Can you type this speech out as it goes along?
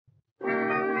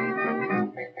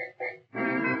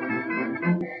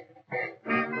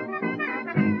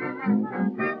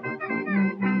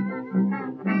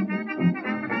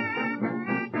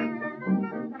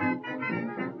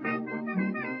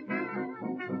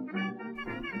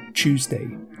Tuesday,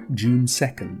 June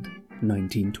 2nd,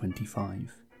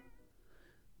 1925.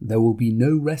 There will be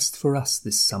no rest for us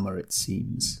this summer, it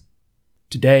seems.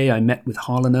 Today I met with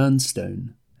Harlan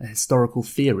Ernstone, a historical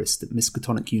theorist at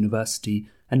Miskatonic University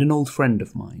and an old friend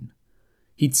of mine.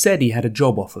 He'd said he had a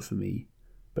job offer for me,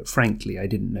 but frankly I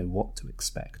didn't know what to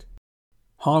expect.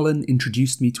 Harlan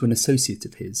introduced me to an associate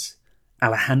of his,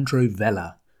 Alejandro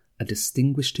Vela, a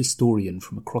distinguished historian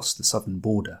from across the southern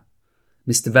border.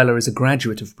 Mr. Vela is a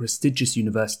graduate of a prestigious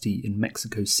university in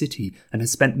Mexico City and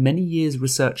has spent many years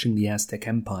researching the Aztec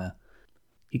Empire.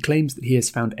 He claims that he has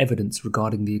found evidence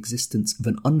regarding the existence of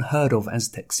an unheard-of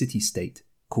Aztec city-state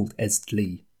called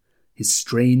Estli. His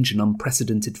strange and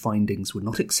unprecedented findings were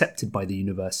not accepted by the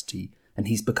university, and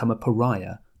he's become a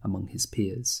pariah among his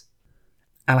peers.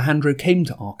 Alejandro came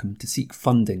to Arkham to seek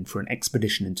funding for an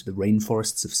expedition into the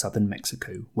rainforests of southern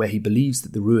Mexico, where he believes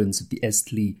that the ruins of the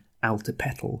Estli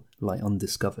Altepetl lie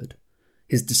undiscovered.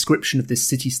 His description of this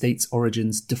city-state's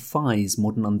origins defies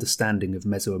modern understanding of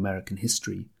Mesoamerican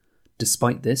history.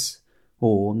 Despite this,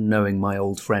 or knowing my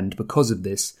old friend because of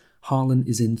this, Harlan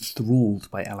is enthralled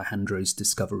by Alejandro's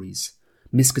discoveries.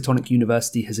 Miskatonic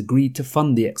University has agreed to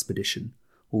fund the expedition,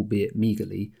 albeit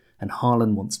meagerly, and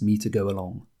Harlan wants me to go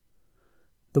along.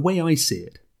 The way I see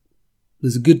it,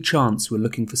 there's a good chance we're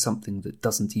looking for something that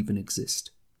doesn't even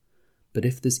exist. But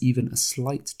if there's even a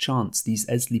slight chance these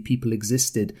Estli people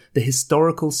existed, the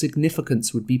historical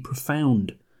significance would be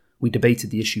profound. We debated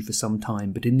the issue for some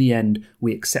time, but in the end,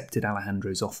 we accepted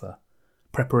Alejandro's offer.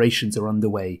 Preparations are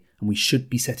underway, and we should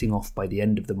be setting off by the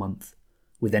end of the month.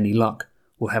 With any luck,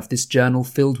 we'll have this journal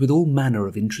filled with all manner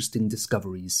of interesting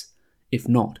discoveries. If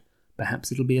not,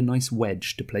 perhaps it'll be a nice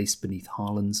wedge to place beneath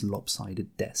Harlan's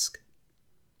lopsided desk.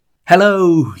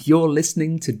 Hello, you're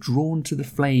listening to Drawn to the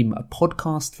Flame, a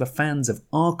podcast for fans of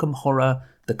Arkham Horror,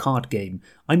 the card game.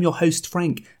 I'm your host,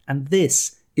 Frank, and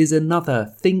this is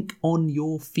another Think on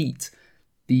Your Feet,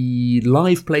 the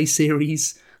live play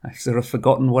series. I've sort of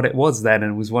forgotten what it was then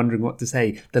and was wondering what to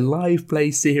say. The live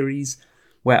play series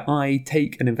where I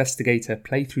take an investigator,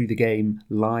 play through the game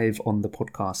live on the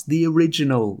podcast. The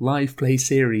original live play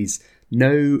series.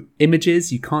 No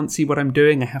images, you can't see what I'm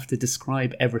doing, I have to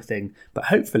describe everything. But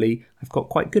hopefully I've got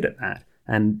quite good at that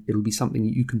and it'll be something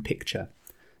you can picture.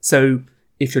 So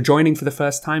if you're joining for the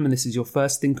first time and this is your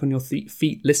first Think on Your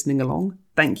Feet listening along,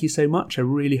 thank you so much. I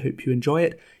really hope you enjoy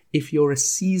it. If you're a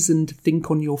seasoned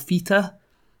Think on Your Feeter,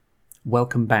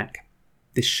 welcome back.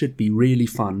 This should be really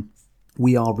fun.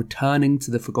 We are returning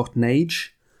to the Forgotten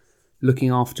Age, looking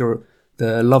after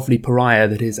the lovely pariah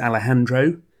that is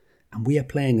Alejandro, and we are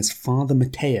playing as Father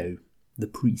Mateo, the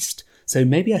priest. So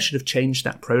maybe I should have changed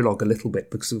that prologue a little bit,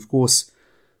 because of course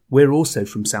we're also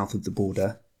from south of the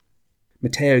border.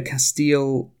 Mateo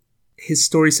Castile, his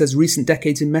story says recent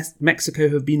decades in Mexico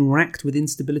have been racked with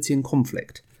instability and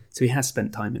conflict, so he has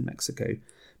spent time in Mexico.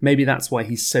 Maybe that's why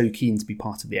he's so keen to be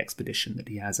part of the expedition, that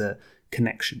he has a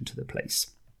connection to the place.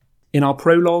 In our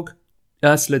prologue,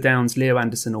 Ursula Downs, Leo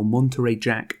Anderson or Monterey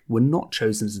Jack were not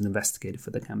chosen as an investigator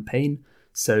for the campaign,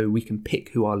 so we can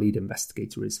pick who our lead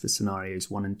investigator is for scenarios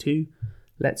 1 and 2.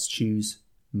 Let's choose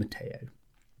Mateo.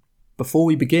 Before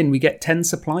we begin, we get 10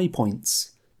 supply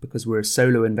points because we're a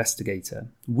solo investigator.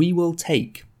 We will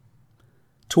take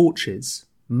torches,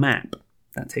 map,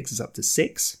 that takes us up to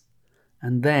 6,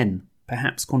 and then,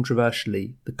 perhaps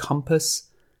controversially, the compass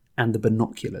and the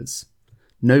binoculars.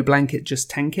 No blanket, just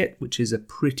tank it, which is a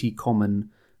pretty common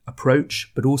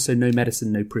approach, but also no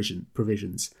medicine, no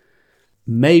provisions.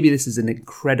 Maybe this is an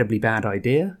incredibly bad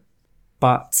idea,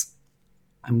 but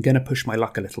I'm going to push my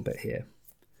luck a little bit here.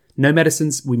 No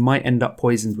medicines, we might end up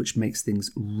poisoned, which makes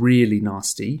things really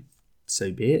nasty.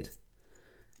 So be it.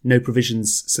 No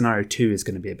provisions, scenario 2 is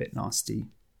going to be a bit nasty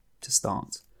to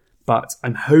start. But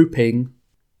I'm hoping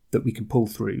that we can pull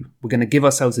through. We're going to give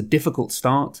ourselves a difficult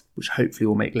start, which hopefully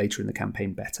will make later in the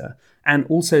campaign better. And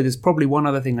also, there's probably one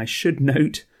other thing I should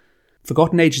note.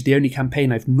 Forgotten Age is the only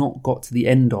campaign I've not got to the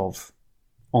end of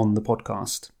on the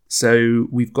podcast. So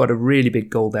we've got a really big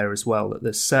goal there as well, that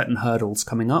there's certain hurdles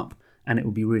coming up, and it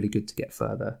will be really good to get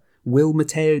further. Will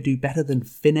Mateo do better than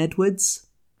Finn Edwards?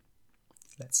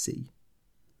 Let's see.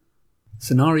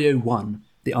 Scenario 1,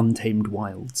 The Untamed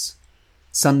Wilds.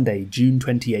 Sunday, June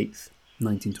 28th,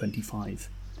 1925.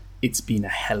 It's been a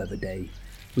hell of a day.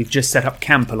 We've just set up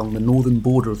camp along the northern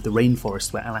border of the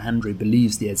rainforest where Alejandro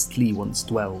believes the Estli once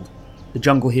dwelled. The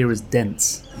jungle here is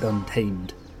dense and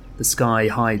untamed. The sky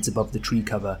hides above the tree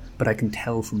cover, but I can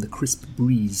tell from the crisp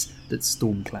breeze that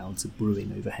storm clouds are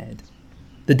brewing overhead.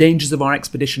 The dangers of our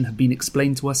expedition have been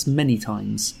explained to us many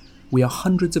times. We are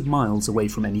hundreds of miles away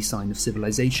from any sign of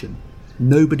civilization.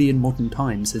 Nobody in modern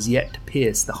times has yet to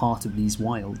pierce the heart of these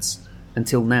wilds.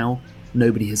 Until now,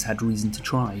 nobody has had reason to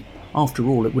try. After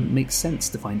all, it wouldn't make sense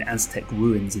to find Aztec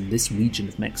ruins in this region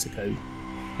of Mexico.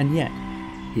 And yet,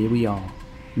 here we are,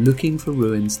 looking for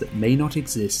ruins that may not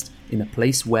exist in a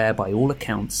place where, by all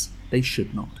accounts, they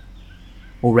should not.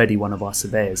 Already one of our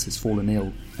surveyors has fallen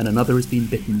ill, and another has been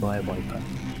bitten by a viper.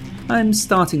 I'm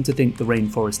starting to think the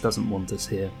rainforest doesn't want us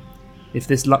here. If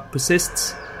this luck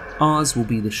persists, ours will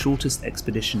be the shortest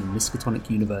expedition in Miskatonic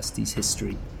University's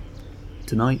history.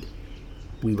 Tonight,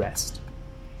 we rest.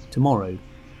 Tomorrow,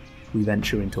 we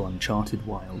venture into uncharted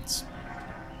wilds.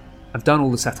 I've done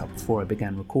all the setup before I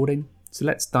began recording, so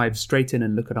let's dive straight in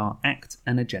and look at our act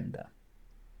and agenda.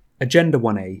 Agenda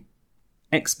 1A.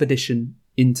 Expedition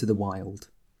into the wild.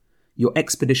 Your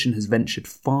expedition has ventured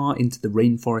far into the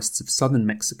rainforests of southern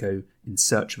Mexico in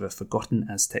search of a forgotten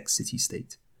Aztec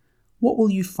city-state. What will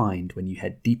you find when you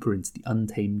head deeper into the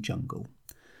untamed jungle?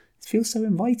 It feels so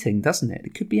inviting, doesn't it?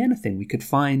 It could be anything. We could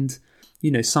find,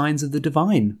 signs of the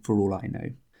divine, for all I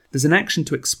know. There's an action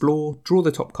to explore, draw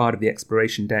the top card of the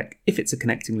exploration deck. If it's a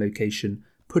connecting location,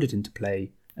 put it into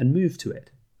play and move to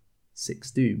it.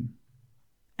 6 Doom.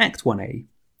 Act 1A.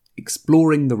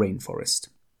 Exploring the rainforest.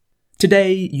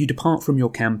 Today, you depart from your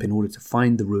camp in order to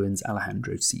find the ruins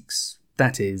Alejandro seeks.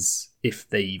 That is, if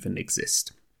they even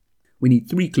exist. We need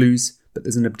 3 clues, but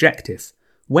there's an objective.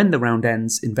 When the round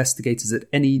ends, investigators at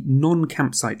any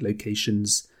non-campsite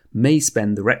locations may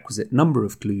spend the requisite number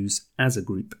of clues as a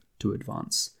group to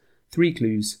advance. 3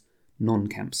 clues,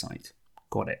 non-campsite.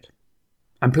 Got it.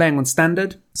 I'm playing on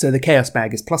standard, so the chaos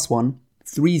bag is +1,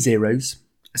 3 zeros,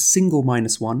 a single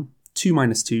 -1, 2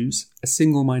 -2s, a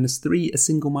single -3, a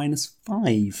single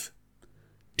 -5.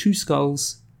 2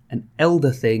 skulls, an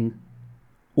elder thing,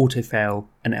 auto-fail,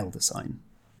 an elder sign.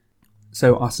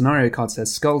 So our scenario card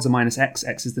says skulls are -X,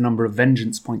 X is the number of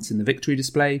vengeance points in the victory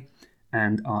display,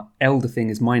 and our elder thing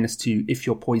is -2. If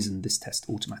you're poisoned, this test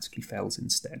automatically fails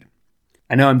instead.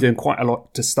 I know I'm doing quite a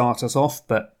lot to start us off,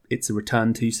 but it's a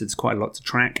return to, so there's quite a lot to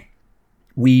track.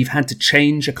 We've had to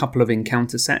change a couple of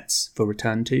encounter sets for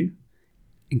return to,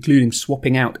 including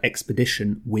swapping out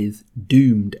Expedition with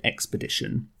Doomed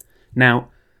Expedition. Now,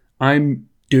 I'm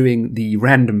doing the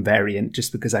random variant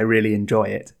just because I really enjoy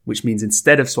it, which means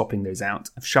instead of swapping those out,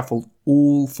 I've shuffled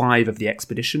all 5 of the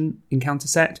Expedition encounter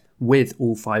set with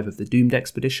all 5 of the Doomed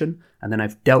Expedition, and then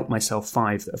I've dealt myself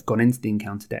 5 that have gone into the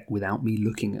encounter deck without me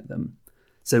looking at them.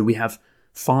 So we have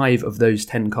 5 of those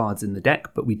 10 cards in the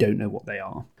deck, but we don't know what they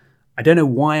are. I don't know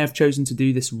why I've chosen to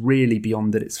do this really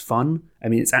beyond that it's fun. I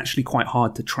mean, it's actually quite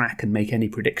hard to track and make any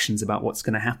predictions about what's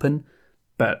going to happen,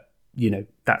 but,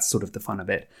 that's sort of the fun of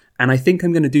it. And I think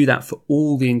I'm going to do that for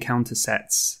all the encounter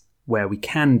sets where we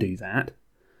can do that,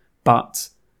 but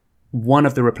one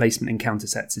of the replacement encounter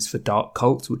sets is for Dark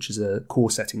Cult, which is a core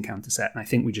set encounter set, and I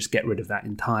think we just get rid of that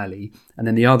entirely. And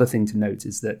then the other thing to note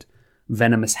is that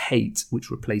Venomous Hate, which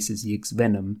replaces Yig's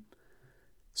Venom,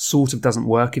 sort of doesn't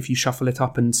work if you shuffle it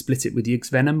up and split it with Yig's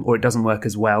Venom, or it doesn't work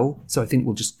as well, so I think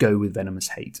we'll just go with Venomous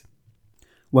Hate.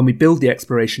 When we build the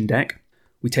exploration deck,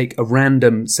 we take a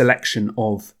random selection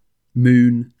of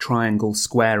moon, triangle,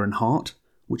 square, and heart,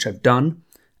 which I've done,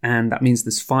 and that means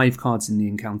there's 5 cards in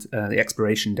the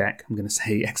exploration deck. I'm going to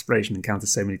say exploration encounter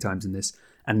so many times in this,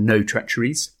 and no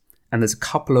treacheries. And there's a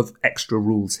couple of extra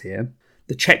rules here.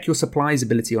 The check your supplies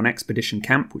ability on Expedition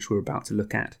Camp, which we're about to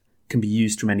look at, can be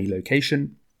used from any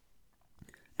location.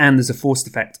 And there's a forced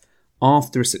effect.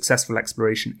 After a successful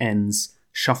exploration ends,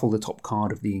 shuffle the top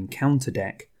card of the encounter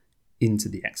deck into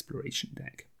the exploration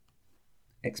deck.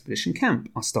 Expedition Camp,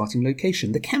 our starting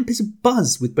location. The camp is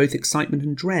abuzz with both excitement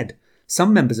and dread.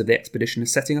 Some members of the expedition are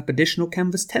setting up additional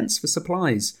canvas tents for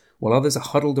supplies, while others are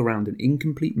huddled around an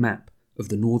incomplete map of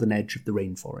the northern edge of the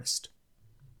rainforest.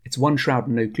 It's 1 shroud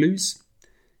and no clues.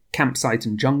 Campsite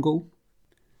and jungle.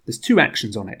 There's 2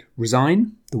 actions on it.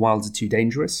 Resign, the wilds are too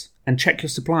dangerous, and check your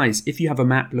supplies. If you have a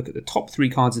map, look at the top 3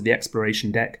 cards of the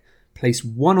exploration deck, place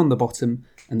 1 on the bottom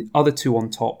and the other 2 on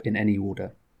top in any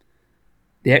order.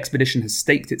 The expedition has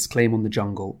staked its claim on the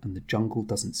jungle, and the jungle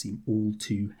doesn't seem all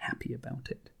too happy about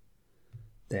it.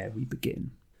 There we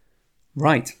begin.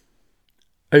 Right.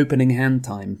 Opening hand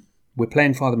time. We're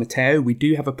playing Father Mateo. We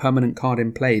do have a permanent card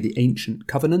in play, the Ancient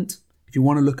Covenant. If you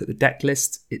want to look at the deck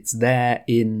list, it's there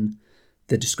in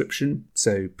the description,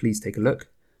 so please take a look.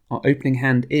 Our opening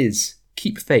hand is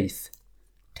Keep Faith,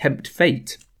 Tempt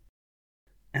Fate,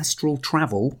 Astral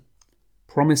Travel,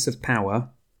 Promise of Power,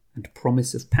 and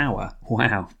Promise of Power.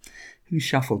 Wow, who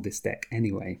shuffled this deck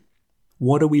anyway?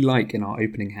 What do we like in our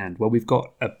opening hand? Well, we've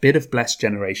got a bit of Blessed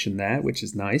Generation there, which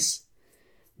is nice.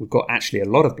 We've got actually a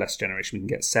lot of Blessed Generation. We can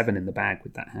get 7 in the bag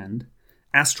with that hand.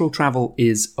 Astral Travel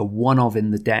is a one-of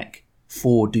in the deck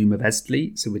for Doom of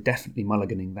Estley, so we're definitely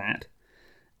mulliganing that.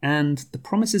 And the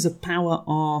Promises of Power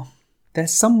they're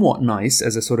somewhat nice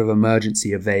as a sort of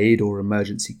emergency evade or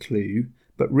emergency clue,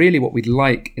 but really what we'd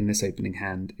like in this opening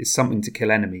hand is something to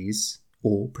kill enemies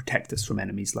or protect us from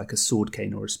enemies like a Sword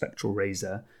Cane or a Spectral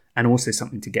Razor, and also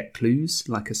something to get clues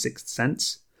like a Sixth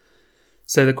Sense.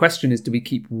 So the question is, do we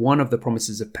keep one of the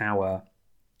Promises of Power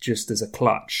just as a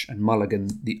clutch and mulligan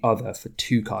the other for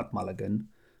 2-card mulligan,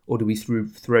 or do we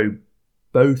throw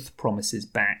both promises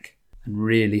back and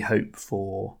really hope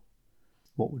for...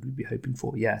 What would we be hoping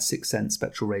for? Yeah, Sixth Sense,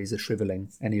 Spectral Razor,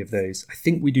 Shriveling, any of those. I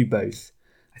think we do both.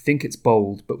 I think it's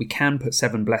bold, but we can put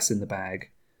 7 Bless in the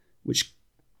bag, which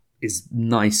is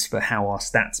nice for how our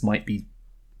stats might be.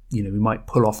 We might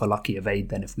pull off a lucky evade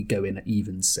then if we go in at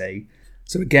evens, say.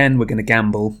 So again, we're going to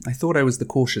gamble. I thought I was the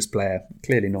cautious player.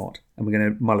 Clearly not. And we're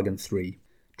going to mulligan 3.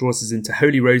 Draws us into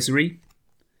Holy Rosary,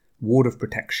 Ward of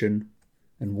Protection,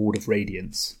 and Ward of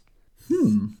Radiance.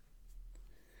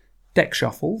 Deck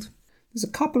shuffled. There's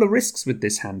a couple of risks with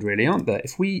this hand, really, aren't there?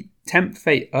 If we tempt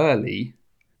fate early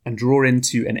and draw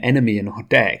into an enemy in our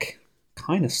deck,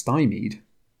 kind of stymied.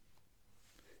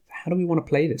 How do we want to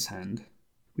play this hand?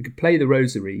 We could play the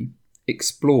Rosary,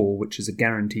 Explore, which is a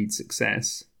guaranteed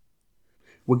success.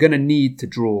 We're going to need to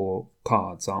draw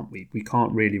cards, aren't we? We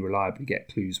can't really reliably get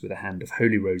clues with a hand of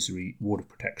Holy Rosary, Ward of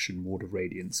Protection, Ward of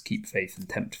Radiance, Keep Faith, and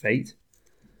Tempt Fate.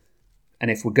 And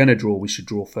if we're going to draw, we should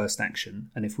draw first action.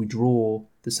 And if we draw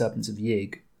the Serpents of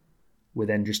Yig, we're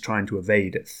then just trying to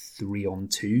evade at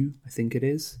 3-on-2, I think it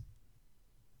is.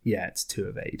 Yeah, it's 2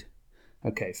 evade.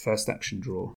 Okay, first action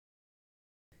draw.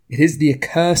 It is the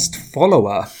Accursed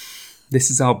Follower. This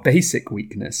is our basic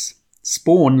weakness.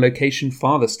 Spawn location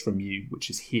farthest from you, which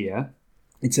is here.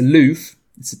 It's aloof.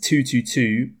 It's a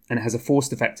 2/2/2, and it has a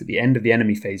forced effect at the end of the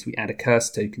enemy phase. We add a curse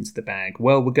token to the bag.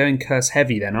 Well, we're going curse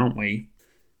heavy then, aren't we?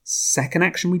 Second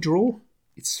action we draw?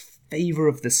 It's Favour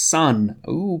of the Sun.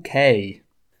 Okay.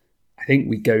 I think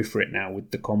we go for it now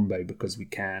with the combo because we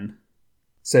can.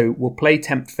 So we'll play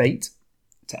Tempt Fate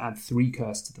to add 3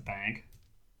 curse to the bag,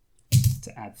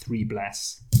 to add 3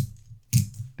 Bless,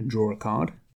 and draw a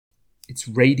card. It's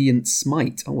Radiant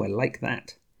Smite. Oh, I like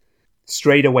that.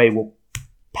 Straight away we'll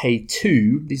pay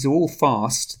 2. These are all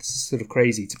fast. This is sort of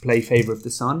crazy to play Favour of the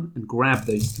Sun and grab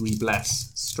those 3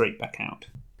 Bless straight back out.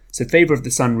 So Favour of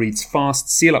the Sun reads fast,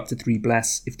 seal up to 3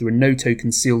 Bless. If there are no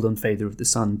tokens sealed on Favour of the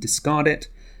Sun, discard it.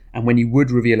 And when you would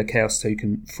reveal a Chaos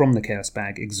token from the Chaos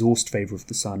bag, exhaust Favour of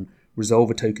the Sun, resolve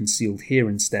a token sealed here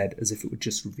instead as if it were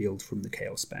just revealed from the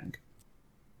Chaos bag.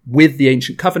 With the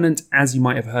Ancient Covenant, as you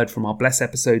might have heard from our Bless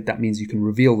episode, that means you can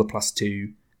reveal the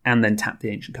 +2 and then tap the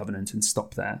Ancient Covenant and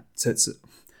stop there. So it's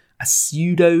a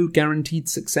pseudo-guaranteed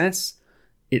success.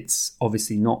 It's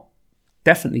obviously not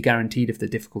definitely guaranteed if the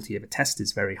difficulty of a test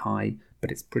is very high,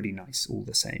 but it's pretty nice all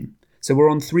the same. So we're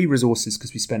on 3 resources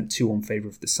because we spent 2 on Favour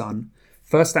of the Sun.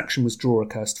 First action was draw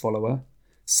Accursed Follower.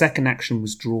 Second action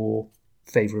was draw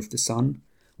Favour of the Sun.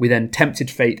 We then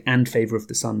tempted Fate and Favour of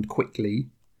the Sun quickly.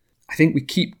 I think we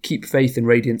keep Faith and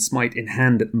Radiant Smite in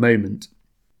hand at the moment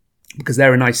because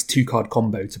they're a nice 2-card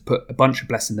combo to put a bunch of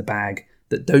Bless in the bag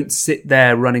that don't sit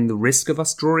there running the risk of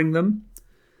us drawing them.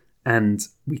 And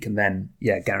we can then,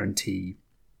 guarantee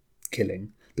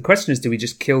killing. The question is, do we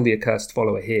just kill the Accursed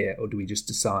Follower here, or do we just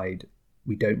decide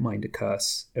we don't mind a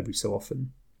curse every so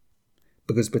often?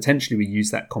 Because potentially we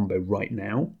use that combo right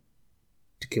now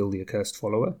to kill the Accursed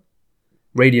Follower.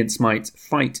 Radiant Smite,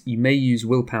 fight. You may use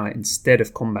willpower instead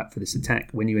of combat for this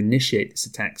attack. When you initiate this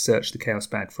attack, search the Chaos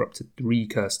bag for up to 3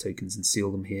 curse tokens and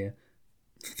seal them here.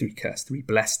 3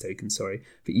 Bless tokens, for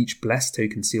each Bless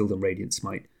token sealed on Radiant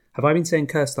Smite. Have I been saying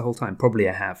curse the whole time? Probably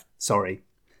I have. Sorry.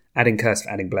 Adding curse for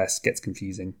adding bless gets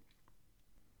confusing.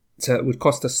 So it would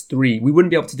cost us 3. We wouldn't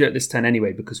be able to do it this turn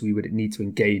anyway because we would need to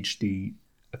engage the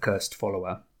Accursed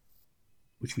Follower,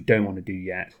 which we don't want to do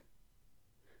yet.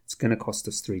 It's going to cost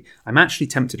us 3. I'm actually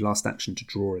tempted last action to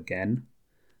draw again,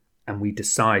 and we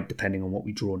decide, depending on what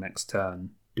we draw next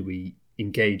turn, do we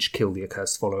engage, kill the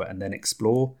Accursed Follower, and then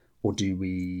explore, or do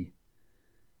we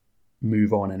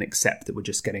move on and accept that we're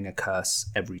just getting a curse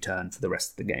every turn for the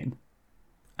rest of the game?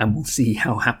 And we'll see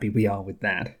how happy we are with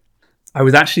that. I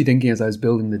was actually thinking as I was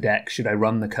building the deck, should I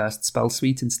run the Cursed Spell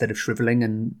Suite instead of Shriveling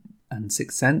and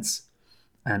Sixth Sense?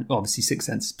 And obviously Sixth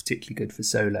Sense is particularly good for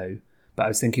solo. But I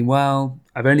was thinking, well,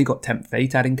 I've only got Tempt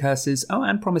Fate adding curses. Oh,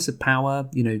 and Promise of Power.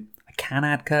 I can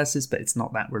add curses, but it's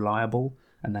not that reliable.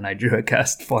 And then I drew a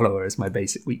Cursed Follower as my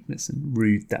basic weakness and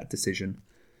rued that decision.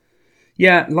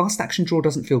 Yeah, last action draw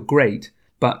doesn't feel great,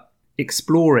 but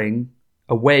exploring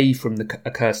away from the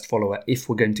Accursed Follower if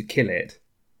we're going to kill it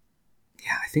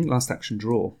Yeah, I think last action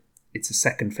draw. It's a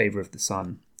second Favour of the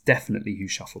Sun. Definitely who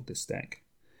shuffled this deck.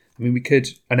 I mean, we could...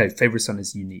 I know, Favour of the Sun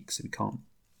is unique, so we can't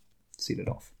seal it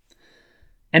off.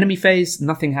 Enemy phase,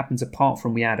 nothing happens apart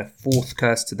from we add a fourth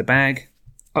curse to the bag.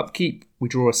 Upkeep, we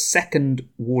draw a second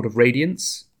Ward of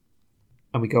Radiance,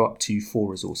 and we go up to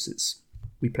 4 resources.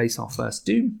 We place our first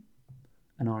Doom,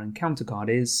 and our encounter card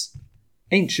is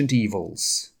Ancient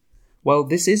Evils. Well,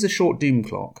 this is a short Doom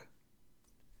clock,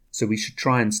 so we should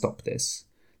try and stop this.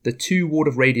 The 2 Ward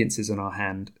of Radiances on our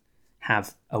hand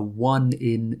have a 1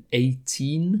 in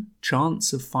 18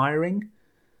 chance of firing.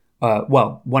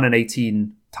 1 in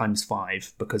 18 times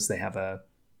 5, because they have a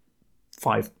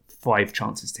 5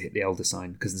 chances to hit the Elder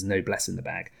Sign, because there's no Bless in the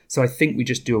bag. So I think we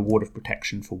just do a Ward of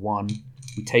Protection for 1.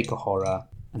 We take a Horror,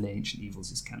 and the Ancient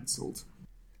Evils is cancelled.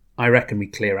 I reckon we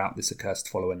clear out this Accursed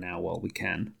Follower now while we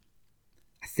can.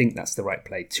 I think that's the right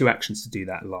play. 2 actions to do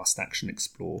that, last action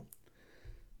Explore.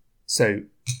 So,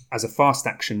 as a fast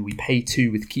action, we pay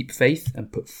 2 with Keep Faith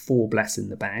and put 4 Bless in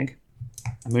the bag.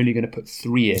 I'm only going to put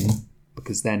 3 in,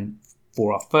 because then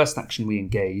for our first action we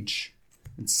engage,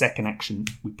 and second action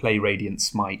we play Radiant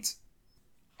Smite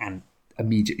and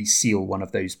immediately seal one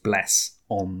of those Bless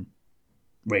on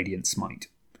Radiant Smite.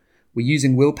 We're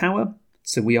using Willpower,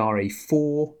 so we are a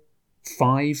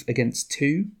 4-5 against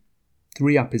 2.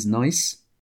 3 up is nice.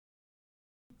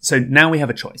 So now we have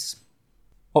a choice.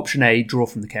 Option A, draw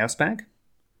from the Chaos bag.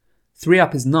 3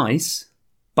 up is nice,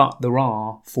 but there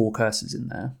are 4 curses in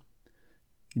there.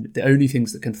 The only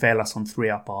things that can fail us on 3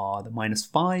 up are the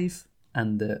 -5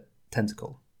 and the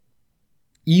Tentacle.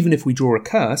 Even if we draw a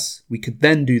curse, we could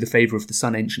then do the Favour of the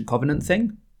Sun Ancient Covenant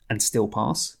thing and still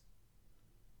pass,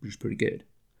 which is pretty good.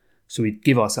 So we'd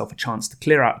give ourselves a chance to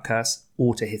clear out a curse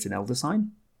or to hit an Elder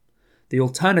Sign. The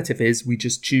alternative is we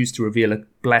just choose to reveal a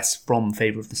Bless from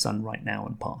Favour of the Sun right now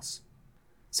and pass.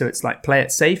 So it's like play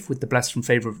it safe with the Bless from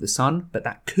Favour of the Sun, but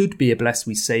that could be a Bless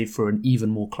we save for an even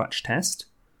more clutch test,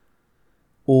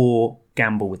 or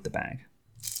gamble with the bag.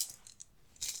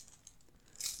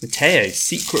 Mateo,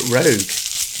 Secret Rogue.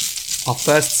 Our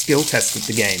first skill test of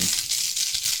the game.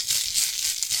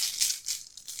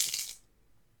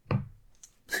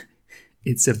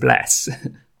 It's a Bless.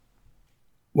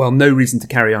 Well, no reason to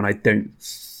carry on, I don't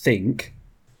think.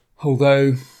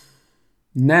 Although,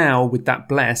 now with that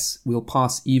Bless, we'll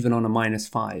pass even on a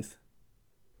 -5.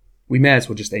 We may as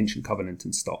well just Ancient Covenant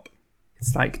and stop.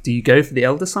 It's like, do you go for the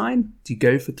Elder Sign? Do you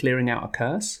go for clearing out a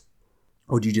curse?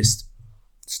 Or do you just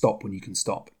stop when you can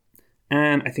stop?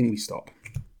 And I think we stop.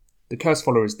 The Curse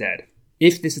Follower is dead.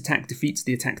 If this attack defeats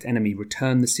the attacked enemy,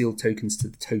 return the sealed tokens to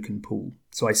the token pool.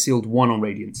 So I sealed 1 on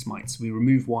Radiant Smite. So we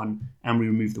remove 1 and we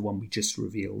remove the one we just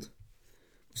revealed.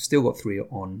 We've still got 3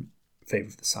 on Favour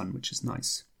of the Sun, which is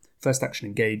nice. First action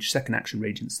Engage, second action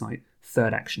Radiant Smite,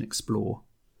 third action Explore.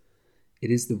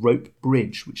 It is the Rope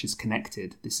Bridge which is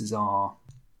connected. This is our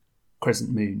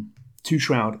Crescent Moon. 2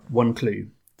 Shroud, 1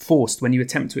 Clue. Forced, when you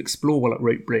attempt to explore while at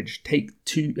Rope Bridge,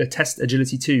 test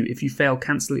Agility 2. If you fail,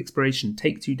 cancel the exploration,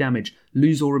 take 2 damage,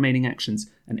 lose all remaining actions,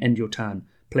 and end your turn.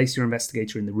 Place your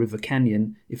Investigator in the River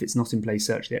Canyon. If it's not in play,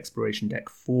 search the Exploration deck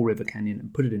for River Canyon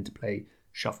and put it into play.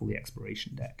 Shuffle the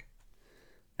Exploration deck.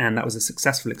 And that was a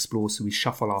successful Explore, so we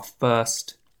shuffle our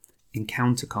first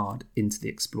encounter card into the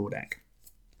Explore deck.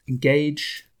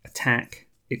 Engage, attack,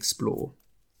 explore.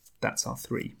 That's our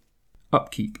 3.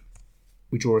 Upkeep.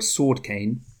 We draw a Sword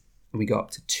Cane and we go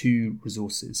up to 2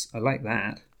 resources. I like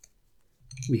that.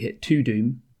 We hit 2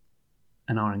 Doom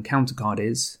and our encounter card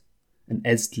is an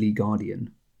Esdli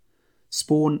Guardian.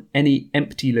 Spawn any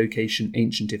empty location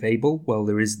ancient if able. Well,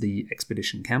 there is the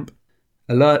Expedition Camp.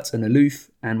 Alert and aloof,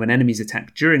 and when enemies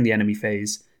attack during the enemy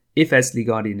phase, if Esdli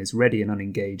Guardian is ready and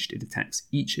unengaged, it attacks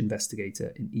each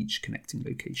investigator in each connecting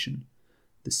location.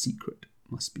 The secret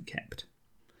must be kept.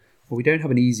 Well, we don't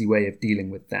have an easy way of dealing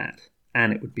with that,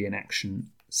 and it would be an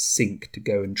action sink to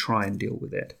go and try and deal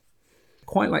with it. I'd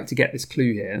quite like to get this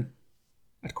clue here.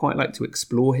 I'd quite like to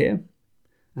explore here,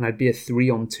 and I'd be a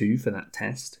 3-on-2 for that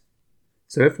test.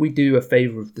 So if we do a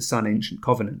Favour of the Sun Ancient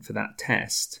Covenant for that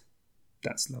test,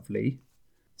 that's lovely.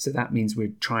 So that means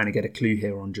we're trying to get a clue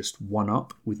here on just 1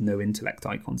 up with no intellect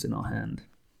icons in our hand.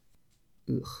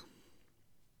 Ugh.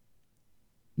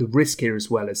 The risk here as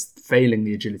well is failing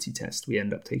the agility test, we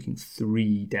end up taking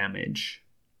 3 damage.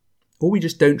 Or we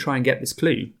just don't try and get this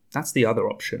clue. That's the other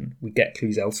option. We get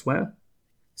clues elsewhere.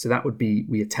 So that would be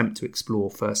we attempt to explore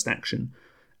first action.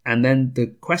 And then the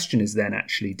question is then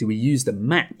actually, do we use the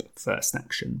map first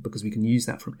action? Because we can use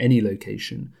that from any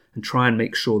location and try and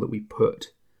make sure that we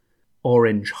put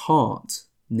orange heart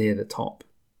near the top.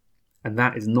 And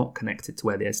that is not connected to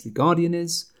where the Esdli Guardian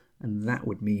is. And that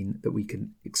would mean that we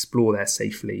can explore there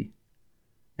safely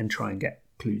and try and get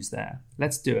clues there.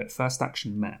 Let's do it. First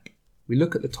action map. We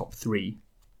look at the top 3.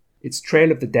 It's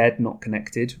Trail of the Dead not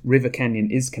connected, River Canyon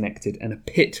is connected, and a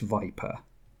Pit Viper.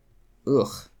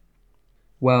 Ugh.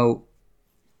 Well,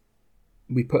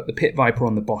 we put the Pit Viper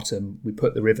on the bottom, we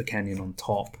put the River Canyon on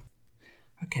top.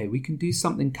 Okay, we can do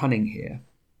something cunning here.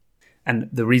 And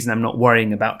the reason I'm not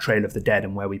worrying about Trail of the Dead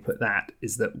and where we put that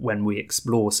is that when we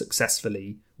explore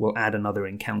successfully, we'll add another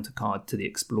encounter card to the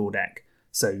explore deck.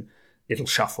 So it'll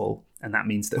shuffle, and that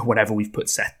means that whatever we've put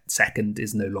second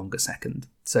is no longer second.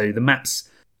 So the map's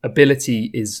ability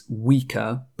is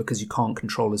weaker because you can't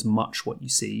control as much what you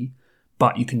see,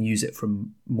 but you can use it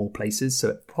from more places. So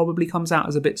it probably comes out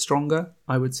as a bit stronger,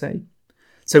 I would say.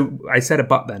 So I said a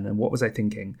but then, and what was I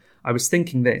thinking? I was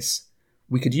thinking this.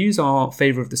 We could use our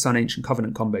Favour of the Sun Ancient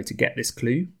Covenant combo to get this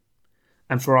clue.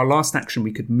 And for our last action,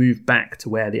 we could move back to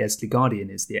where the Esley Guardian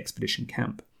is, the expedition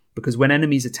camp. Because when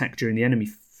enemies attack during the enemy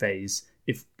phase,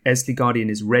 if Esley Guardian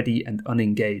is ready and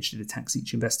unengaged, it attacks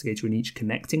each investigator in each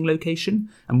connecting location.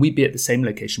 And we'd be at the same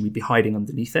location, we'd be hiding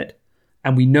underneath it.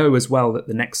 And we know as well that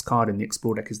the next card in the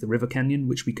Explore deck is the River Canyon,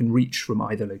 which we can reach from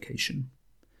either location.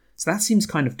 So that seems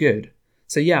kind of good.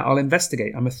 So yeah, I'll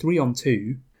investigate. I'm a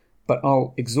 3-on-2. But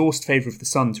I'll exhaust Favour of the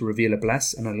Sun to reveal a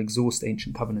Bless, and I'll exhaust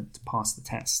Ancient Covenant to pass the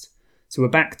test. So we're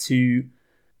back to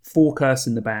 4 Curse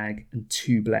in the bag and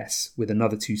 2 Bless, with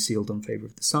another 2 sealed on Favour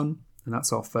of the Sun, and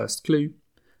that's our first clue.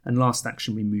 And last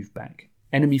action, we move back.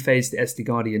 Enemy phase, the Esley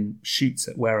Guardian shoots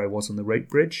at where I was on the rope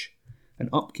bridge. And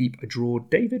upkeep, I draw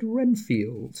David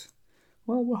Renfield.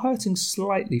 Well, we're hurting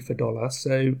slightly for dollar,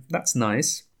 so that's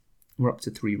nice. We're up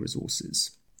to 3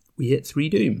 resources. We hit 3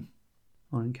 Doom.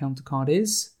 Our encounter card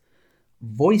is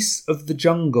Voice of the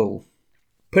Jungle.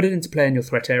 Put it into play in your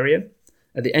threat area.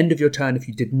 At the end of your turn, if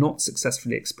you did not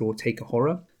successfully explore, take a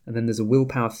horror. And then there's a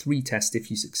willpower 3 test.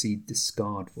 If you succeed,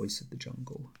 discard Voice of the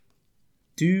Jungle.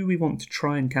 Do we want to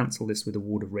try and cancel this with a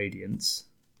Ward of Radiance?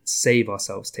 Save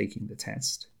ourselves taking the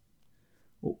test.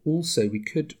 Or also, we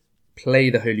could play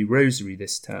the Holy Rosary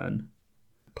this turn.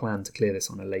 Plan to clear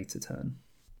this on a later turn.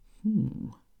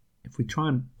 If we try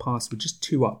and pass, we're just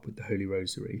 2 up with the Holy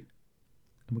Rosary.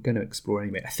 And we're going to explore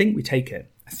anyway. I think we take it.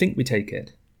 I think we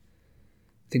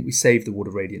save the Ward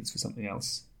of Radiance for something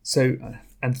else. So,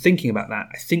 and thinking about that,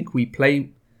 I think we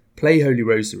play Holy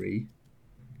Rosary,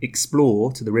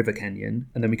 explore to the River Canyon,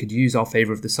 and then we could use our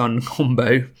Favour of the Sun combo.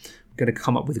 We're going to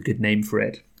come up with a good name for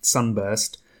it,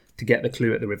 Sunburst, to get the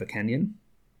clue at the River Canyon.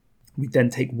 We then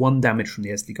take 1 damage from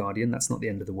the Esley Guardian. That's not the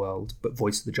end of the world, but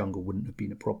Voice of the Jungle wouldn't have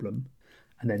been a problem.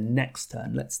 And then next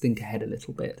turn, let's think ahead a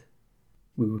little bit.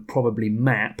 We would probably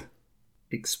map,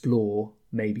 explore,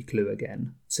 maybe clue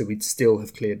again. So we'd still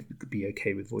have cleared, we could be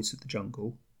okay with Voice of the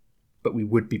Jungle. But we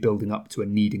would be building up to a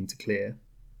needing to clear.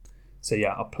 So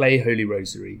yeah, I'll play Holy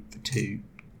Rosary for 2.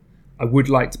 I would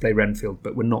like to play Renfield,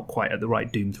 but we're not quite at the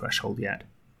right Doom threshold yet.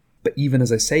 But even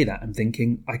as I say that, I'm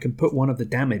thinking I can put one of the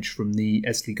damage from the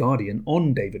Esley Guardian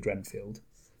on David Renfield.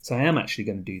 So I am actually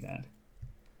going to do that.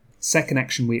 Second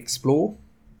action, we explore.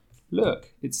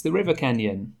 Look, it's the River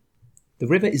Canyon. The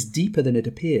river is deeper than it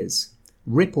appears.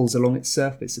 Ripples along its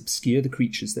surface obscure the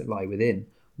creatures that lie within.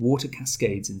 Water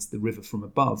cascades into the river from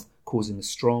above, causing a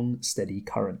strong, steady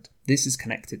current. This is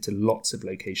connected to lots of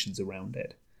locations around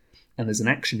it. And there's an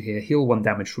action here. Heal 1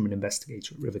 damage from an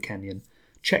investigator at River Canyon.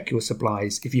 Check your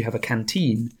supplies. If you have a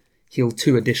canteen, heal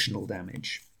 2 additional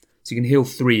damage. So you can heal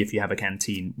 3 if you have a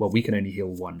canteen. Well, we can only heal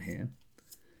 1 here.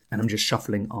 And I'm just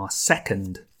shuffling our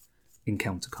second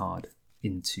encounter card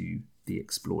into the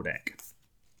Explore deck.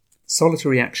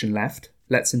 Solitary action left.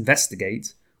 Let's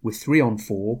investigate. With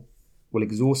 3-on-4, we'll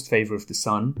exhaust Favour of the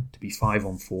Sun to be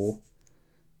 5-on-4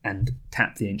 and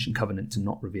tap the Ancient Covenant to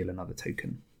not reveal another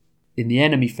token. In the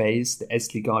enemy phase, the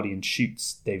Esley Guardian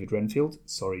shoots David Renfield.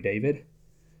 Sorry, David.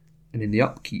 And in the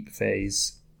upkeep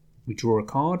phase, we draw a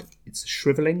card. It's a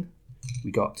Shriveling.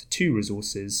 We go up to 2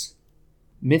 resources.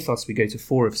 Mythos, we go to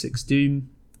 4 of 6 Doom.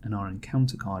 And our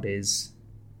encounter card is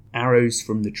Arrows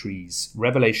from the Trees.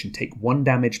 Revelation, take 1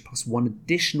 damage plus 1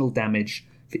 additional damage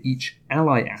for each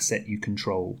ally asset you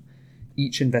control.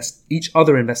 Each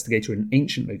other investigator in an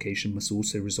ancient location must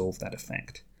also resolve that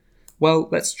effect. Well,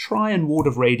 let's try and Ward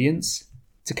of Radiance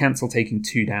to cancel taking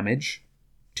 2 damage.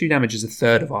 2 damage is a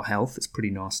third of our health. It's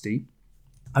pretty nasty.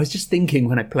 I was just thinking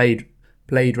when I played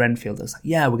Renfield, I was like,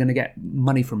 yeah, we're going to get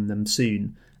money from them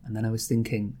soon. And then I was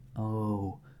thinking,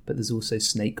 oh, but there's also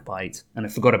Snakebite. And I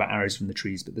forgot about Arrows from the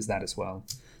Trees, but there's that as well.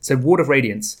 So Ward of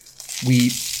Radiance,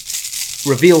 we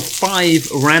reveal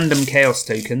 5 random Chaos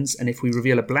tokens. And if we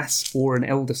reveal a Bless or an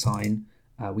Elder Sign,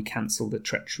 we cancel the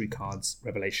Treachery card's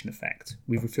Revelation effect.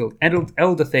 We've revealed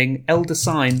Elder Thing, Elder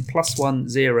Sign, +1,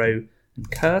 0,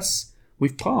 and Curse.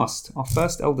 We've passed our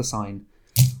first Elder Sign.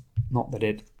 Not that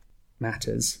it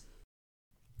matters.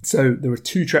 So there are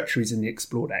 2 treacheries in the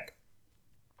Explore deck.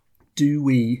 Do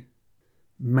we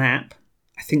map?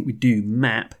 I think we do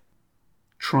map.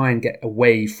 Try and get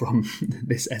away from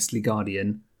this Esli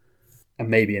Guardian and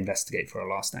maybe investigate for our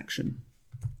last action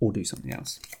or do something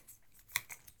else.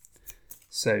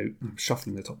 So I'm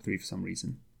shuffling the top 3 for some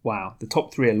reason. Wow, the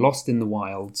top 3 are Lost in the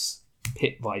Wilds,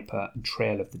 Pit Viper and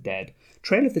Trail of the Dead.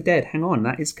 Trail of the Dead, hang on,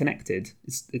 that is connected.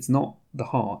 It's not the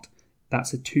heart.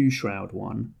 That's a 2-shroud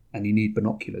one and you need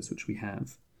binoculars, which we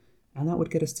have. And that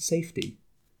would get us to safety.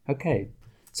 Okay,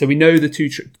 so we know the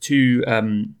two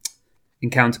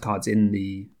encounter cards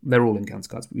they're all encounter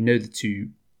cards, but we know the 2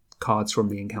 cards from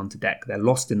the encounter deck. They're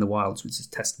Lost in the Wilds, which is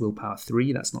test willpower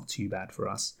 3. That's not too bad for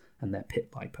us. And they're Pit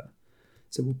Viper.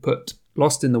 So we'll put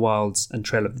Lost in the Wilds and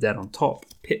Trail of the Dead on top,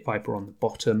 Pit Viper on the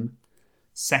bottom.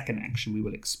 Second action, we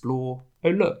will explore.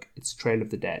 Oh look, it's Trail of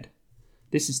the Dead.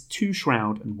 This is 2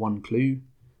 shroud and 1 clue.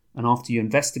 And after you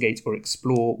investigate or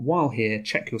explore, while here,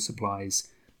 check your supplies.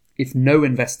 If no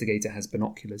investigator has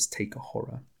binoculars, take a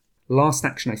horror. Last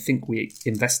action, I think we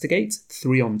investigate,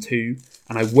 3 on 2,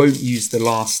 and I won't use the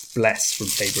last bless from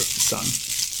Favour of the Sun.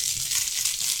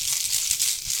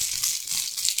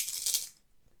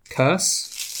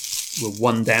 Curse, we're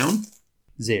 1 down,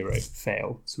 0,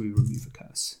 fail, so we remove a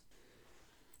curse.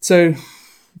 So,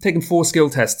 taken 4 skill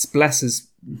tests, bless has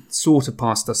sort of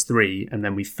passed us 3, and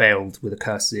then we failed with a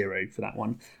curse 0 for that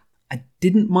one. I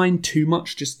didn't mind too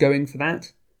much just going for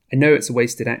that. I know it's a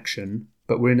wasted action,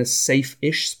 but we're in a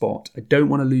safe-ish spot. I don't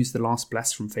want to lose the last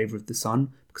bless from Favour of the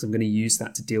Sun because I'm going to use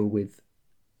that to deal with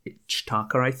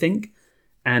Ichtaka, I think.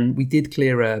 And we did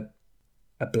clear a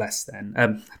bless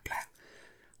then.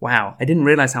 Wow, I didn't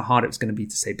realise how hard it was going to be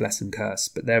to say bless and curse,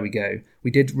 but there we go.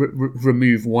 We did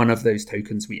remove one of those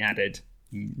tokens we added.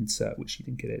 You insert which you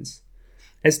think it is.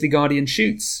 Esli Guardian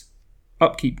shoots.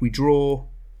 Upkeep, we draw.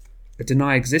 A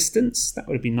deny existence. That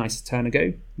would have been nice a turn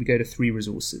ago. We go to 3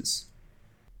 resources.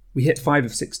 We hit 5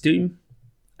 of 6 doom,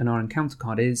 and our encounter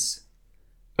card is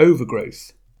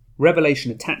Overgrowth.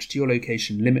 Revelation attached to your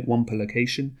location, limit 1 per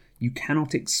location. You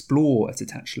cannot explore at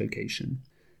attached location.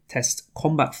 Test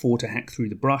Combat 4 to hack through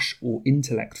the brush, or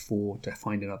Intellect 4 to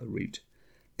find another route.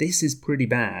 This is pretty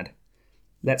bad.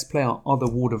 Let's play our other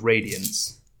Ward of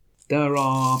Radiance. There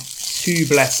are 2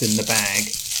 bless in the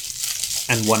bag,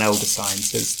 and 1 Elder Sign,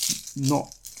 so it's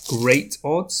not great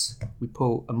odds. We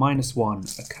pull a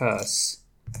 -1, a curse,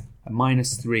 a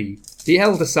 -3, the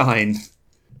Elder Sign,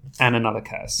 and another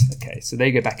curse. Okay, so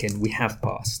they go back in. We have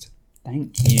passed.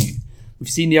 Thank you. We've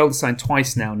seen the Elder Sign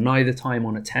twice now, neither time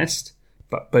on a test,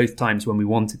 but both times when we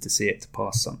wanted to see it to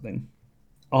pass something.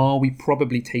 Are we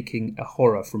probably taking a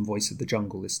horror from Voice of the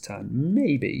Jungle this turn?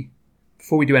 Maybe.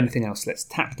 Before we do anything else, let's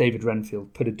tap David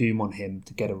Renfield, put a doom on him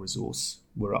to get a resource.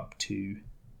 We're up to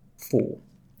 4.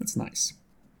 That's nice.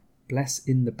 Bless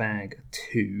in the bag,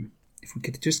 2. If we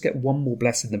could just get 1 more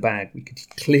bless in the bag, we could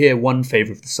clear 1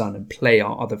 Favour of the Sun and play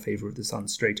our other Favour of the Sun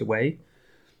straight away.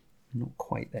 Not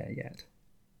quite there yet.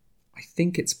 I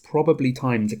think it's probably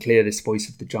time to clear this Voice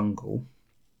of the Jungle.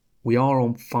 We are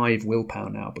on 5 willpower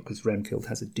now because Renfield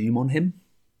has a doom on him.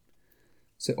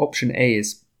 So option A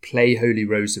is play Holy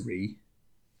Rosary,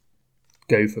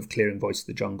 go for clearing Voice of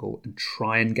the Jungle and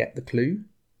try and get the clue.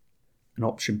 And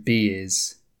option B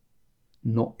is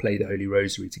not play the Holy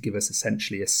Rosary to give us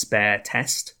essentially a spare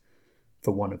test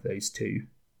for one of those 2.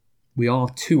 We are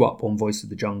 2 up on Voice of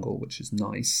the Jungle, which is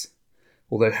nice.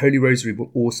 Although Holy Rosary will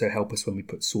also help us when we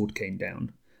put Sword Cane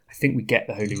down. I think we get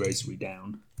the Holy Rosary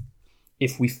down.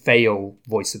 If we fail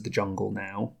Voice of the Jungle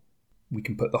now, we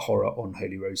can put the horror on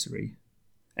Holy Rosary.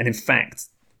 And in fact,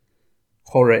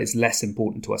 horror is less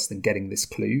important to us than getting this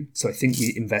clue. So I think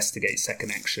we investigate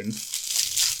second action.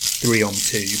 3 on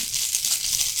 2.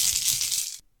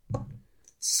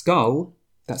 Skull,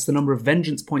 that's the number of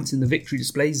vengeance points in the victory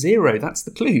display. 0, that's the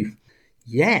clue.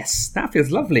 Yes, that feels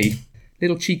lovely.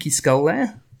 Little cheeky skull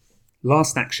there.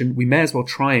 Last action, we may as well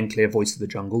try and clear Voice of the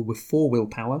Jungle with 4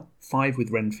 willpower, 5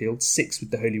 with Renfield, 6 with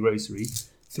the Holy Rosary.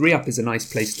 3 up is a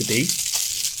nice place to be.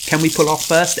 Can we pull our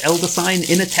first Elder Sign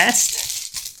in a test?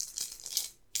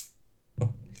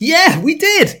 Yeah, we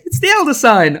did! It's the Elder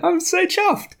Sign! I'm so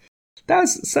chuffed! That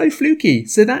was so fluky.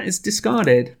 So that is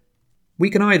discarded.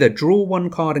 We can either draw 1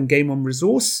 card and gain 1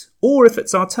 resource, or if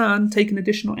it's our turn, take an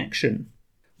additional action.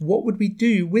 What would we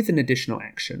do with an additional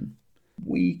action?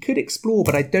 We could explore,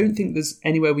 but I don't think there's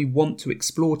anywhere we want to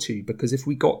explore to, because if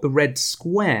we got the red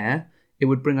square, it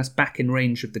would bring us back in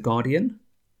range of the Guardian.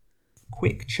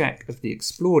 Quick check of the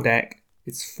Explore deck.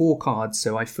 It's 4 cards,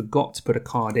 so I forgot to put a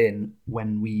card in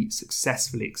when we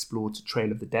successfully explored Trail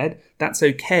of the Dead. That's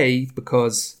okay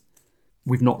because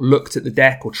we've not looked at the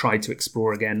deck or tried to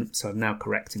explore again, so I'm now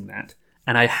correcting that.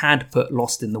 And I had put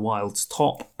Lost in the Wilds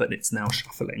top, but it's now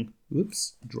shuffling.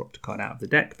 Whoops, I dropped a card out of the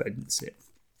deck, but I didn't see it.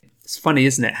 It's funny,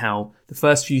 isn't it, how the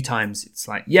first few times it's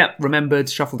like, yeah, remembered,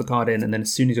 shuffle the card in, and then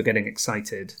as soon as you're getting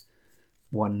excited,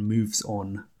 one moves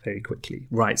on very quickly.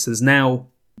 Right, so there's now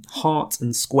heart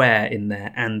and square in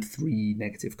there and 3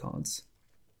 negative cards.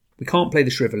 We can't play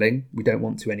the Shriveling. We don't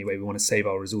want to anyway. We want to save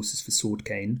our resources for Sword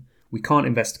Cane. We can't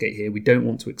investigate here. We don't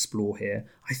want to explore here.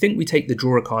 I think we take the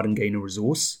draw a card and gain a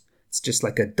resource. It's just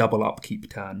like a double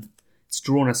upkeep turn. It's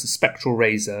drawn us a Spectral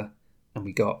Razor, and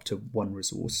we go up to 1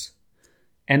 resource.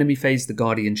 Enemy phase, the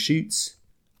Guardian shoots.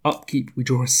 Upkeep, we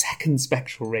draw a second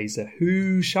Spectral Razor.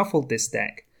 Who shuffled this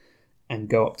deck? And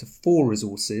go up to 4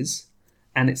 resources.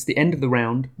 And it's the end of the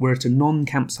round. We're at a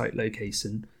non-campsite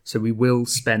location, so we will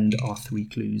spend our 3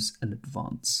 clues and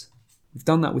advance. We've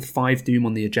done that with 5 Doom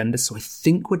on the agenda, so I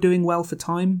think we're doing well for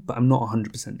time, but I'm not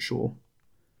 100% sure.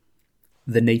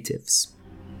 The natives.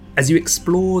 As you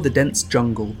explore the dense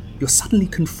jungle, you're suddenly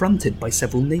confronted by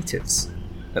several natives.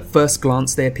 At first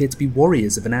glance, they appear to be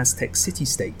warriors of an Aztec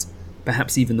city-state,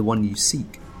 perhaps even the one you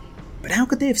seek. But how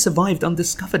could they have survived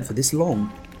undiscovered for this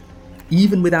long?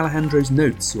 Even with Alejandro's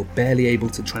notes, you're barely able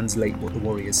to translate what the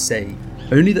warriors say,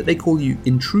 only that they call you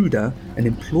intruder and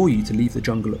implore you to leave the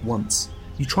jungle at once.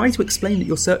 You try to explain that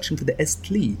you're searching for the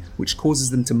Estli, which causes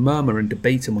them to murmur and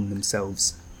debate among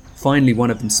themselves. Finally, one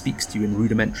of them speaks to you in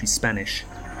rudimentary Spanish.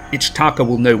 Ichtaka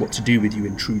will know what to do with you,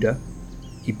 intruder.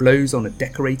 He blows on a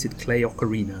decorated clay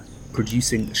ocarina,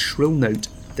 producing a shrill note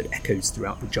that echoes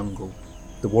throughout the jungle.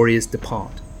 The warriors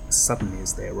depart as suddenly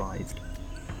as they arrived.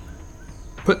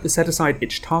 Put the set-aside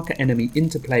Ichtaka enemy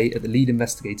into play at the lead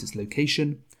investigator's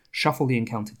location. Shuffle the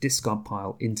encounter discard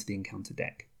pile into the encounter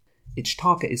deck.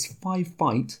 Ichtaka is 5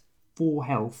 fight, 4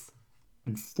 health,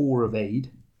 and 4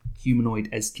 evade. Humanoid,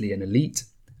 Estli, and elite.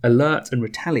 Alert and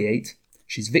retaliate.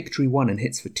 She's victory 1 and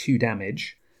hits for 2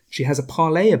 damage. She has a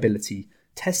parlay ability.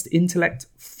 Test intellect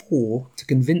 4 to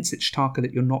convince Ichtaka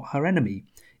that you're not her enemy.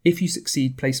 If you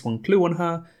succeed, place 1 clue on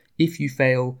her. If you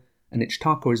fail and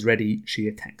Ichtaka is ready, she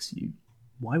attacks you.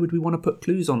 Why would we want to put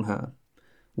clues on her?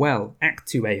 Well,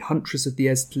 Act 2A, Huntress of the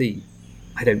Estli.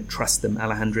 I don't trust them,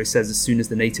 Alejandro says as soon as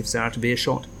the natives are out of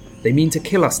earshot. They mean to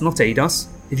kill us, not aid us.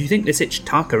 If you think this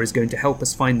Ichtaka is going to help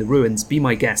us find the ruins, be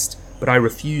my guest, but I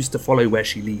refuse to follow where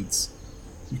she leads.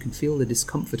 You can feel the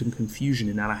discomfort and confusion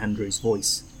in Alejandro's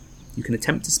voice. You can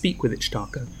attempt to speak with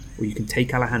Ichtaka, or you can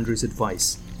take Alejandro's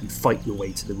advice and fight your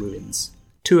way to the ruins.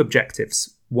 2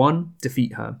 objectives. 1,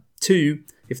 defeat her. 2,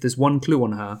 if there's 1 clue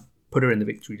on her, put her in the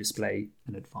victory display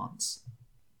and advance.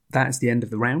 That is the end of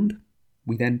the round.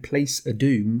 We then place a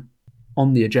Doom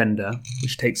on the agenda,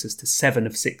 which takes us to 7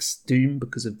 of 6 Doom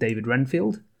because of David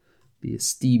Renfield, the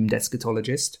esteemed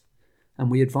eschatologist, and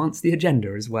we advance the agenda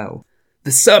as well.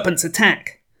 The Serpents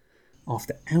attack!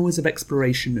 After hours of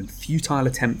exploration and futile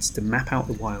attempts to map out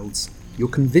the wilds, you're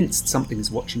convinced something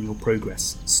is watching your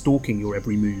progress, stalking your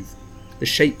every move. The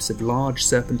shapes of large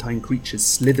serpentine creatures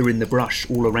slither in the brush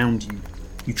all around you.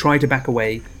 You try to back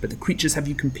away, but the creatures have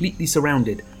you completely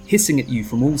surrounded, hissing at you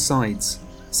from all sides.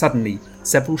 Suddenly,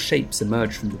 several shapes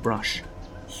emerge from the brush.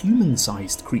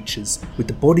 Human-sized creatures, with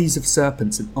the bodies of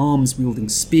serpents and arms wielding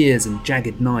spears and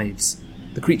jagged knives.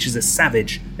 The creatures are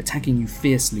savage, attacking you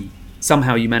fiercely.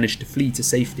 Somehow you manage to flee to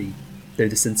safety, though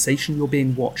the sensation you're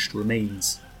being watched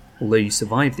remains. Although you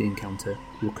survive the encounter,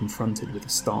 you're confronted with a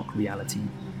stark reality.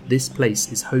 This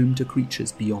place is home to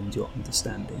creatures beyond your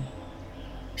understanding.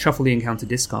 Shuffle the encounter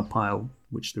discard pile,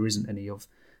 which there isn't any of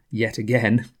yet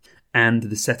again, and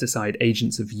the set-aside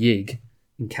Agents of Yig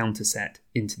encounter set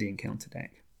into the encounter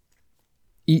deck.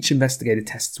 Each investigator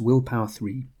tests willpower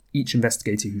 3. Each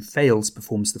investigator who fails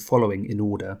performs the following in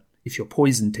order. If you're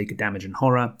poisoned, take a damage and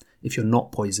horror. If you're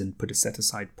not poisoned, put a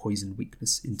set-aside poison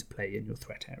weakness into play in your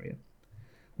threat area.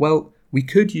 Well, we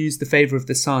could use the Favour of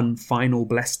the Sun final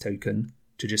bless token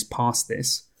to just pass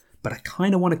this, but I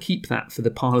kind of want to keep that for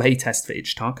the parlay test for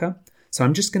Ichtaka. So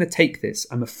I'm just going to take this.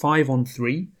 I'm a 5 on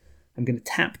 3. I'm going to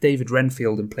tap David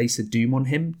Renfield and place a Doom on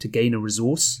him to gain a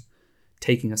resource,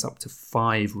 taking us up to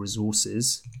 5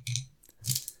 resources.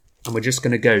 And we're just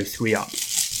going to go 3 up.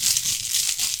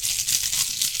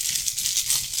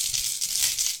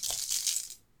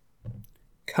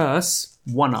 Curse,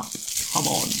 1 up. Come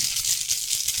on.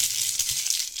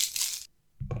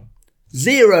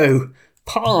 0!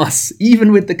 Pass!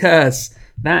 Even with the curse.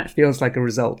 That feels like a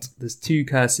result. There's 2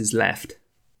 curses left.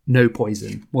 No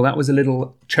poison. Well, that was a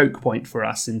little choke point for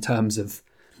us in terms of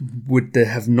would there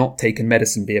have not taken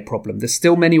medicine be a problem? There's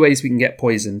still many ways we can get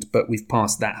poisoned, but we've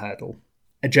passed that hurdle.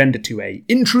 Agenda 2A.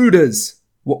 Intruders!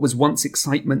 What was once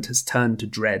excitement has turned to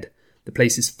dread. The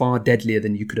place is far deadlier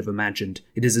than you could have imagined.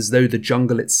 It is as though the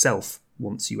jungle itself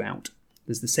wants you out.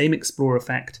 There's the same explore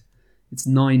effect. It's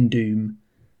 9 doom.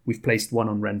 We've placed 1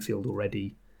 on Renfield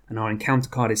already. And our encounter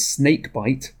card is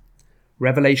Snakebite.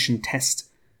 Revelation test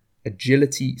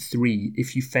agility 3.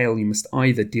 If you fail, you must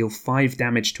either deal 5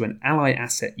 damage to an ally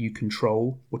asset you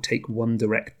control or take 1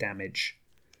 direct damage.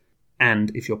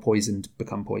 And if you're poisoned,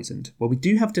 become poisoned. Well, we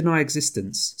do have deny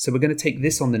existence, so we're going to take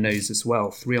this on the nose as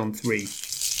well. 3 on 3.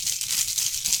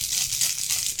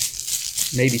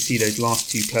 Maybe see those last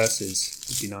 2 curses.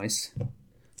 Would be nice.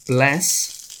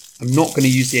 Bless. I'm not going to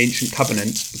use the Ancient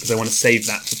Covenant because I want to save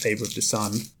that for Favour of the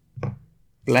Sun.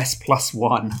 Bless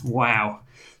 +1. Wow.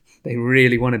 They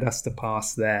really wanted us to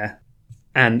pass there.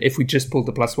 And if we just pulled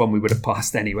the +1, we would have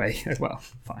passed anyway. Well,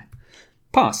 fine.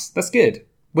 Pass. That's good.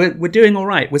 We're doing all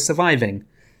right. We're surviving.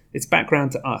 It's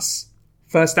background to us.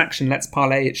 First action, let's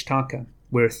parlay Ichtaka.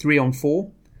 We're a 3 on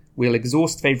 4. We'll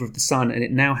exhaust Favour of the Sun, and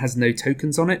it now has no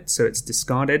tokens on it, so it's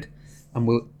discarded. And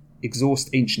we'll exhaust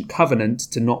Ancient Covenant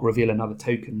to not reveal another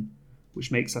token,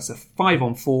 which makes us a 5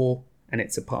 on 4, and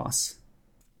it's a pass.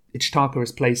 Ichtaka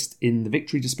is placed in the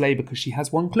victory display because she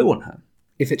has 1 clue on her.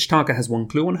 If Ichtaka has 1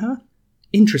 clue on her,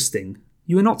 interesting.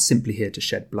 You are not simply here to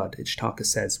shed blood, Ichtaka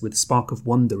says, with a spark of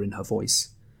wonder in her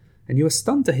voice. And you are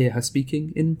stunned to hear her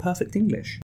speaking in perfect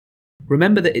English.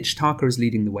 Remember that Ichtaka is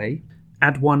leading the way.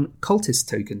 Add 1 cultist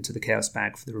token to the Chaos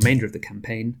Bag for the remainder of the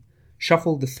campaign.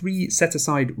 Shuffle the 3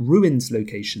 set-aside ruins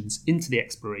locations into the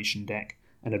exploration deck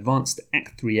and advance to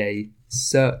Act 3A,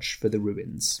 search for the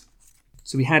ruins.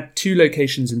 So we had 2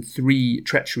 locations and 3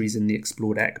 treacheries in the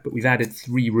explore deck, but we've added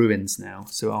 3 ruins now.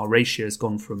 So our ratio has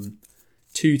gone from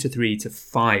 2 to 3 to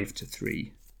 5 to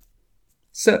 3.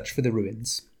 Search for the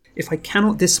ruins. If I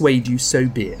cannot dissuade you, so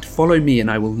be it. Follow me and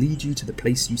I will lead you to the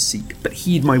place you seek. But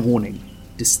heed my warning.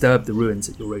 Disturb the ruins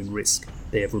at your own risk.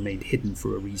 They have remained hidden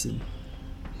for a reason.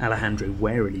 Alejandro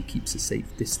warily keeps a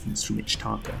safe distance from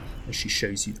Ichtaka as she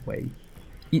shows you the way.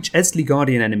 Each Eztli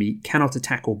Guardian enemy cannot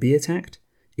attack or be attacked.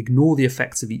 Ignore the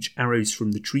effects of each Arrows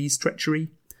from the Trees treachery.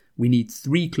 We need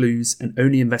 3 clues, and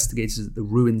only investigators at the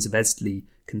ruins of Eztli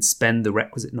can spend the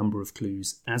requisite number of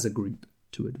clues as a group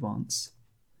to advance.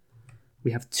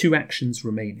 We have 2 actions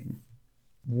remaining.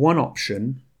 One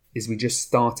option is we just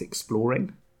start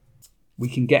exploring. We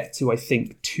can get to, I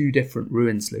think, 2 different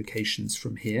ruins locations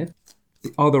from here.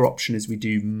 The other option is we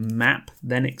do map,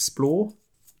 then explore,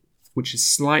 which is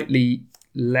slightly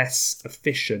less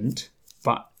efficient,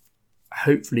 but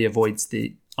hopefully avoids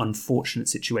the unfortunate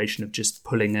situation of just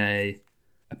pulling a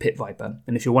Pit Viper.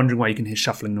 And if you're wondering why you can hear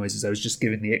shuffling noises, I was just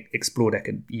giving the explore deck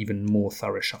an even more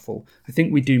thorough shuffle. I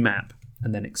think we do map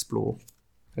and then explore.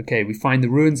 Okay, we find the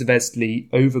ruins of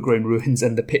Eztli, overgrown ruins,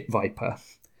 and the Pit Viper.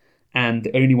 And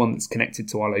the only one that's connected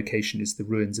to our location is the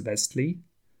ruins of Eztli.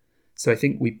 So I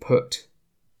think we put...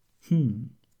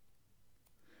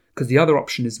 Because the other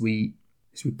option is we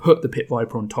put the Pit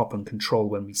Viper on top and control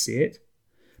when we see it.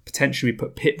 Potentially we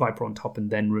put Pit Viper on top and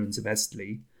then ruins of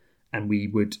Eztli. And we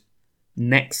would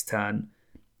next turn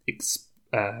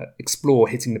explore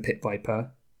hitting the Pit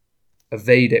Viper,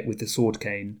 evade it with the Sword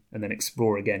Cane, and then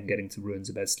explore again getting to ruins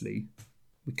of Eztli.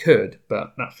 We could,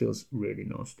 but that feels really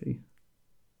nasty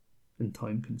and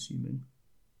time consuming.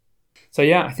 So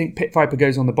yeah, I think Pit Viper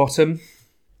goes on the bottom,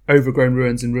 overgrown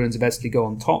ruins and ruins of Eztli go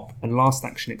on top, and last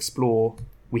action explore,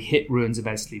 we hit ruins of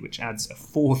Eztli, which adds a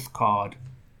 4th card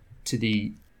to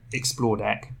the explore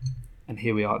deck, and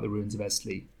here we are at the ruins of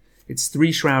Eztli. It's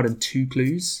 3 shroud and 2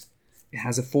 clues. It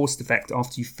has a forced effect.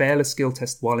 After you fail a skill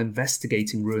test while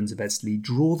investigating ruins of Eztli,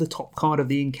 draw the top card of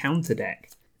the encounter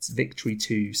deck. It's Victory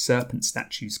 2. Serpent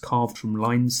statues carved from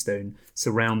limestone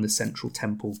surround the central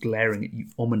temple, glaring at you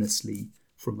ominously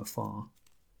from afar.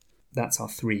 That's our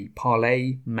 3.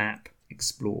 Parlay, map,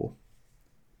 explore.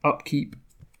 Upkeep.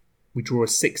 We draw a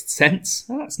 6th sense.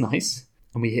 Oh, that's nice.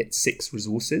 And we hit 6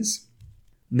 resources.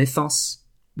 Mythos.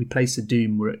 We place a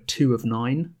doom. We're at 2 of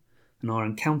 9. And our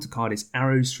encounter card is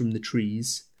Arrows from the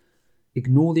Trees.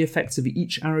 Ignore the effects of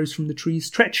each Arrows from the Trees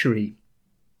treachery.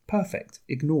 Perfect.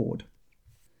 Ignored.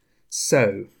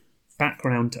 So,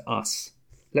 background to us.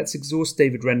 Let's exhaust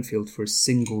David Renfield for a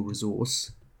single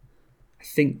resource. I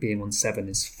think being on 7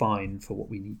 is fine for what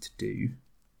we need to do.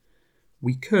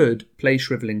 We could play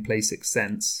Shriveling, play Sixth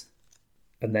Sense,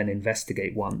 and then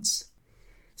investigate once.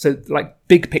 So,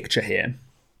 big picture here.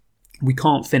 We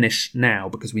can't finish now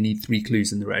because we need 3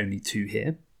 clues and there are only 2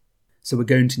 here. So we're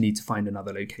going to need to find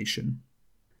another location.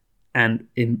 And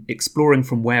in exploring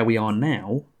from where we are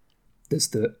now, There's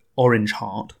the orange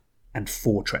heart and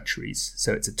 4 treacheries,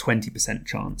 so it's a 20%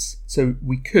 chance. So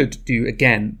we could do,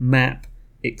 again, map,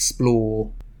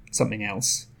 explore, something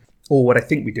else. Or what I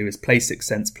think we do is play Sixth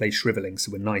Sense, play Shriveling,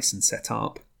 so we're nice and set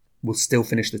up. We'll still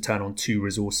finish the turn on 2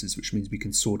 resources, which means we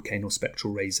can Sword Cane or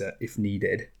Spectral Razor if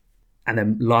needed. And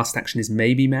then last action is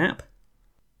maybe map.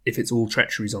 If it's all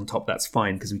treacheries on top, that's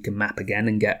fine, because we can map again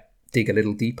and dig a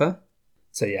little deeper.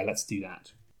 So yeah, let's do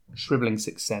that. Shriveling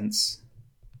Sixth Sense,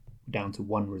 down to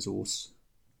 1 resource.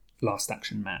 Last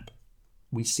action map.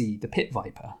 We see the Pit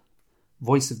Viper,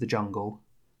 Voice of the Jungle,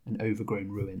 and Overgrown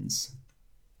Ruins.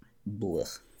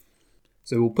 Blech.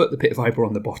 So we'll put the Pit Viper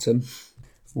on the bottom.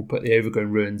 We'll put the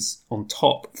Overgrown Ruins on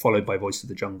top, followed by Voice of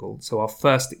the Jungle. So our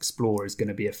first Explorer is going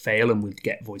to be a fail, and we'll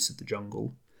get Voice of the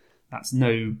Jungle. That's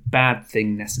no bad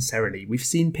thing necessarily. We've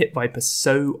seen Pit Viper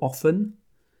so often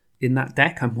in that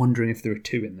deck, I'm wondering if there are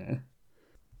 2 in there.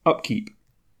 Upkeep.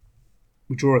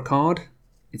 We draw a card.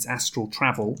 It's Astral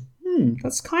Travel.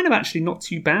 That's kind of actually not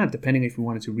too bad, depending if we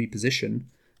wanted to reposition.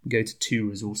 We go to 2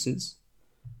 resources.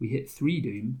 We hit 3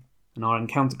 Doom, and our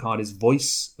encounter card is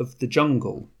Voice of the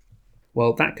Jungle.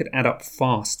 Well, that could add up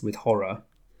fast with Horror,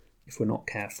 if we're not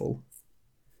careful.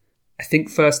 I think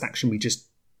first action we just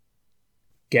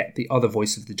get the other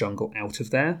Voice of the Jungle out of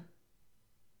there.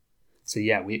 So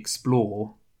yeah, we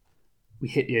explore. We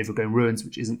hit the Overgrown Ruins,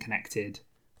 which isn't connected,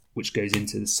 which goes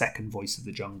into the second Voice of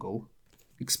the Jungle.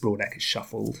 Explore deck is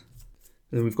shuffled.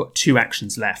 And then we've got 2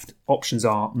 actions left. Options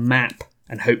are map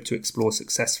and hope to explore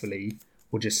successfully,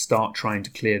 or just start trying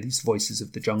to clear these Voices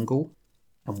of the Jungle.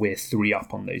 And we're 3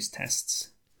 up on those tests.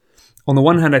 On the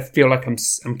one hand, I feel like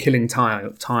I'm killing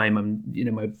time.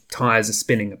 My tires are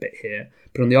spinning a bit here.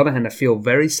 But on the other hand, I feel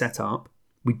very set up.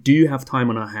 We do have time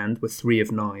on our hand. We're 3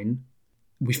 of 9.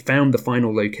 We found the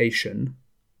final location.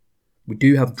 We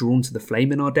do have Drawn to the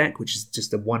Flame in our deck, which is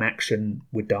just a 1 action,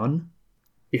 we're done,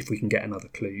 if we can get another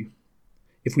clue.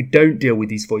 If we don't deal with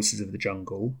these Voices of the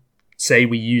Jungle, say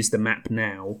we use the map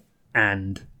now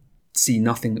and see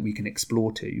nothing that we can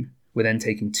explore to, we're then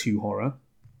taking 2 Horror,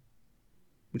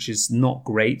 which is not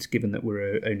great given that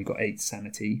we're only got 8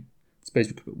 sanity. I suppose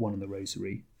we could put 1 on the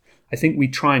Rosary. I think we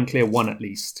try and clear 1 at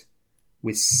least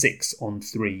with 6 on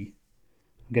 3.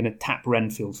 I'm going to tap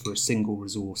Renfield for a single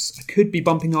resource. I could be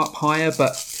bumping up higher,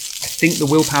 but I think the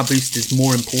willpower boost is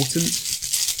more important.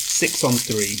 6 on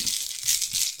 3.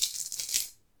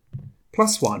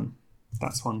 +1.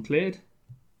 That's 1 cleared.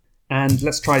 And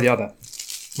let's try the other.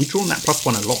 We've drawn that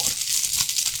 +1 a lot.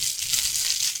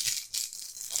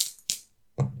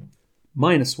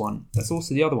 -1. That's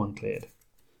also the other one cleared.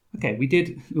 Okay,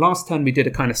 last turn we did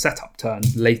a kind of setup turn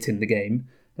late in the game,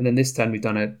 and then this turn we've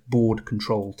done a board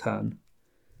control turn.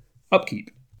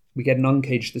 Upkeep. We get an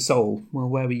Uncage the Soul. Well,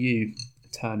 where were you a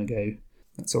turn ago?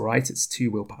 That's alright, it's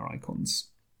 2 willpower icons.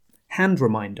 Hand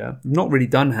Reminder. I've not really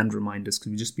done Hand Reminders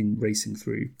because we've just been racing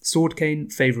through. Sword Cane,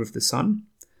 Favour of the Sun.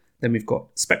 Then we've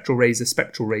got Spectral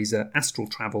Razor, Astral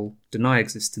Travel, Deny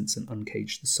Existence, and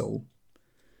Uncage the Soul.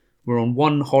 We're on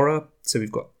 1 Horror, so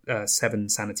we've got 7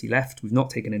 sanity left. We've not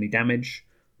taken any damage.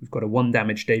 We've got a 1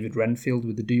 damage David Renfield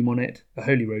with the Doom on it, a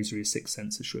Holy Rosary, a 6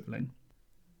 Sense of Shriveling.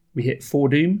 We hit 4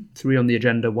 Doom, 3 on the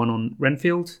agenda, 1 on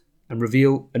Renfield, and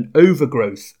reveal an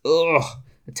Overgrowth.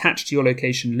 Attached to your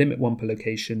location, limit 1 per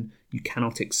location. You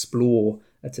cannot explore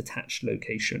at attached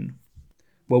location.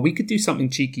 Well, we could do something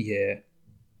cheeky here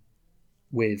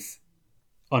with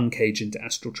Uncage into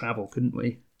Astral Travel, couldn't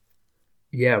we?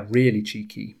 Yeah, really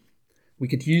cheeky. We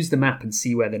could use the map and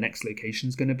see where the next location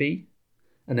is going to be,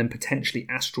 and then potentially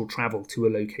Astral Travel to a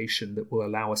location that will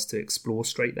allow us to explore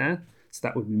straight there. So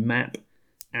that would be map,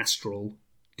 Astral,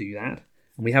 do that.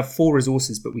 And we have 4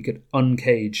 resources, but we could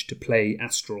Uncage to play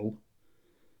Astral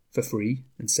for free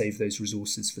and save those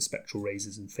resources for Spectral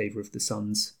Razors in Favour of the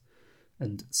Suns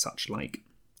and such like.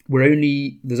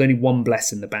 There's only 1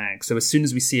 Bless in the bag, so as soon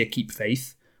as we see a Keep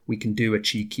Faith, we can do a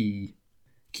cheeky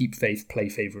Keep Faith, play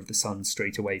Favour of the Sun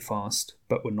straight away fast,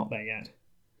 but we're not there yet.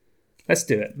 Let's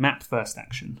do it. Map first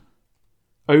action.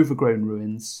 Overgrown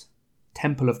Ruins,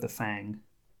 Temple of the Fang,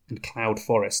 and Cloud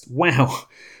Forest. Wow!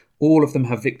 All of them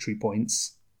have victory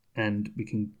points, and we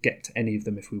can get to any of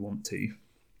them if we want to.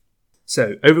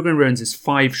 So, Overgrown Ruins is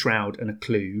 5 Shroud and a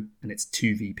Clue, and it's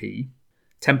 2 VP.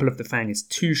 Temple of the Fang is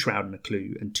 2 Shroud and a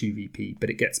Clue and 2 VP, but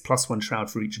it gets +1 Shroud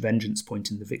for each Vengeance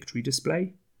point in the victory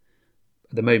display.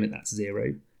 At the moment, that's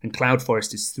 0. And Cloud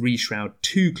Forest is 3 Shroud,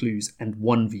 2 Clues, and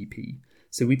 1 VP.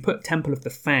 So we put Temple of the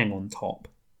Fang on top.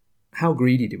 How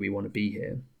greedy do we want to be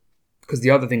here? Because the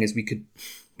other thing is we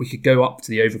could go up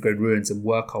to the Overgrown Ruins and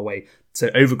work our way. So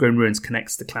Overgrown Ruins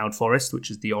connects to Cloud Forest,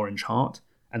 which is the orange heart,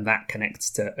 and that connects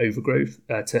to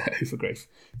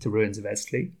to Ruins of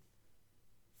Estley.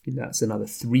 That's another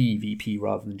 3 VP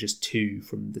rather than just 2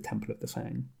 from the Temple of the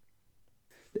Fang.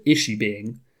 The issue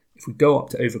being, if we go up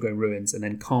to Overgrown Ruins and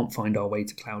then can't find our way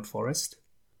to Cloud Forest,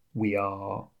 we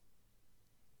are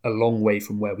a long way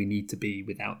from where we need to be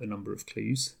without the number of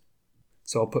clues.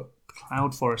 So I'll put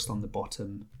Cloud Forest on the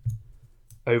bottom,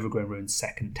 Overgrown Ruins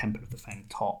second, Temple of the Fang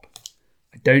top.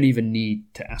 I don't even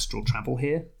need to astral travel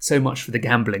here. So much for the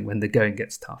gambling when the going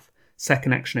gets tough.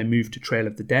 Second action, I move to Trail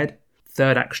of the Dead.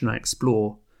 Third action, I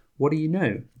explore. What do you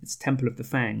know? It's Temple of the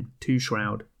Fang, 2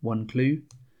 shroud, 1 clue.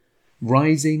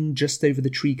 Rising just over the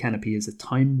tree canopy is a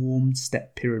time-warmed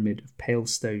step pyramid of pale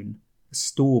stone. A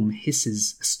storm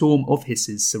of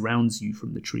hisses surrounds you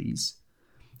from the trees.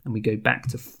 And we go back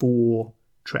to 4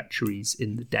 treacheries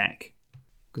in the deck,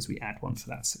 because we add 1 for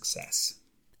that success.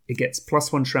 It gets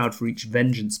 +1 shroud for each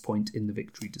vengeance point in the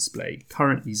victory display.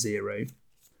 Currently 0.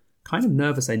 Kind of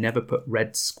nervous I never put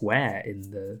red square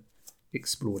in the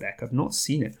explore deck. I've not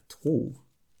seen it at all.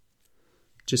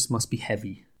 Just must be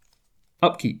heavy.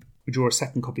 Upkeep. We draw a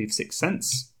second copy of Sixth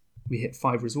Sense. We hit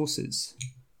 5 resources.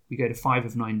 We go to 5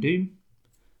 of 9 Doom.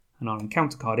 And our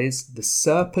encounter card is the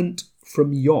Serpent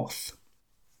from Yoth.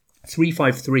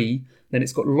 3/5/3. Then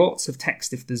it's got lots of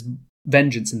text if there's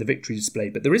vengeance in the victory display,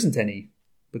 but there isn't any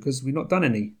because we've not done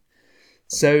any.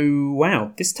 So,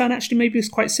 wow, this turn actually maybe is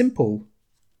quite simple.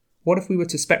 What if we were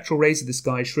to Spectral Razor this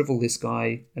guy, Shrivel this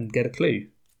guy, and get a clue?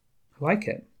 I like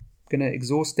it. I'm going to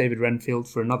exhaust David Renfield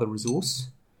for another resource.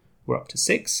 We're up to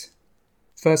 6.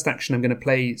 First action, I'm going to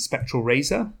play Spectral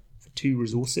Razor for 2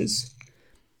 resources.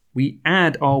 We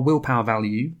add our willpower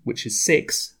value, which is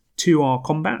 6, to our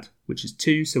combat, which is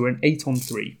 2, so we're an 8 on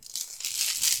 3.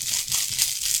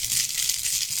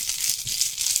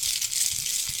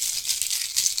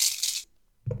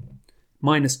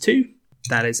 -2,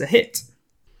 that is a hit.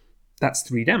 That's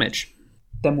 3 damage.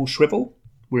 Then we'll Shrivel.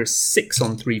 We're a 6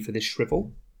 on 3 for this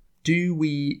Shrivel. Do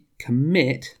we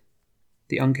commit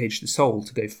the Uncage the Soul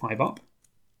to go 5 up?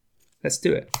 Let's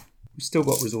do it. We've still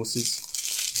got resources.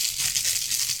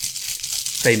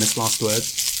 Famous last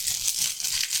words.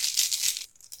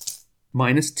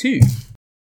 -2.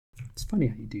 It's funny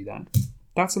how you do that.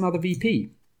 That's another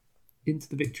VP. Into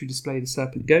the victory display the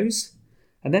Serpent goes.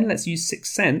 And then let's use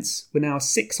Sixth Sense. We're now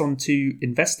 6 on 2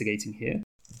 investigating here.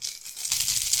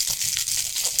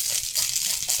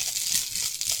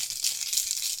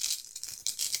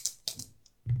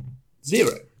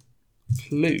 Zero.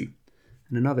 Clue.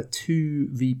 And another 2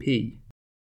 VP.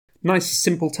 Nice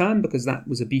simple turn because that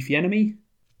was a beefy enemy.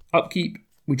 Upkeep.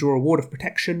 We draw a Ward of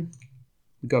Protection.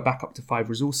 We go back up to 5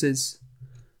 resources.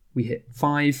 We hit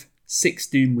 5. 6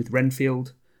 Doom with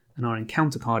Renfield. And our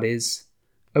encounter card is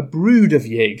a Brood of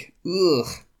Yig.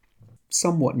 Ugh.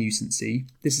 Somewhat nuisancey.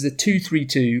 This is a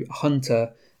 2/3/2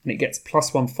 hunter, and it gets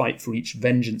 +1 fight for each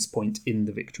vengeance point in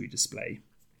the victory display.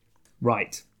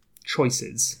 Right.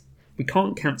 Choices. We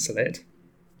can't cancel it. It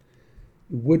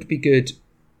would be good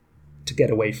to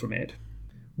get away from it.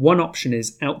 One option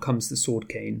is out comes the Sword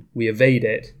Cane. We evade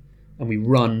it, and we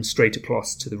run straight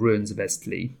across to the ruins of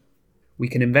Esteli. We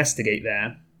can investigate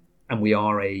there, and we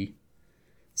are a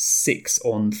 6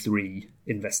 on 3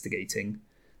 investigating.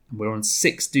 And we're on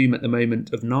 6 Doom at the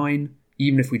moment of 9.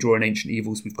 Even if we draw an Ancient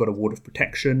Evils, we've got a Ward of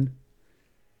Protection.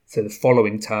 So the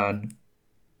following turn,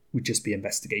 we'd just be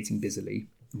investigating busily,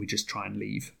 and we just try and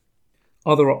leave.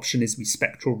 Other option is we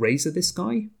Spectral Razor this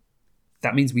guy.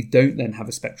 That means we don't then have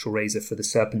a Spectral Razor for the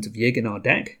Serpent of Yig in our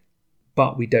deck,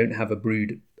 but we don't have a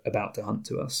Brood about to hunt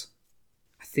to us.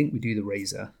 I think we do the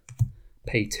Razor.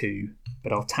 Pay 2,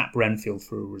 but I'll tap Renfield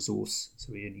for a resource,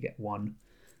 so we only get 1.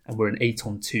 And we're an 8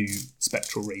 on 2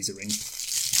 Spectral Razoring.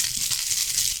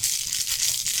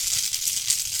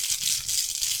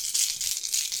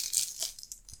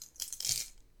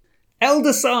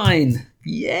 Elder Sign!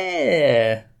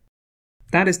 Yeah!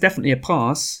 That is definitely a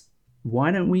pass.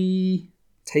 Why don't we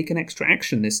take an extra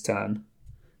action this turn?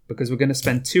 Because we're going to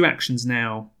spend 2 actions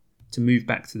now to move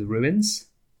back to the ruins.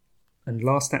 And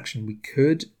last action we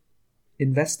could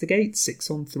investigate 6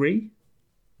 on 3.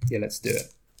 Yeah, let's do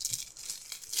it.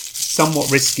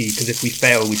 Somewhat risky because if we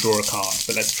fail we draw a card,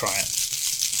 but let's try it.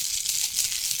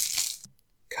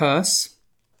 Curse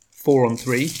 4 on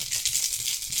 3.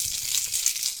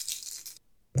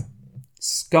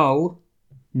 Skull,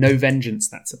 no vengeance,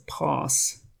 that's a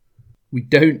pass. We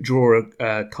don't draw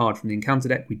a card from the encounter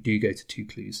deck, we do go to 2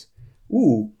 clues.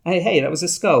 Ooh, hey, that was a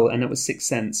skull and that was Sixth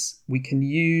Sense. We can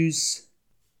use...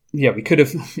 Yeah, we could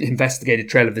have investigated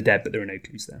Trail of the Dead, but there are no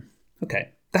clues there.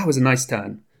 Okay, that was a nice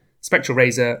turn. Spectral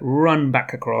Razor, run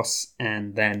back across,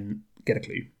 and then get a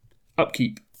clue.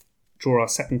 Upkeep, draw our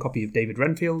second copy of David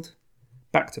Renfield.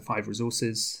 Back to 5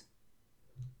 resources.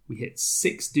 We hit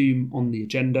 6 Doom on the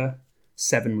agenda,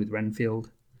 7 with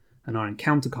Renfield. And our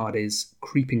encounter card is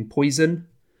Creeping Poison.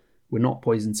 We're not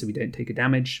poisoned, so we don't take a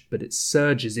damage, but it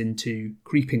surges into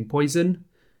Creeping Poison,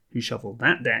 who shuffled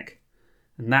that deck,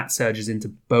 and that surges into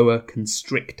Boa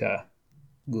Constrictor.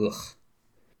 Ugh.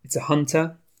 It's a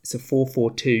hunter, it's a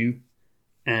 4/4/2,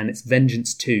 and it's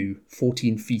Vengeance 2,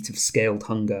 14 feet of Scaled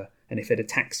Hunger, and if it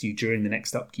attacks you during the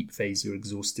next upkeep phase, your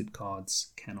exhausted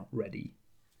cards cannot ready.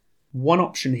 One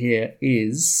option here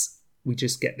is we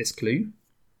just get this clue,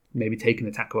 maybe take an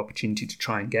attack of opportunity to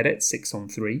try and get it,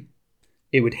 6/3.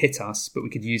 It would hit us, but we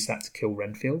could use that to kill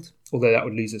Renfield, although that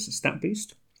would lose us a stat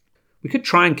boost. We could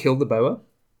try and kill the Boa.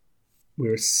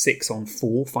 We're a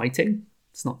 6/4 fighting.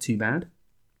 It's not too bad.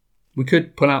 We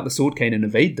could pull out the Sword Cane and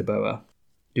evade the Boa.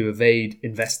 Do evade,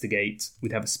 investigate.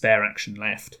 We'd have a spare action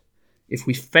left. If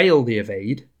we fail the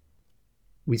evade,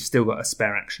 we've still got a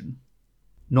spare action.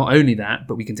 Not only that,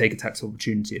 but we can take attacks of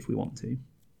opportunity if we want to,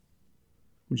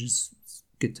 which is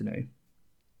good to know.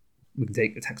 We can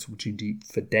take attacks of opportunity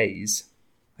for days.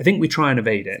 I think we try and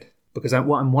evade it, because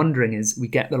what I'm wondering is we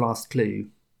get the last clue,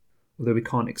 although we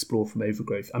can't explore from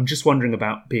Overgrowth. I'm just wondering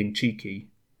about being cheeky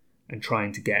and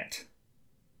trying to get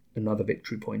another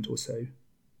victory point or so,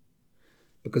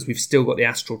 because we've still got the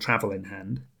Astral Travel in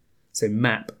hand. So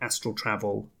map, Astral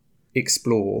Travel,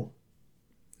 explore.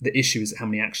 The issue is how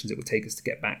many actions it will take us to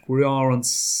get back. We are on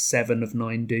 7 of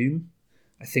 9 Doom.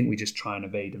 I think we just try and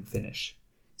evade and finish.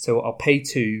 So I'll pay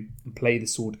 2 and play the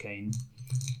Sword Cane.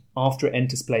 After it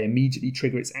enters play, immediately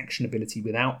trigger its action ability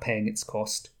without paying its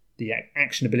cost. The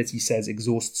action ability says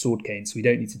exhaust Sword Cane, so we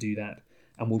don't need to do that.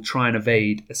 And we'll try and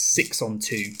evade a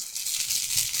 6/2.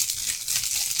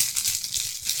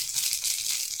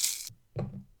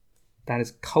 That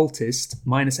is Cultist,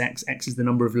 minus X. X is the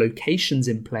number of locations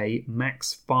in play,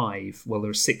 max 5. Well,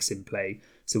 there are 6 in play,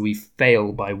 so we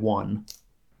fail by 1.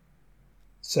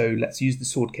 So let's use the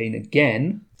Sword Cane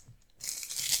again.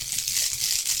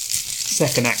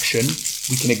 Second action,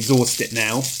 we can exhaust it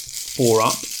now. 4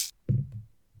 up.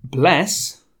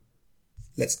 Bless.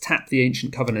 Let's tap the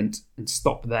Ancient Covenant and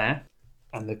stop there.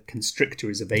 And the Constrictor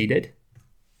is evaded.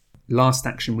 Last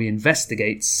action, we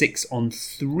investigate.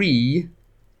 6/3.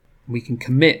 We can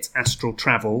commit Astral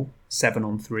Travel,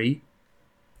 7/3.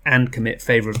 And commit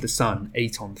Favour of the Sun,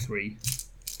 8/3.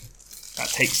 That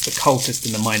takes the Cultist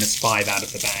and the -5 out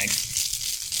of the bag.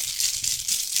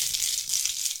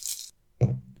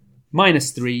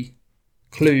 -3.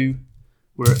 Clue.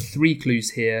 We're at 3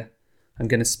 clues here. I'm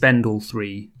going to spend all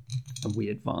 3 and we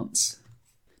advance.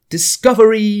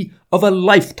 Discovery of a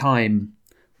lifetime.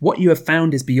 What you have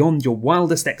found is beyond your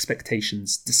wildest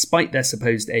expectations. Despite their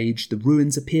supposed age, the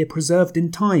ruins appear preserved in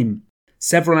time.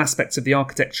 Several aspects of the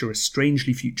architecture are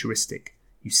strangely futuristic.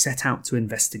 You set out to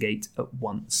investigate at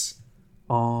once.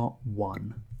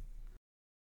 R1.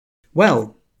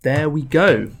 Well, there we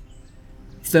go.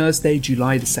 Thursday,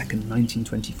 July the 2nd,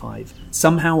 1925.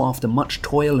 Somehow, after much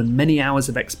toil and many hours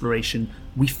of exploration,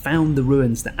 we found the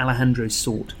ruins that Alejandro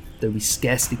sought, though we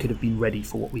scarcely could have been ready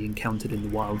for what we encountered in the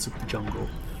wilds of the jungle.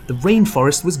 The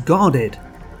rainforest was guarded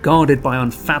by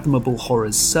unfathomable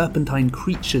horrors, serpentine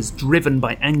creatures driven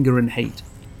by anger and hate.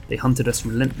 They hunted us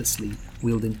relentlessly,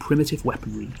 wielding primitive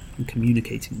weaponry and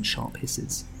communicating in sharp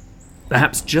hisses.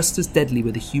 Perhaps just as deadly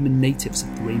were the human natives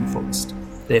of the rainforest.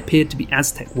 They appeared to be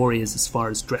Aztec warriors as far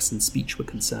as dress and speech were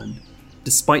concerned.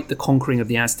 Despite the conquering of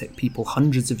the Aztec people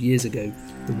hundreds of years ago,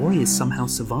 the warriors somehow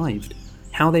survived.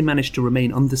 How they managed to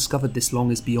remain undiscovered this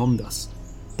long is beyond us.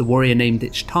 The warrior named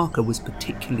Ichtaka was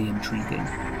particularly intriguing.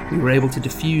 We were able to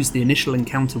defuse the initial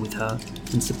encounter with her,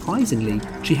 and surprisingly,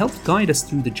 she helped guide us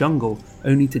through the jungle,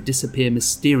 only to disappear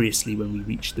mysteriously when we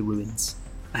reached the ruins.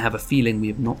 I have a feeling we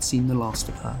have not seen the last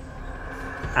of her.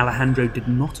 Alejandro did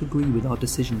not agree with our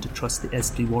decision to trust the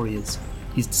Escli warriors.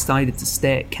 He's decided to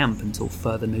stay at camp until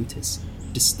further notice,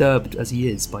 disturbed as he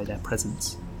is by their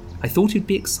presence. I thought he'd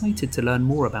be excited to learn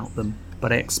more about them,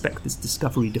 but I expect this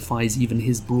discovery defies even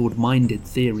his broad-minded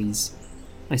theories.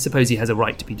 I suppose he has a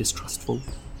right to be distrustful.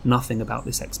 Nothing about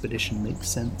this expedition makes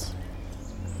sense.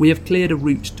 We have cleared a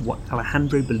route to what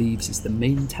Alejandro believes is the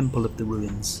main temple of the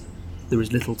ruins. There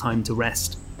is little time to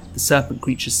rest. The serpent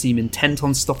creatures seem intent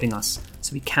on stopping us,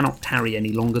 so we cannot tarry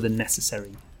any longer than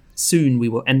necessary. Soon we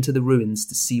will enter the ruins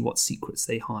to see what secrets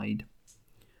they hide.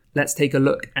 Let's take a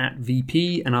look at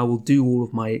VP, and I will do all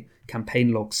of my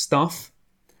campaign log stuff.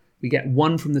 We get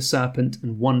 1 from the Serpent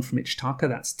and 1 from Ichtaka,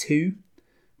 that's 2.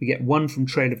 We get 1 from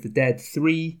Trail of the Dead,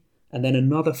 3. And then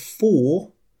another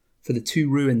 4 for the 2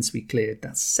 ruins we cleared.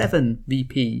 That's 7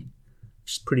 VP,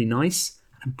 which is pretty nice.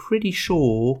 I'm pretty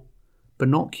sure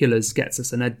Binoculars gets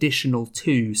us an additional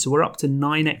 2, so we're up to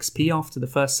 9 XP after the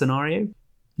first scenario.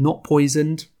 not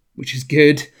poisoned, which is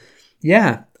good.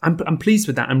 Yeah, I'm pleased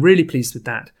with that. I'm really pleased with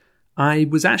that. I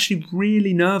was actually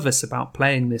really nervous about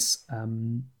playing this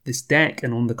this deck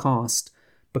and on the cast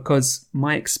because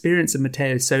my experience of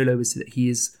Matteo Solo is that he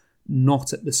is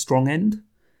not at the strong end.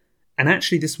 And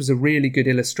actually, this was a really good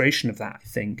illustration of that, I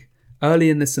think. Early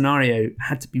in the scenario, I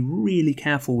had to be really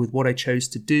careful with what I chose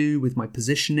to do, with my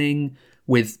positioning,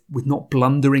 with not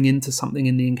blundering into something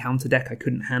in the encounter deck I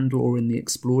couldn't handle or in the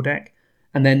explore deck.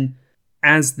 And then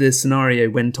as the scenario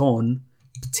went on,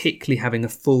 particularly having a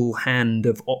full hand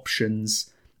of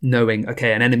options, knowing,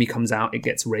 okay, an enemy comes out, it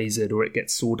gets razored or it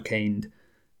gets sword caned,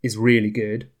 is really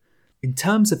good. In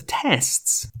terms of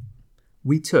tests,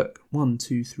 we took 1,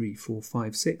 2, 3, 4,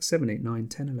 5, 6, 7, 8, 9,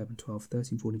 10, 11, 12,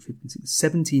 13, 14, 15, 16,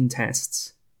 17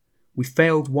 tests. We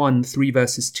failed 1, 3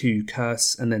 versus 2,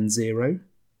 curse, and then 0.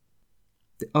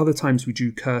 The other times we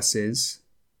drew curses,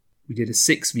 we did a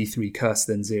 6v3 curse,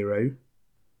 then 0.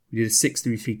 We did a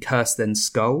 6-3-3 curse, then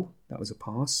skull. That was a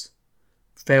pass.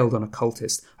 Failed on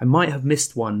occultist. I might have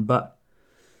missed one, but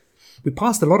we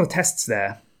passed a lot of tests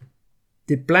there.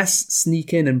 Did Bless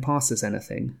sneak in and pass us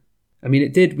anything? I mean,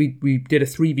 it did. We did a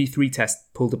 3v3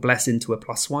 test, pulled a Bless into a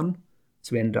 +1,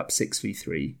 so we ended up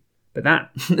 6v3. But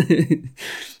that,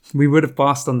 we would have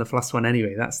passed on the +1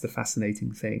 anyway. That's the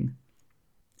fascinating thing.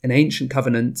 An Ancient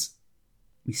Covenant,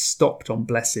 we stopped on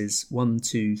Blesses 1,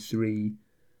 2, 3,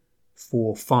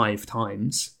 4, 5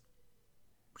 times,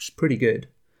 which is pretty good.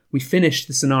 We finished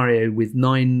the scenario with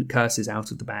 9 curses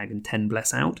out of the bag and 10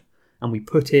 Bless out, and we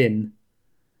put in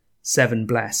 7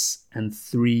 Bless and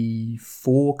 3,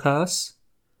 4 curse.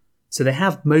 So they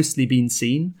have mostly been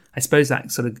seen. I suppose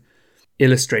that sort of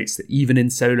illustrates that even in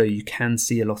solo you can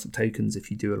see a lot of tokens if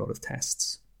you do a lot of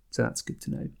tests. So that's good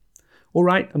to know. All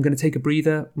right, I'm going to take a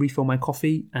breather, refill my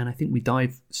coffee, and I think we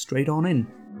dive straight on in.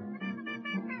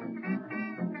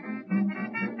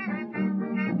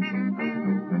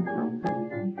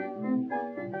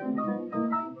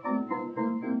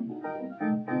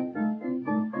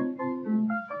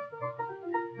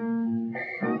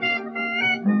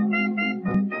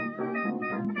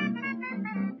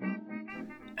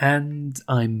 And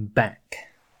I'm back.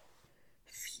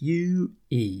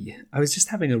 Phew-ee. I was just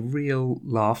having a real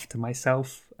laugh to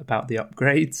myself about the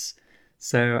upgrades,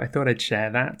 so I thought I'd share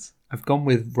that. I've gone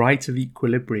with Rite of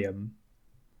Equilibrium,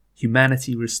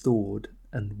 Humanity Restored,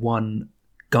 and 1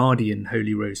 Guardian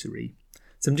Holy Rosary.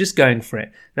 So I'm just going for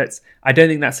it. I don't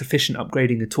think that's efficient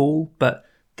upgrading at all, but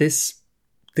this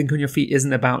Think on Your Feet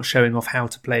isn't about showing off how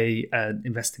to play an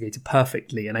investigator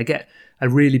perfectly, and I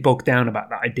really bogged down about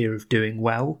that idea of doing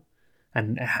well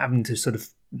and having to sort of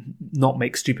not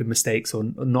make stupid mistakes or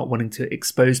not wanting to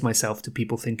expose myself to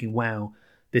people thinking, wow,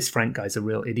 this Frank guy's a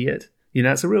real idiot. You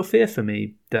know, it's a real fear for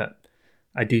me that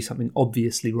I do something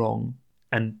obviously wrong,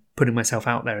 and putting myself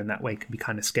out there in that way can be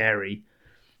kind of scary.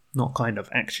 Not kind of,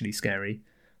 actually scary.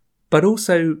 But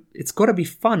also, it's got to be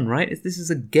fun, right? This is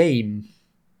a game.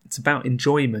 It's about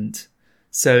enjoyment.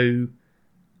 So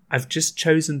I've just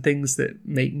chosen things that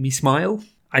make me smile.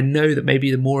 I know that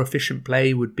maybe the more efficient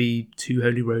play would be 2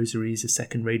 Holy Rosaries, a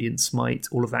 2nd Radiant Smite,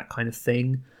 all of that kind of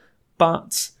thing.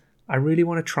 But I really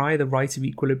want to try the Rite of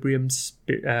Equilibrium.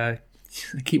 I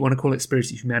keep wanting to call it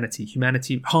Spirit of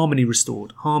Humanity. Harmony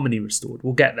Restored.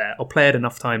 We'll get there. I'll play it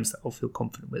enough times that I'll feel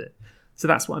confident with it. So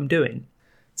that's what I'm doing.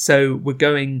 So we're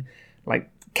going like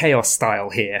chaos style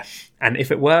here. And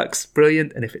if it works,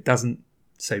 brilliant. And if it doesn't,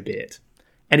 so be it.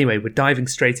 Anyway, we're diving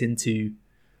straight into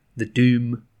the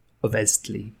Doom of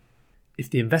Esdley. If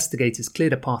the investigators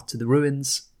cleared a path to the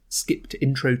ruins, skip to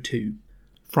Intro 2.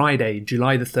 Friday,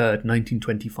 July the 3rd,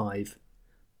 1925.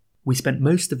 We spent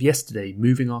most of yesterday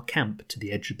moving our camp to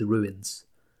the edge of the ruins.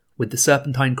 With the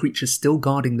serpentine creatures still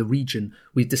guarding the region,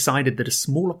 we've decided that a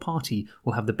smaller party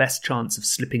will have the best chance of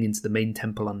slipping into the main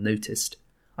temple unnoticed.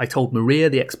 I told Maria,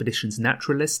 the expedition's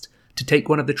naturalist, to take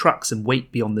one of the trucks and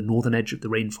wait beyond the northern edge of the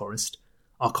rainforest.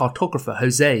 Our cartographer,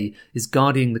 Jose, is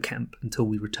guarding the camp until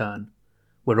we return.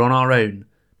 We're on our own,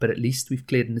 but at least we've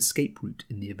cleared an escape route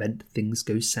in the event things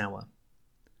go sour.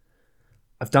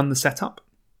 I've done the setup.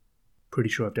 Pretty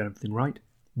sure I've done everything right.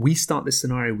 We start this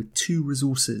scenario with 2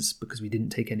 resources because we didn't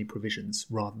take any provisions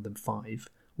rather than 5,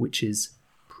 which is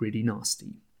pretty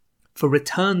nasty. For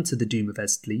return to the Doom of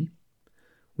Esdley,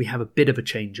 we have a bit of a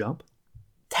change-up.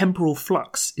 Temporal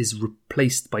Flux is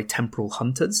replaced by Temporal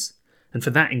Hunters, and for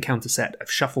that encounter set,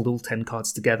 I've shuffled all 10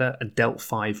 cards together and dealt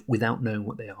 5 without knowing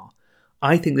what they are.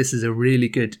 I think this is a really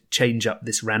good change-up,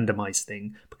 this randomised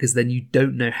thing, because then you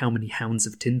don't know how many Hounds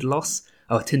of Tindalos,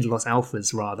 or Tindalos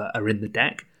Alphas rather, are in the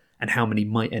deck, and how many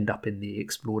might end up in the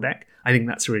Explore deck. I think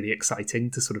that's really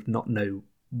exciting to sort of not know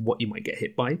what you might get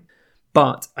hit by.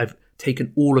 But I've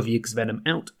taken all of Yig's venom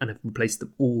out and have replaced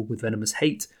them all with Venomous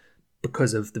Hate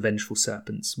because of the Vengeful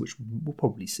Serpents, which we'll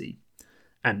probably see.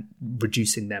 And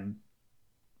reducing them,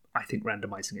 I think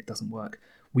randomising it doesn't work.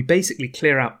 We basically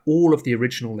clear out all of the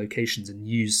original locations and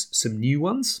use some new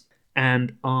ones.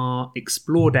 And our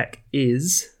Explore deck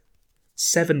is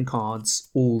 7 cards,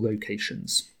 all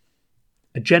locations.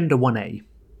 Agenda 1A.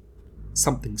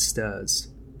 Something stirs.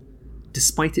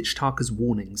 Despite Ichtarka's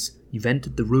warnings, you've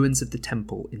entered the ruins of the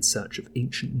temple in search of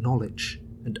ancient knowledge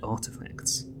and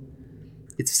artifacts.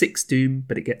 It's 6 Doom,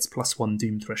 but it gets +1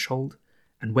 Doom threshold,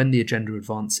 and when the agenda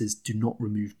advances, do not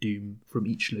remove Doom from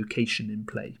each location in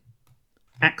play.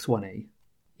 Act 1A.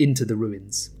 Into the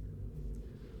ruins.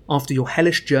 After your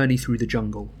hellish journey through the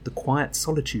jungle, the quiet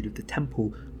solitude of the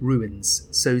temple ruins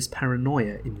sows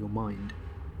paranoia in your mind.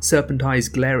 Serpent eyes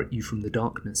glare at you from the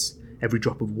darkness. Every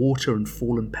drop of water and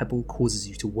fallen pebble causes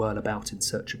you to whirl about in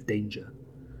search of danger.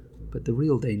 But the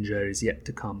real danger is yet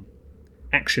to come.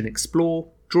 Action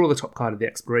Explore, draw the top card of the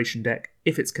exploration deck.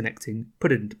 If it's connecting,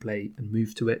 put it into play and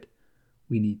move to it.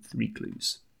 We need 3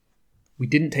 clues. We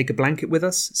didn't take a blanket with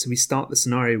us, so we start the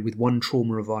scenario with 1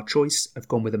 trauma of our choice. I've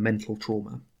gone with a mental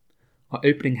trauma. Our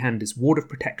opening hand is Ward of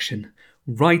Protection,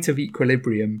 Rite of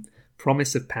Equilibrium,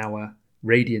 Promise of Power,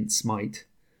 Radiant Smite,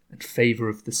 and Favour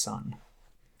of the Sun.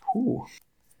 Ooh.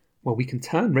 Well, we can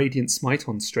turn Radiant Smite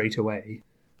on straight away.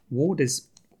 Ward is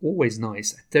always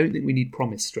nice. I don't think we need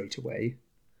Promise straight away,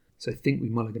 so I think we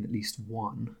mulligan at least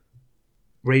 1.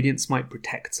 Radiant Smite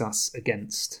protects us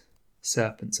against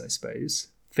serpents, I suppose.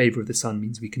 Favour of the Sun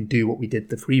means we can do what we did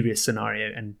the previous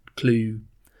scenario and clue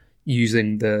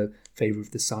using the Favour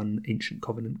of the Sun Ancient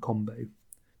Covenant combo,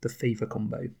 the Favour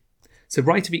combo. So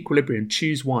Rite of Equilibrium,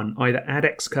 choose 1, either add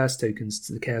X curse tokens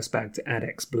to the Chaos Bag to add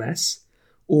X bless,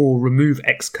 or remove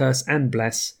X curse and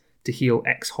bless to heal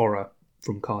X horror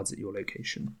from cards at your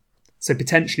location. So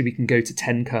potentially we can go to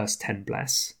 10 curse, 10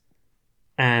 bless,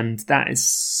 and that is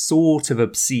sort of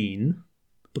obscene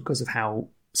because of how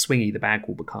swingy the bag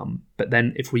will become. But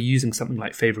then if we're using something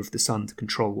like Favour of the Sun to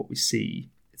control what we see,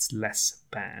 it's less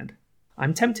bad.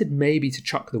 I'm tempted maybe to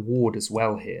chuck the Ward as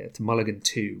well here, to mulligan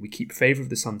 2. We keep Favour of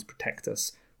the Sun to protect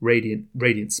us,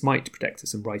 Radiant Smite to protect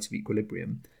us, and Rite of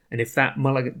Equilibrium. And if that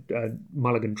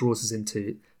mulligan draws us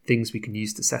into things we can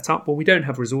use to set up, well, we don't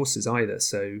have resources either,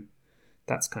 so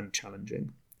that's kind of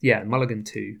challenging. Yeah, mulligan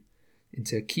 2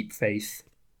 into Keep Faith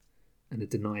and a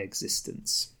Deny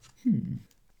Existence.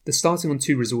 The starting on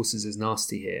 2 resources is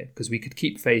nasty here, because we could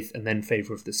keep Faith and then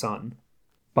Favour of the Sun,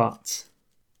 but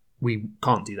we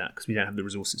can't do that because we don't have the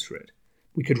resources for it.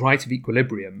 We could Rite of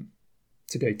Equilibrium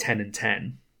to go 10 and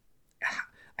 10.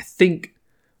 I think,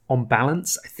 on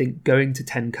balance, going to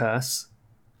 10 curse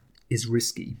is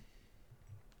risky.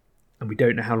 And we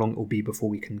don't know how long it will be before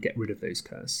we can get rid of those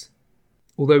curse.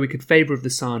 Although we could Favour of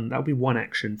the Sun, that would be 1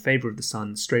 action. Favour of the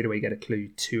Sun, straight away get a clue,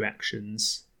 2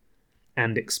 actions.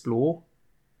 And Explore.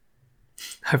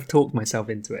 I've talked myself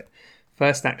into it.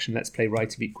 First action, let's play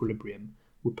Rite of Equilibrium.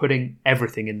 We're putting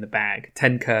everything in the bag.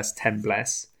 10 curse, 10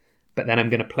 bless. But then I'm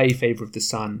going to play Favour of the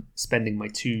Sun, spending my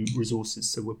 2 resources.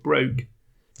 So we're broke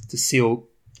to seal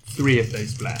 3 of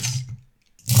those bless.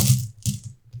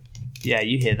 Yeah,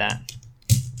 you hear that.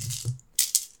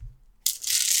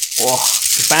 Oh,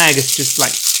 the bag is just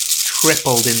like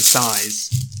tripled in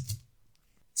size.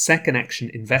 Second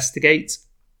action, Investigate.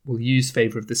 We'll use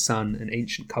Favour of the Sun and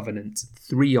Ancient Covenant.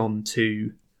 3 on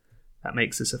 2. That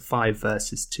makes us a 5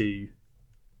 versus 2.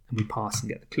 And we pass and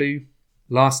get the clue.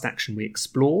 Last action, we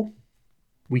Explore.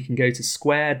 We can go to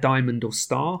Square, Diamond or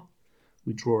Star.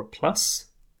 We draw a plus,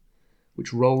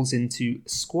 which rolls into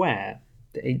Square,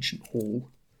 the Ancient Hall.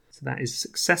 So that is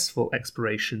successful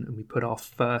exploration, and we put our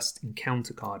first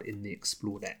encounter card in the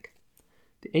Explore deck.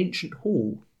 The Ancient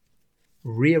Hall,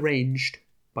 rearranged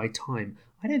by time.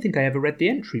 I don't think I ever read the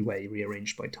entryway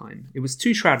rearranged by time. It was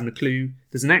 2 shroud and a clue.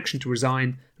 There's an action to resign,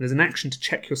 and there's an action to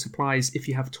check your supplies. If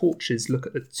you have torches, look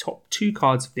at the top 2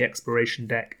 cards of the exploration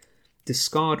deck.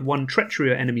 Discard 1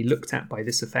 treachery or enemy looked at by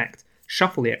this effect.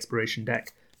 Shuffle the exploration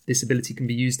deck. This ability can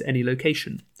be used at any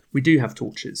location. We do have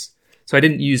torches. So I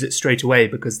didn't use it straight away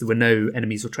because there were no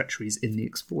enemies or treacheries in the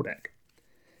Explore deck.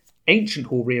 Ancient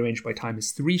Hall rearranged by time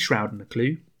is 3 shroud and a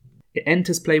clue. It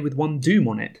enters play with 1 doom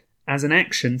on it. As an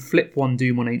action, flip 1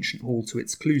 doom on Ancient Hall to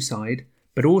its clue side,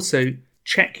 but also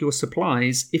check your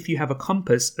supplies. If you have a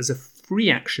compass, as a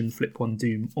free action, flip 1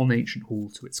 doom on Ancient Hall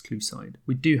to its clue side.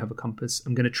 We do have a compass.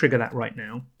 I'm going to trigger that right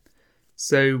now.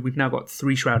 So we've now got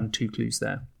 3 shroud and 2 clues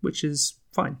there, which is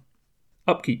fine.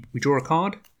 Upkeep, we draw a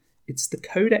card. It's the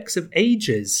Codex of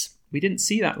Ages. We didn't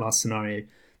see that last scenario.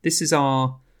 This is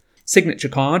our signature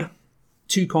card.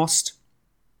 2 cost.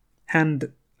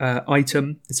 Hand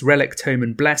item. It's Relic, Tome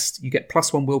and Blessed. You get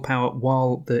 +1 willpower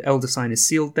while the Elder Sign is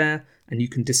sealed there, and you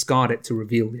can discard it to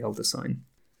reveal the Elder Sign.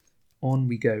 On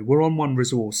we go. We're on 1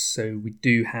 resource, so we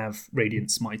do have Radiant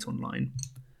Smite online.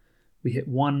 We hit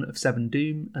 1 of 7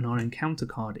 Doom, and our encounter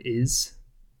card is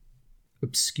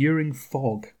Obscuring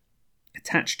Fog.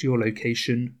 Attached to your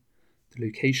location, the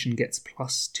location gets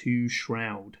 +2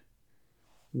 Shroud.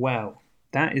 Well,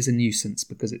 that is a nuisance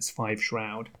because it's 5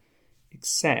 Shroud,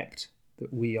 except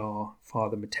that we are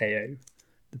Father Mateo,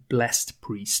 the blessed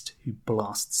priest who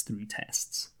blasts through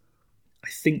tests. I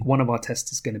think one of our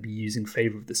tests is going to be using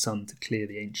Favour of the Sun to clear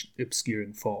the ancient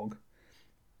obscuring fog,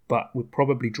 but we're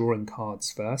probably drawing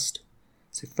cards first.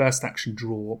 So first action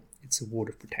draw, it's a Ward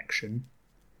of Protection.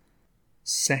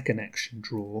 Second action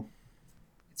draw,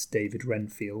 it's David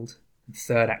Renfield. And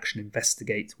third action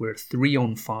investigate. We're a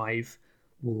 3-on-5.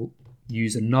 We'll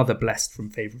use another Blessed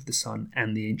from Favour of the Sun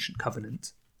and the Ancient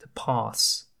Covenant to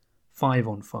pass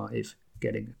 5-on-5,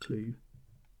 getting a clue.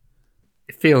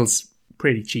 It feels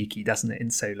pretty cheeky, doesn't it,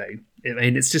 in solo? I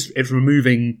mean, it's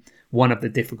removing one of the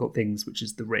difficult things, which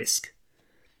is the risk.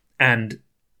 And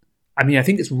I mean, I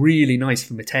think it's really nice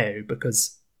for Mateo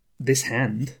because this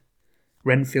hand,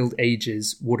 Renfield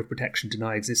Ages, Ward of Protection,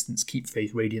 Deny Existence, Keep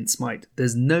Faith, Radiant Smite.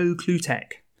 There's no clue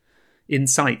tech in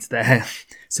sight there,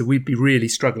 so we'd be really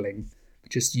struggling.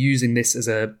 Just using this as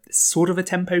a sort of a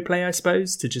tempo play, I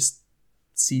suppose, to just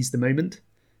seize the moment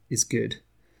is good.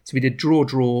 So we did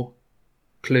draw,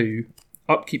 clue.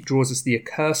 Upkeep draws us the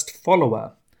Accursed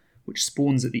Follower, which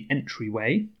spawns at the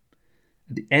entryway.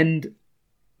 At the end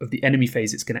of the enemy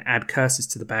phase, it's going to add curses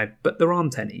to the bag, but there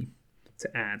aren't any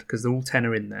to add because they're all 10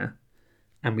 are in there.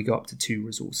 And we go up to 2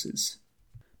 resources.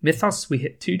 Mythos, we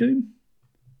hit 2 Doom.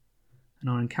 And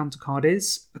our encounter card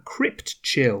is a Crypt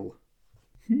Chill.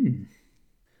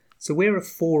 So we're a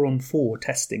 4-on-4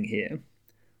 testing here.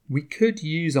 We could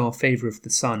use our Favour of the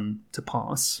Sun to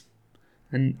pass.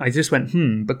 And I just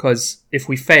went, because if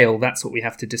we fail, that's what we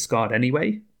have to discard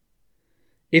anyway.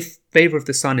 If Favour of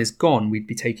the Sun is gone, we'd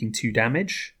be taking 2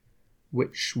 damage,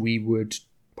 which we would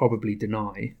probably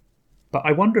deny. But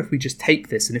I wonder if we just take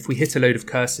this, and if we hit a load of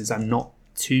curses, I'm not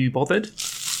too bothered.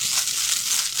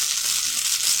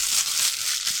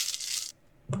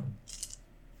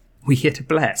 We hit a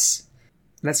Bless.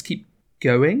 Let's keep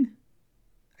going.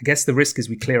 I guess the risk is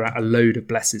we clear out a load of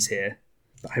Blesses here.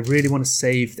 But I really want to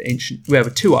save the ancient... We have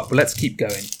a 2-up, but let's keep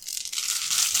going.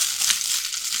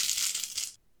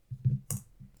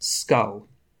 Skull,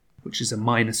 which is a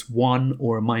 -1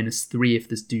 or a -3 if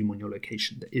there's Doom on your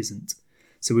location. There isn't.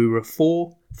 So we were a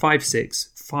 4, 5, 6,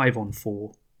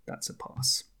 5-on-4. That's a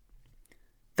pass.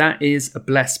 That is a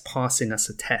Bless passing us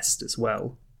a test as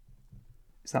well.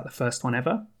 Is that the first one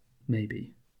ever?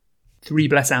 Maybe. 3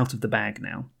 Bless out of the bag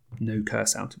now. No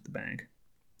curse out of the bag.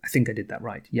 I think I did that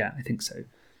right. Yeah, I think so.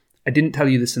 I didn't tell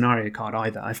you the scenario card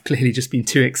either. I've clearly just been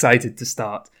too excited to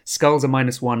start. Skulls are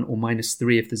 -1 or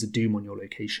 -3 if there's a Doom on your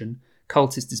location.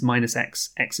 Cultist is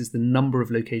 -X. X is the number of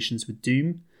locations with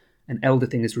Doom. And Elder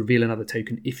Thing is reveal another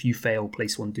token. If you fail,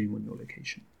 place 1 Doom on your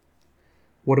location.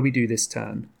 What do we do this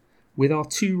turn? With our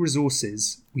 2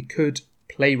 resources, we could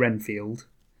play Renfield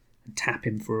and tap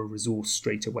him for a resource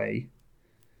straight away.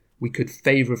 We could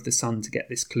Favour of the Sun to get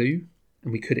this clue.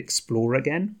 And we could explore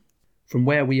again. From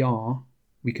where we are,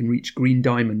 we can reach Green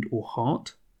Diamond or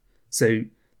Heart. So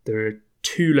there are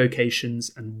 2 locations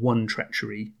and 1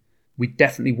 treachery. We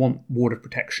definitely want Ward of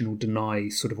Protection or Deny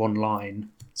sort of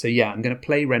online. So yeah, I'm going to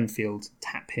play Renfield,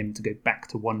 tap him to go back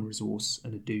to 1 resource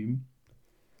and a Doom.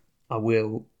 I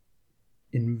will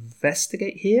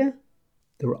investigate here.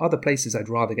 There are other places I'd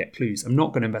rather get clues. I'm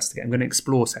not going to investigate. I'm going to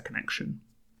explore second action.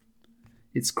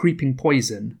 It's Creeping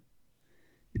Poison.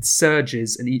 It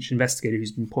surges, and each investigator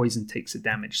who's been poisoned takes a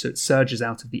damage. So it surges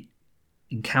out of the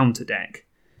encounter deck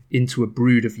into a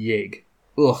Brood of Yig.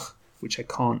 Which I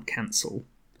can't cancel.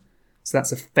 So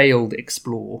that's a failed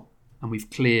explore, and we've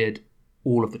cleared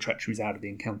all of the treacheries out of the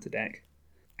encounter deck.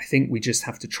 I think we just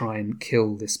have to try and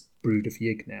kill this Brood of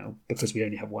Yig now, because we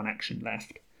only have 1 action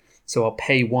left. So I'll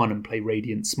pay 1 and play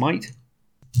Radiant Smite.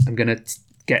 I'm going to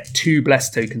get 2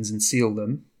 Blessed tokens and seal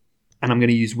them. And I'm going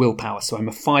to use willpower. So I'm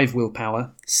a 5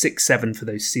 willpower, 6, 7 for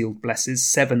those sealed Blesses,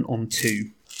 7 on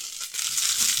 2.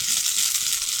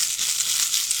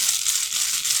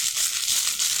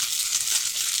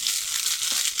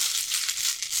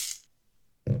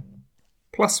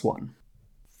 +1.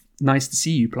 Nice to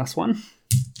see you, +1.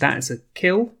 That is a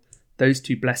kill. Those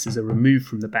 2 Blesses are removed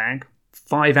from the bag.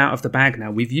 5 out of the bag now.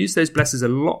 We've used those Blesses a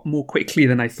lot more quickly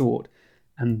than I thought.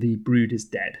 And the Brood is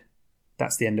dead.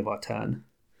 That's the end of our turn.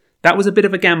 That was a bit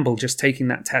of a gamble, just taking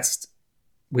that test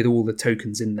with all the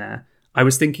tokens in there. I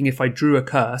was thinking if I drew a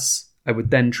curse, I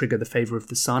would then trigger the Favour of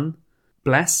the Sun,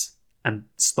 Bless, and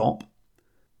stop.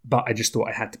 But I just thought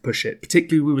I had to push it.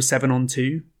 Particularly we were 7 on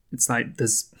 2. It's like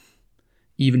there's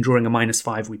even drawing a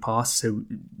 -5 we pass, so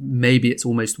maybe it's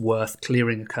almost worth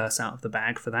clearing a curse out of the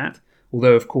bag for that.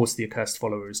 Although, of course, the Accursed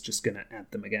Follower is just going to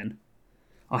add them again.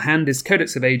 Our hand is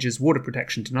Codex of Ages, Water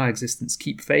Protection, Deny Existence,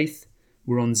 Keep Faith.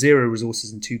 We're on 0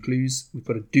 resources and 2 clues. We've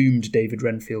got a doomed David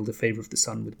Renfield, a Favour of the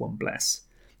Sun with 1 Bless.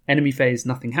 Enemy phase,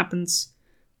 nothing happens.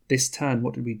 This turn,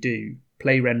 what did we do?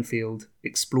 Play Renfield,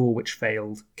 explore which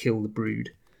failed, kill the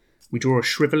Brood. We draw a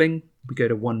Shrivelling, we go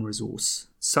to 1 resource.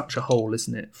 Such a hole,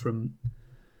 isn't it, from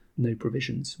no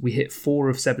provisions. We hit 4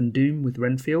 of 7 Doom with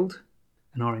Renfield,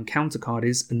 and our encounter card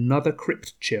is another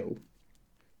Crypt Chill.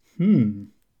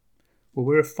 Well,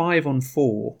 we're a 5 on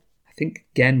 4. I think,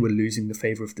 again, we're losing the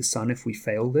Favour of the Sun if we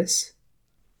fail this.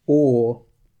 Or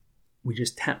we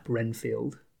just tap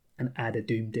Renfield and add a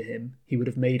Doom to him. He would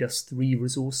have made us 3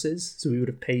 resources, so we would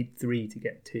have paid 3 to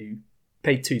get 2.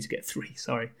 Paid 2 to get 3,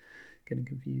 sorry. Getting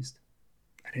confused.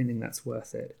 I don't think that's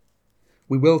worth it.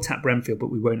 We will tap Renfield,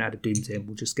 but we won't add a Doom to him.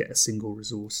 We'll just get a single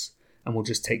resource, and we'll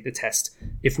just take the test.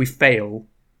 If we fail,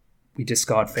 we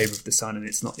discard Favour of the Sun, and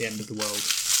it's not the end of the world.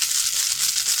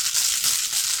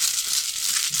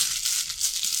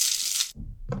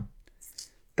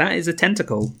 That is a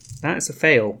tentacle. That is a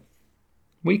fail.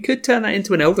 We could turn that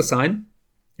into an Elder Sign.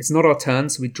 It's not our turn,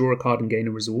 so we draw a card and gain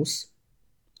a resource.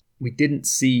 We didn't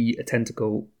see a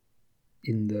tentacle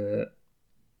in the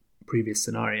previous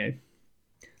scenario.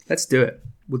 Let's do it.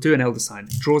 We'll do an Elder Sign.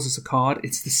 It draws us a card.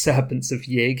 It's the Serpents of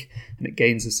Yig, and it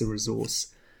gains us a resource.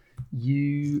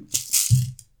 Rude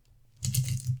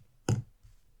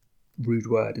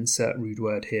word. Insert rude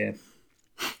word here.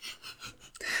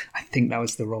 I think that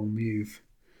was the wrong move.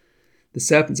 The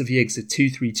Serpents of Yig's a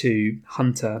 2/3/2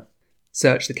 Hunter.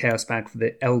 Search the Chaos Bag for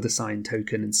the Elder Sign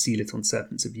token and seal it on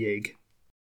Serpents of Yig.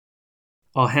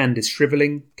 Our hand is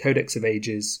Shrivelling, Codex of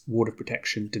Ages, Ward of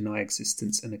Protection, Deny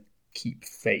Existence, and a Keep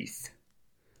Faith.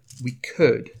 We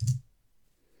could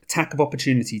attack of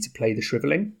opportunity to play the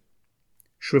Shrivelling,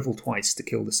 shrivel twice to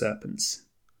kill the Serpents.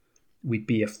 We'd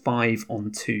be a 5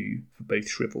 on 2 for both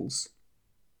shrivels.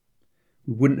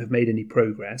 We wouldn't have made any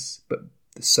progress, but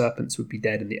the Serpents would be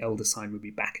dead and the Elder Sign would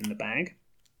be back in the bag.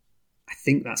 I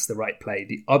think that's the right play.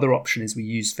 The other option is we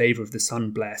use Favour of the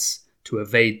Sun Bless to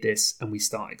evade this and we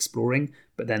start exploring,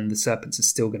 but then the Serpents are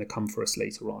still going to come for us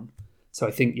later on. So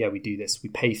I think, we do this. We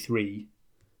pay 3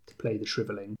 to play the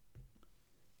Shrivelling,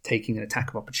 taking an attack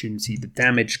of opportunity. The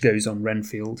damage goes on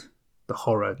Renfield. The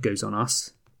horror goes on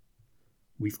us.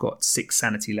 We've got 6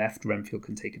 sanity left. Renfield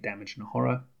can take a damage and a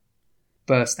horror.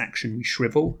 First action we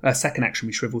shrivel. Second action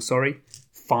we shrivel,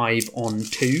 5 on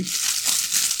 2.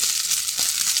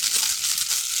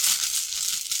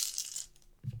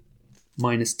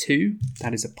 -2.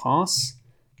 That is a pass.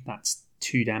 That's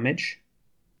 2 damage.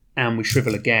 And we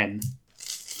shrivel again.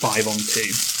 5 on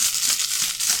 2.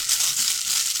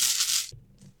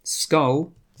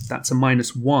 Skull. That's a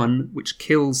 -1, which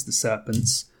kills the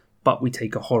Serpents. But we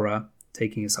take a horror,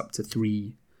 taking us up to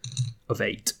 3 of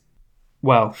 8.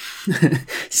 Well,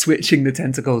 switching the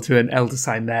tentacle to an Elder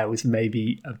Sign there was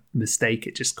maybe a mistake.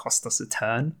 It just cost us a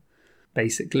turn,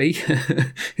 basically.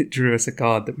 It drew us a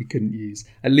card that we couldn't use.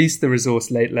 At least the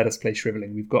resource let us play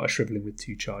Shrivelling. We've got a Shrivelling with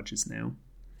 2 charges now.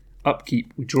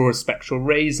 Upkeep, we draw a Spectral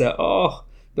Razor. Oh,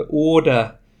 the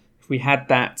order. If we had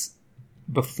that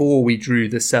before we drew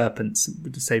the Serpents, it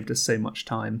would have saved us so much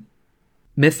time.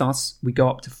 Mythos, we go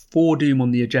up to 4 Doom on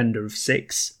the agenda of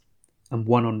 6. And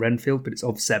 1 on Renfield, but it's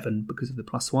of 7 because of the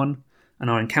 +1. And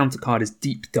our encounter card is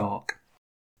Deep Dark.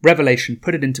 Revelation,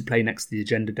 put it into play next to the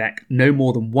agenda deck. No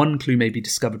more than 1 clue may be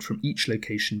discovered from each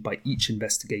location by each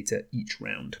investigator each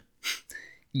round.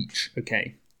 Each,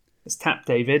 okay. Let's tap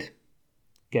David.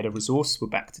 Get a resource, we're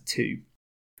back to 2.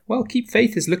 Well, Keep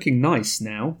Faith is looking nice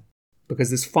now, because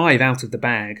there's 5 out of the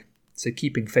bag, so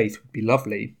keeping Faith would be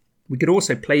lovely. We could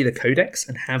also play the Codex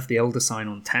and have the Elder Sign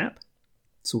on tap.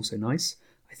 It's also nice.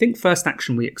 I think first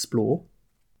action we explore.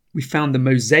 We found the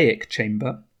Mosaic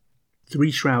Chamber.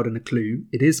 3 Shroud and a clue.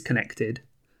 It is connected,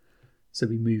 so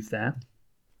we move there.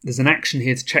 There's an action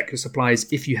here to check your supplies.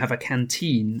 If you have a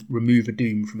canteen, remove a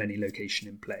Doom from any location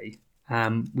in play.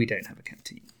 We don't have a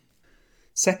canteen.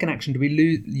 Second action, do we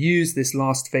use this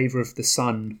last Favour of the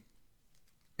Sun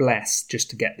Bless just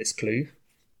to get this clue?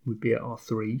 Would be at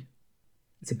R3.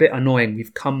 It's a bit annoying.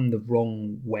 We've come the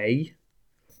wrong way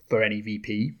for any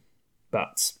VP.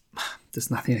 But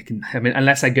there's nothing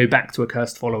unless I go back to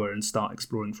Accursed Follower and start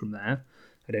exploring from there.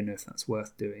 I don't know if that's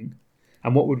worth doing.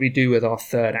 And what would we do with our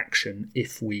third action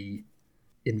if we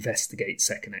investigate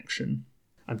second action?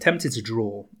 I'm tempted to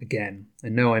draw again. I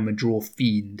know I'm a draw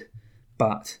fiend,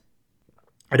 but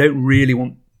I don't really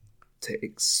want to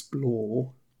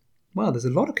explore. Well, there's a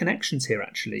lot of connections here,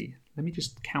 actually. Let me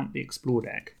just count the explore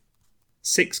deck.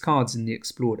 6 cards in the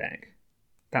explore deck.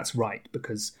 That's right,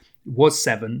 because it was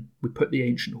 7. We put the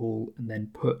Ancient Hall and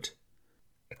then put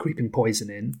a Creeping Poison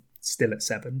in, still at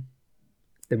 7.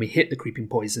 Then we hit the Creeping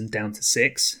Poison down to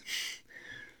 6.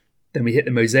 Then we hit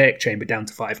the Mosaic Chamber down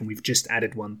to 5, and we've just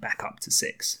added one back up to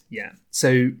 6. Yeah.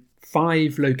 So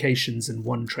 5 locations and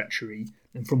 1 treachery.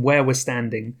 And from where we're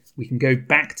standing, we can go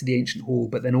back to the Ancient Hall,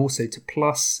 but then also to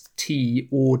plus T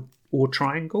or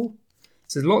triangle.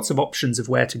 So there's lots of options of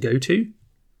where to go to.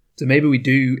 So maybe we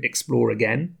do explore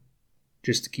again,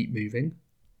 just to keep moving.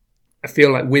 I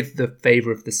feel like with the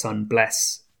Favour of the Sun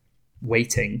Bless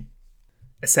waiting,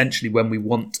 essentially when we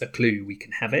want a clue, we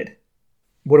can have it.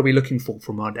 What are we looking for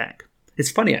from our deck?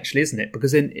 It's funny, actually, isn't it?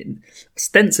 Because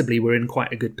ostensibly, we're in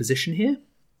quite a good position here.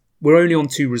 We're only on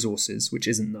 2 resources, which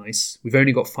isn't nice. We've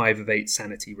only got 5 of 8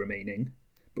 sanity remaining.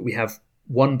 But we have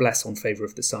 1 Bless on Favour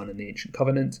of the Sun and the Ancient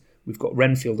Covenant. We've got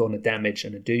Renfield on a damage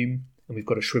and a doom. And we've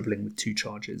got a Shrivelling with 2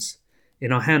 charges.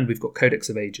 In our hand, we've got Codex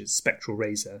of Ages, Spectral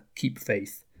Razor, Keep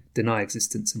Faith, Deny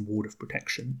Existence, and Ward of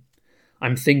Protection.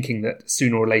 I'm thinking that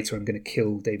sooner or later I'm going to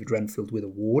kill David Renfield with a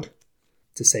ward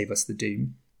to save us the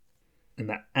doom. And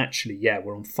that actually, yeah,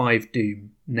 we're on 5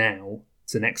 doom now.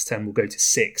 So next turn we'll go to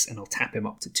 6 and I'll tap him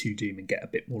up to 2 doom and get a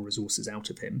bit more resources out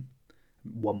of him.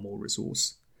 1 more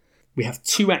resource. We have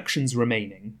 2 actions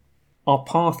remaining. Our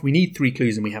path, we need 3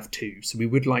 clues and we have 2. So we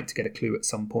would like to get a clue at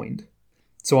some point.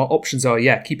 So our options are,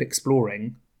 yeah, keep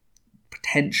exploring,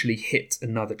 potentially hit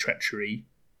another treachery.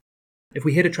 If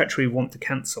we hit a treachery we want to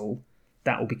cancel,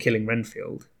 that will be killing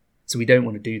Renfield. So we don't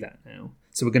want to do that now.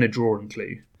 So we're going to draw and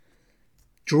clue.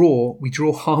 We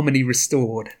draw Harmony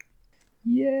Restored.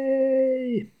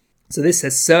 Yay! So this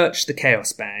says search the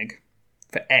Chaos Bag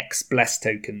for X Bless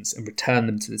tokens and return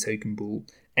them to the token pool.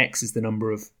 X is the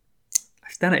number of...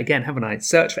 I've done it again, haven't I?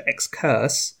 Search for X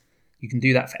Curse. You can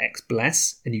do that for X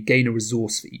Bless, and you gain a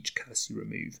resource for each curse you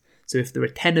remove. So if there are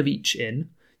 10 of each in,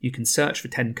 you can search for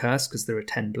 10 curse because there are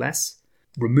 10 Bless,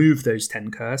 remove those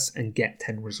 10 curse, and get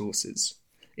 10 resources.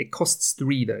 It costs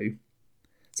 3 though,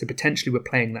 so potentially we're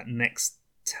playing that next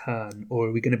turn,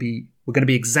 or we're going to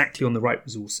be exactly on the right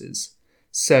resources.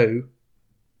 So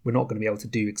we're not going to be able to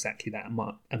do exactly that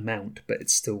amount, but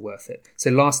it's still worth it.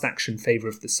 So last action, Favour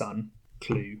of the Sun,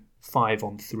 clue, 5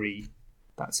 on 3.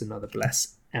 That's another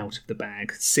Bless out of the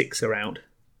bag. 6 are out.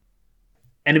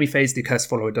 Enemy phase, the Accursed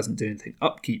Follower doesn't do anything.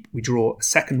 Upkeep, we draw a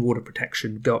 2nd Ward of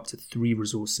Protection, go up to 3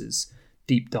 resources.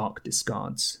 Deep Dark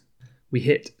discards. We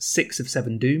hit 6 of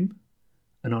 7 doom,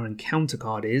 and our encounter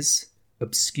card is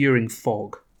Obscuring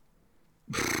Fog.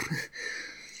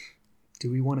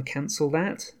 Do we want to cancel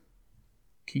that?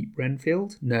 Keep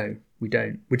Renfield? No, we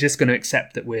don't. We're just going to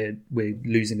accept that we're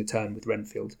losing a turn with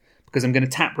Renfield, because I'm going to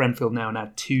tap Renfield now and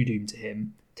add 2 doom to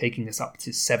him, taking us up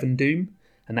to 7 doom,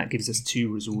 and that gives us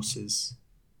 2 resources.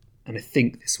 And I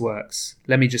think this works.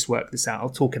 Let me just work this out. I'll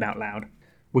talk it out loud.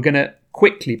 We're going to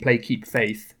quickly play Keep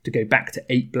Faith to go back to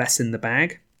 8 Bless in the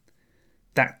bag.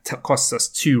 That costs us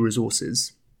 2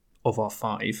 resources of our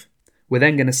 5. We're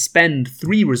then going to spend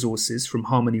 3 resources from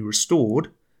Harmony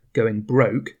Restored, going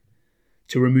broke,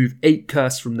 to remove 8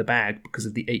 curse from the bag because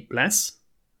of the 8 Bless,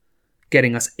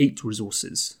 getting us 8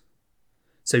 resources.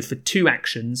 So for 2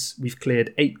 actions, we've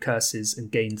cleared 8 curses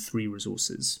and gained 3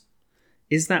 resources.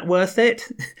 Is that worth it?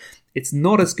 It's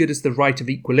not as good as the Rite of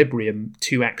Equilibrium,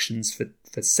 2 actions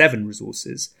for 7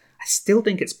 resources. I still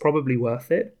think it's probably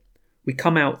worth it. We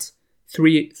come out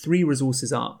 3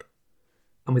 resources up,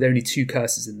 and with only 2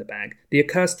 curses in the bag. The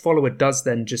Accursed Follower does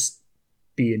then just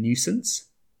be a nuisance,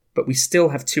 but we still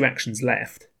have 2 actions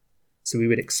left. So we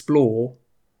would explore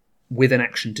with an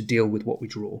action to deal with what we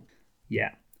draw.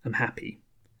 Yeah, I'm happy.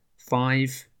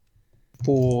 5,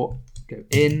 4, go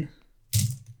in,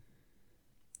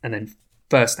 and then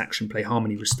first action, play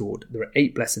Harmony Restored. There are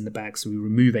 8 Bless in the bag, so we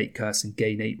remove 8 curse and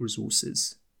gain 8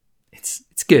 resources.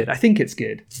 It's good. I think it's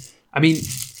good. I mean,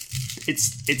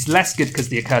 it's less good because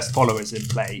the Accursed Follower is in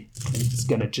play, and it's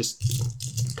going to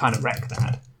just kind of wreck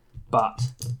that. But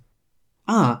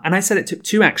and I said it took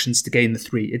 2 actions to gain the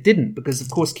 3. It didn't, because of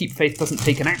course Keep Faith doesn't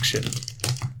take an action.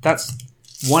 That's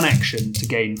 1 action to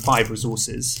gain 5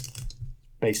 resources,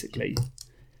 basically.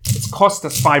 It's cost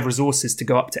us 5 resources to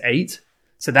go up to 8.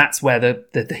 So that's where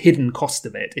the hidden cost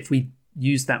of it. If we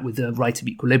used that with the Rite of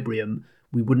Equilibrium,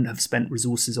 we wouldn't have spent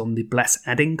resources on the Bless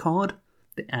adding card,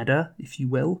 the adder, if you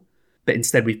will. But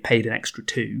instead we've paid an extra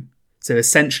 2. So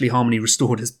essentially Harmony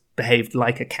Restored has behaved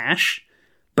like a cash,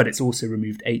 but it's also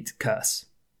removed 8 curse.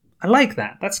 I like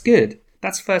that. That's good.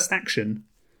 That's first action.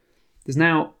 There's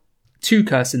now 2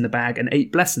 curse in the bag and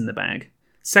 8 bless in the bag.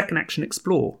 Second action,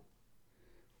 explore.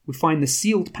 We find the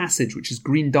sealed passage, which is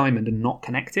green diamond and not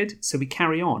connected, so we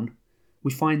carry on.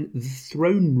 We find the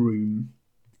throne room.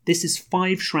 This is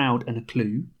 5 shroud and a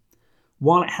clue.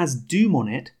 While it has doom on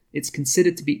it, it's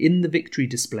considered to be in the victory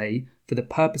display for the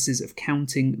purposes of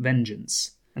counting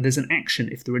vengeance. And there's an action: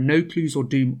 if there are no clues or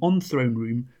doom on throne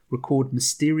room, record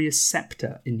mysterious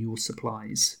scepter in your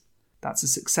supplies. That's a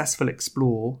successful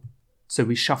explore, so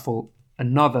we shuffle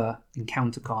another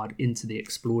encounter card into the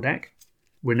explore deck.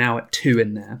 We're now at 2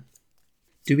 in there.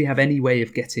 Do we have any way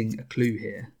of getting a clue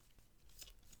here?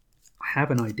 I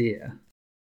have an idea,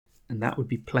 and that would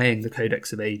be playing the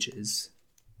Codex of Ages,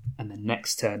 and then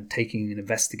next turn taking an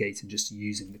investigate and just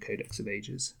using the Codex of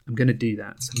Ages. I'm going to do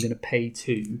that, so I'm going to pay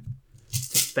 2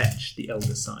 to fetch the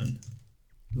Elder Sign.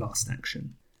 Last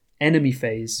action. Enemy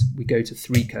phase, we go to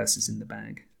 3 curses in the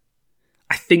bag.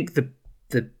 I think the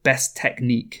best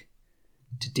technique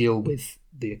to deal with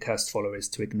the Accursed Follower is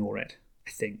to ignore it,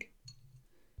 I think.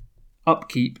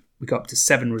 Upkeep, we go up to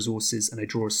 7 resources and I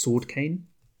draw a Sword Cane.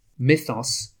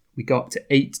 Mythos, we go up to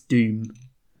 8 doom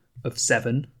of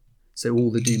 7, so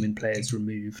all the doom in play is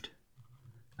removed,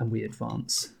 and we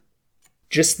advance.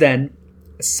 Just then,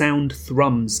 a sound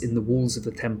thrums in the walls of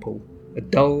the temple, a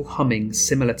dull humming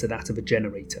similar to that of a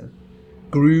generator.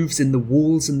 Grooves in the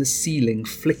walls and the ceiling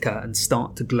flicker and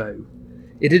start to glow.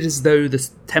 It is as though the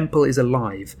temple is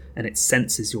alive and it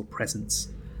senses your presence.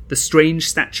 The strange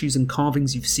statues and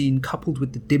carvings you've seen, coupled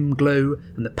with the dim glow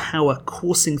and the power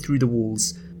coursing through the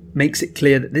walls, makes it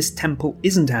clear that this temple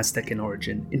isn't Aztec in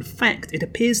origin. In fact, it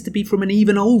appears to be from an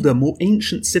even older, more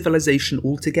ancient civilization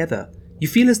altogether. You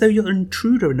feel as though you're an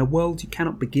intruder in a world you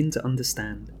cannot begin to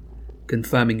understand,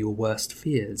 confirming your worst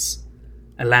fears.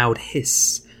 A loud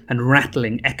hiss and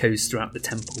rattling echoes throughout the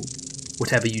temple.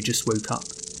 Whatever you just woke up,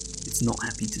 it's not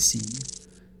happy to see you.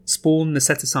 Spawn the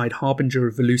set-aside Harbinger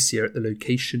of Velusia at the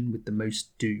location with the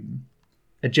most doom.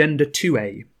 Agenda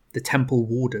 2A, the Temple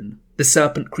Warden. The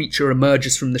serpent creature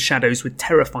emerges from the shadows with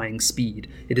terrifying speed.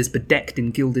 It is bedecked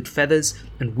in gilded feathers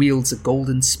and wields a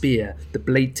golden spear, the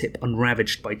blade tip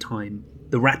unravaged by time.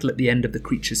 The rattle at the end of the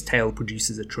creature's tail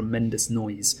produces a tremendous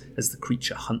noise as the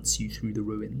creature hunts you through the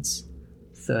ruins.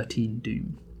 13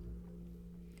 doom.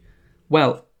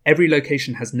 Well, every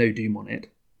location has no doom on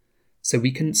it, so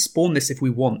we can spawn this if we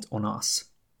want on us.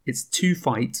 It's 2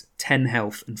 fight, 10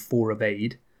 health and 4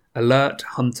 evade, alert,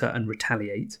 hunter and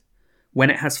retaliate. When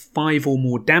it has 5 or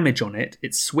more damage on it,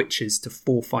 it switches to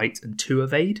 4 fight and 2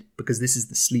 evade, because this is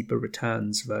the Sleeper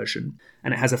Returns version,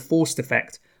 and it has a forced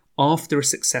effect. After a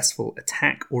successful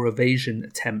attack or evasion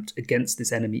attempt against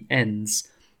this enemy ends,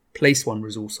 place 1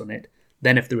 resource on it.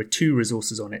 Then if there are 2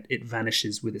 resources on it, it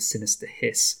vanishes with a sinister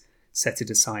hiss. Set it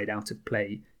aside out of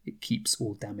play. It keeps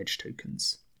all damage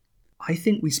tokens. I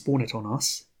think we spawn it on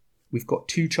us. We've got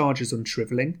 2 charges on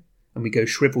shriveling, and we go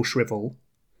shrivel, shrivel,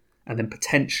 and then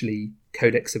potentially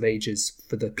Codex of Ages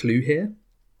for the clue here.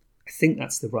 I think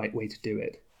that's the right way to do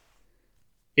it.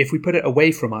 If we put it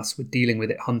away from us, we're dealing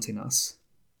with it hunting us,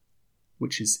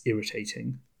 which is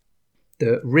irritating.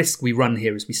 The risk we run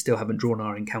here is we still haven't drawn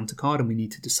our encounter card, and we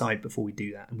need to decide before we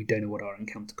do that, and we don't know what our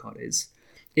encounter card is.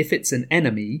 If it's an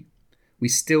enemy, we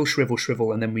still shrivel,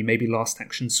 shrivel, and then we maybe last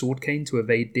action Sword Cane to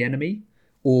evade the enemy.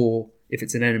 Or if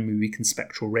it's an enemy, we can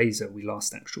Spectral Razor. We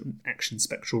last action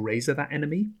Spectral Razor that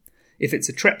enemy. If it's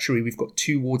a treachery, we've got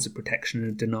 2 wards of protection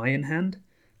and a deny in hand.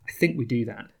 I think we do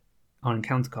that. Our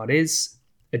encounter card is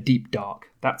a Deep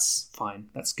Dark. That's fine.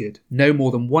 That's good. No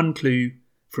more than 1 clue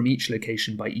from each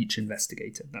location by each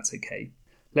investigator. That's okay.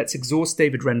 Let's exhaust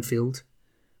David Renfield.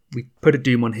 We put a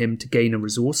doom on him to gain a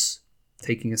resource,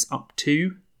 taking us up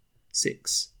to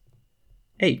 6,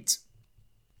 8.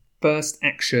 First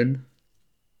action.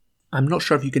 I'm not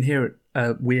sure if you can hear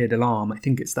a weird alarm. I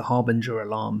think it's the Harbinger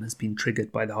alarm has been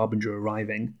triggered by the Harbinger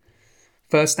arriving.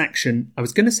 First action. I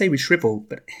was going to say we shrivel,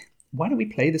 but why don't we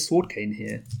play the Sword Cane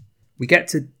here? We get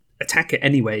to attack it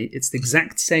anyway. It's the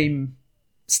exact same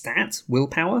stat,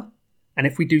 willpower. And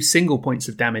if we do single points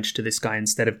of damage to this guy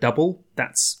instead of double,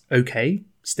 that's okay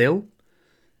still.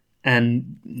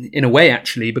 And in a way,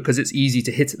 actually, because it's easy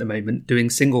to hit at the moment, doing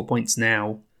single points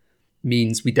now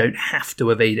means we don't have to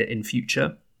evade it in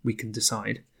future. We can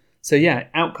decide. So yeah,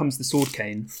 out comes the Sword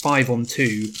Cane, 5 on 2,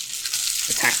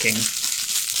 attacking.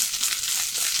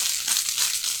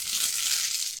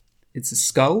 It's a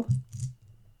skull,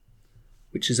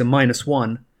 which is a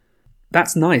 -1.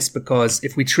 That's nice, because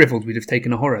if we'd shriveled, we'd have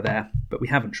taken a horror there, but we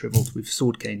haven't shriveled. We've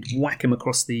Sword Caned. Whack her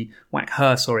across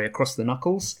the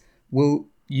knuckles. We'll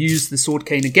use the Sword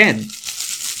Cane again.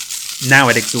 Now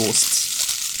it exhausts.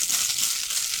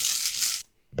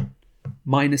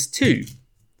 -2.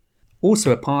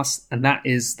 Also a pass, and that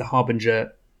is the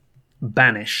Harbinger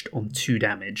banished on 2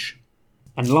 damage.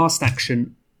 And last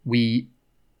action, we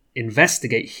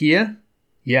investigate here.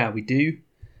 Yeah, we do.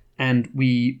 And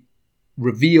we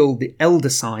reveal the Elder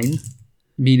Sign,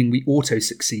 meaning we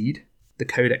auto-succeed. The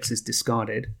Codex is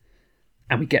discarded.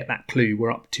 And we get that clue.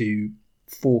 We're up to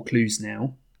 4 clues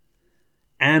now.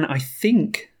 And I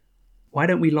think, why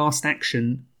don't we last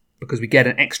action, because we get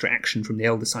an extra action from the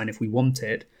Elder Sign if we want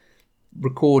it,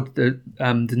 record the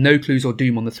no clues or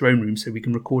doom on the throne room so we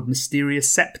can record Mysterious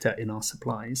Scepter in our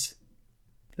supplies.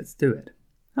 Let's do it.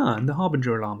 And the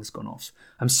Harbinger alarm has gone off.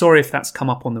 I'm sorry if that's come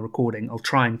up on the recording. I'll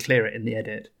try and clear it in the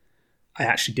edit. I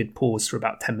actually did pause for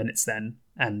about 10 minutes then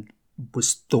and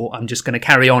thought I'm just going to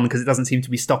carry on because it doesn't seem to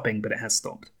be stopping, but it has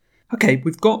stopped. Okay,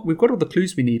 we've got all the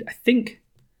clues we need. I think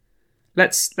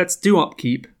let's do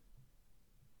upkeep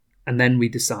and then we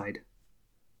decide.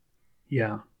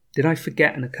 Yeah. Did I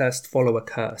forget an accursed follower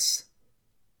curse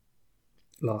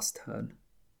last turn?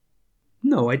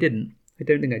 No, I didn't. I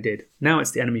don't think I did. Now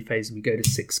it's the enemy phase and we go to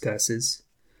 6 curses.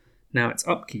 Now it's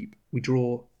upkeep. We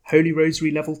draw Holy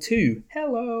Rosary level 2.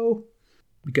 Hello!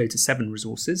 We go to 7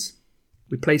 resources.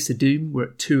 We place a doom. We're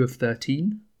at 2 of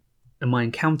 13. And my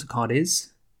encounter card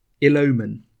is Ill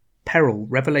Omen, Peril,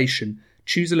 Revelation.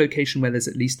 Choose a location where there's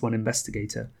at least 1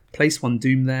 investigator. Place 1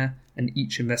 doom there, and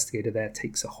each investigator there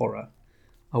takes a horror.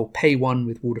 I will pay 1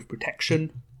 with Ward of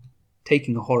Protection,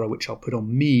 taking a horror which I'll put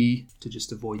on me to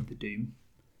just avoid the doom.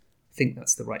 I think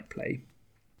that's the right play.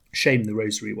 Shame the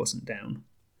Rosary wasn't down.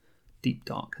 Deep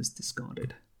Dark has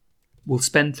discarded. We'll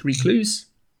spend 3 clues.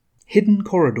 Hidden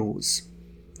Corridors.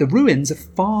 The ruins are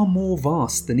far more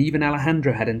vast than even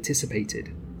Alejandro had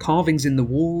anticipated. Carvings in the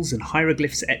walls and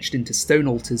hieroglyphs etched into stone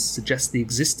altars suggest the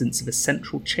existence of a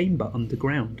central chamber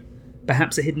underground.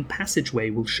 Perhaps a hidden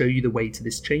passageway will show you the way to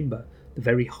this chamber, the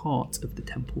very heart of the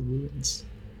temple ruins.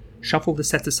 Shuffle the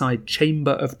set-aside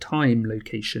Chamber of Time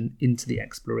location into the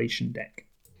exploration deck.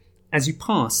 As you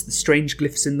pass the strange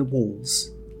glyphs in the walls,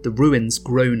 the ruins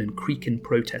groan and creak in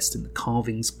protest and the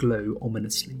carvings glow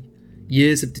ominously.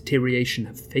 Years of deterioration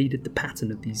have faded the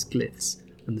pattern of these glyphs,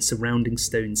 and the surrounding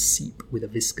stones seep with a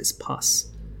viscous pus.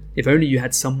 If only you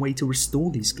had some way to restore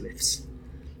these glyphs.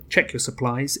 Check your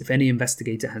supplies. If any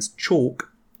investigator has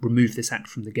chalk, remove this act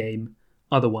from the game.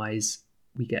 Otherwise,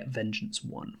 we get Vengeance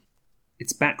 1.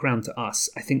 It's background to us.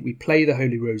 I think we play the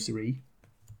Holy Rosary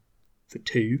for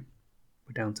 2.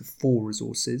 We're down to 4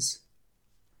 resources.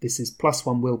 This is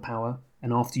 +1 willpower,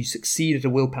 and after you succeed at a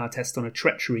willpower test on a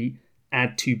treachery,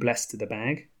 add 2 bless to the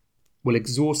bag. We'll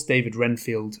exhaust David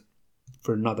Renfield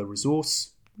for another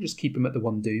resource. Just keep him at the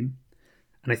 1 doom.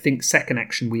 And I think second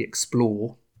action we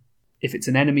explore. If it's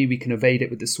an enemy, we can evade it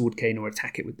with the sword cane or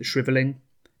attack it with the shriveling.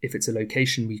 If it's a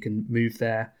location, we can move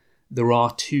there. There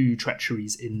are 2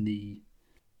 treacheries in the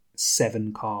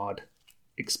 7-card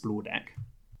explore deck.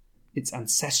 It's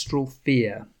Ancestral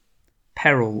Fear,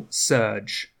 Peril,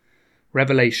 Surge,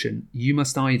 Revelation. You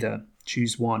must either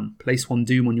choose 1, place 1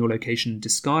 doom on your location,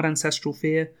 discard Ancestral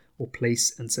Fear, or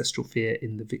place Ancestral Fear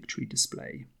in the victory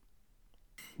display.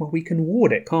 Well, we can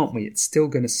ward it, can't we? It's still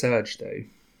going to surge, though.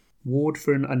 Ward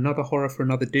for another horror for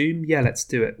another doom? Yeah, let's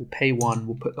do it. We'll pay 1,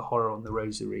 we'll put the horror on the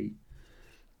Rosary.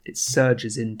 It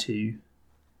surges into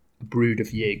a Brood of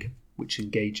Yig, which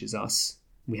engages us.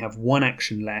 We have 1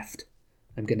 action left.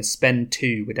 I'm going to spend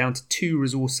 2. We're down to 2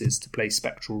 resources to play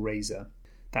Spectral Razor.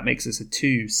 That makes us a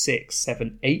 2, 6,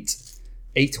 7, 8.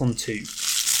 8 on 2.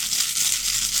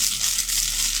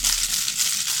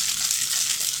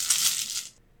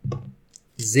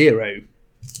 Zero.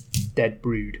 Dead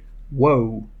Brood.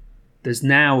 Whoa. There's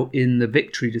now in the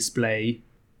victory display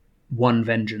 1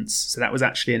 vengeance. So that was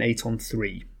actually an 8 on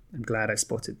 3. I'm glad I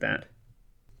spotted that.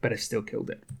 But I still killed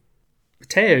it.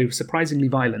 Mateo, surprisingly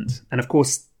violent. And of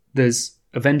course, there's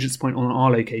a vengeance point on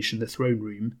our location, the throne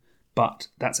room. But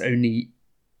that's only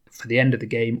for the end of the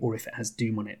game or if it has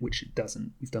doom on it, which it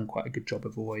doesn't. We've done quite a good job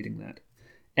of avoiding that.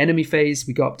 Enemy phase,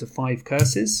 we go up to 5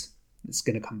 curses. It's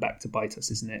going to come back to bite us,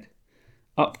 isn't it?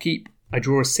 Upkeep, I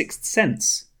draw a 6th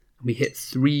sense. And we hit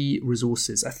 3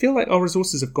 resources. I feel like our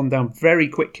resources have gone down very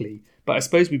quickly. But I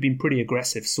suppose we've been pretty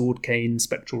aggressive. Sword Cane,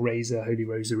 Spectral Razor, Holy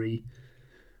Rosary.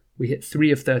 We hit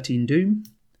 3 of 13 doom.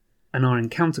 And our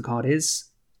encounter card is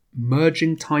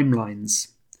Merging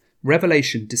Timelines.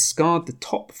 Revelation, discard the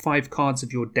top 5 cards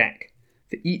of your deck.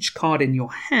 For each card in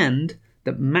your hand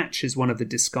that matches one of the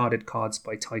discarded cards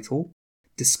by title,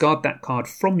 discard that card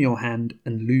from your hand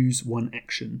and lose 1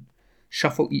 action.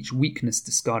 Shuffle each weakness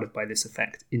discarded by this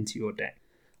effect into your deck.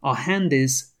 Our hand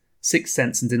is Sixth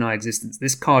Sense and Deny Existence.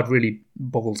 This card really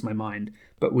boggles my mind.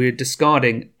 But we're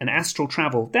discarding an Astral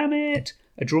Travel. Damn it!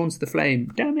 A Drawn to the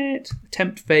Flame. Damn it!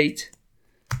 Tempt Fate.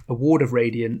 A Ward of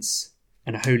Radiance.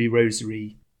 And a Holy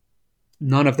Rosary.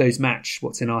 None of those match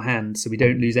what's in our hand, so we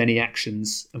don't lose any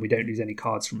actions and we don't lose any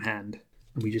cards from hand.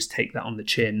 And we just take that on the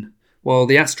chin. Well,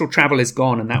 the Astral Travel is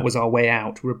gone and that was our way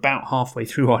out. We're about halfway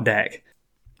through our deck.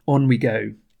 On we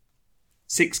go.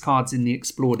 6 cards in the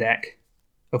Explore deck,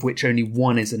 of which only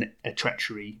one is a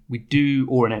Treachery.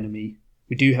 Or an enemy.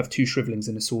 We do have 2 Shrivelings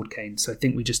and a Sword Cane, so I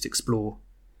think we just explore.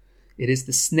 It is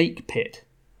the Snake Pit.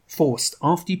 Forced.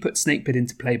 After you put Snake Pit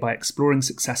into play by exploring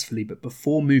successfully, but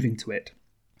before moving to it,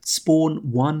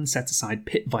 spawn 1 set-aside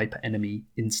Pit Viper enemy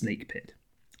in Snake Pit.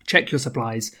 Check your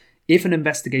supplies. If an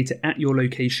investigator at your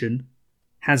location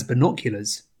has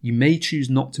binoculars, you may choose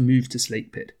not to move to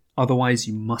Snake Pit. Otherwise,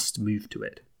 you must move to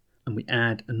it. And we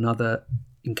add another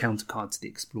encounter card to the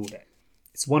Explore deck.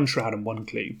 It's 1 Shroud and 1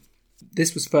 Clue.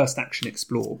 This was first action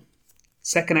Explore.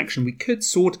 Second action, we could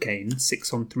Sword Cane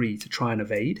 6 on 3 to try and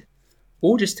evade,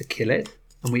 or just to kill it,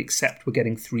 and we accept we're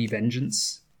getting 3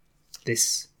 Vengeance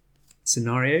this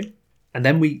scenario. And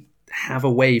then we have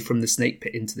a way from the Snake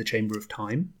Pit into the Chamber of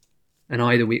Time, and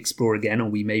either we explore again or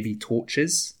we maybe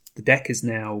Torches. The deck is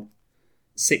now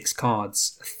 6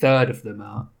 cards. A third of them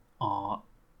are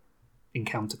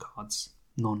encounter cards,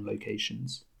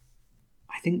 non-locations.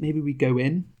 I think maybe we go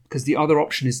in, because the other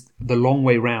option is the long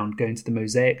way round, going to the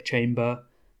Mosaic Chamber,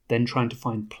 then trying to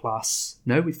find plus.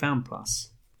 No, we found plus.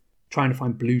 Trying to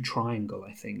find Blue Triangle,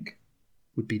 I think,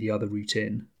 would be the other route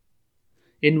in.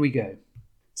 In we go.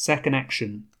 Second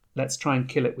action, let's try and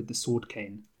kill it with the Sword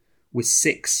Cane. With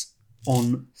 6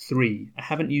 on 3. I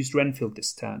haven't used Renfield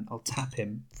this turn. I'll tap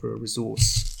him for a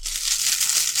resource.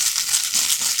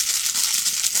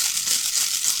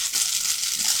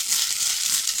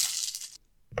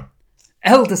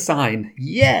 Elder Sign,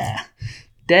 yeah!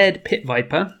 Dead Pit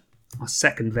Viper, our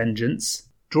second Vengeance.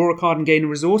 Draw a card and gain a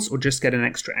resource, or just get an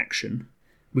extra action.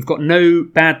 We've got no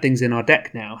bad things in our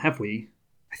deck now, have we?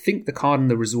 I think the card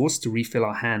and the resource to refill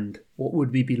our hand. What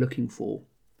would we be looking for?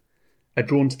 A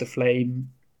Drawn to the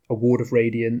Flame, a Ward of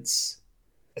Radiance,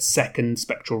 a second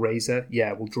Spectral Razor.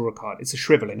 Yeah, we'll draw a card. It's a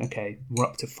Shriveling, okay. We're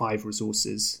up to 5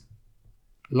 resources.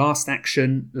 Last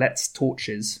action, let's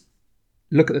Torches.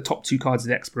 Look at the top 2 cards of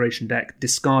the Exploration deck.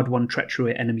 Discard 1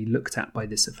 Treachery enemy looked at by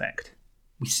this effect.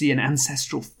 We see an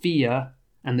Ancestral Fear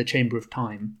and the Chamber of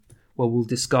Time. Well, we'll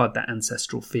discard that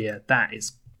Ancestral Fear. That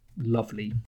is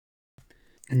lovely.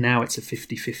 And now it's a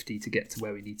 50-50 to get to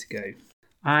where we need to go.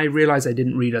 I realise I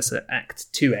didn't read us at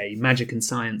Act 2A, Magic and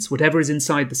Science. Whatever is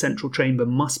inside the central chamber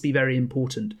must be very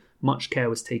important. Much care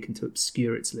was taken to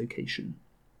obscure its location.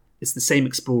 It's the same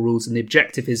Explore rules, and the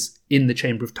objective is, in the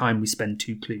Chamber of Time, we spend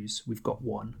 2 clues. We've got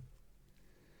 1.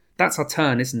 That's our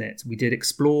turn, isn't it? We did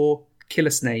Explore, kill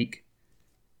a snake,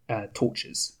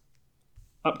 Torches.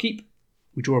 Upkeep.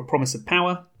 We draw a Promise of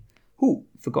Power. Ooh,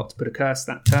 forgot to put a curse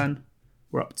that turn.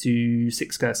 We're up to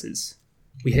 6 curses.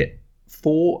 We hit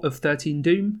 4 of 13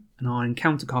 Doom, and our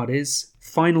encounter card is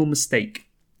Final Mistake.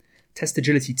 Test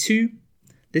Agility 2.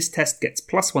 This test gets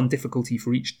 +1 difficulty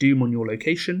for each Doom on your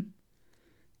location.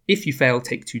 If you fail,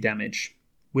 take 2 damage.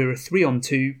 We're a 3 on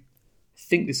 2. I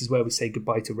think this is where we say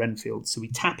goodbye to Renfield. So we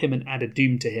tap him and add a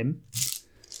Doom to him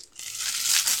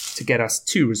to get us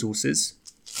 2 resources.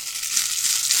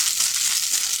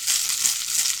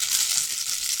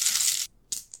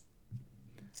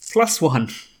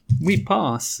 +1. We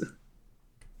pass.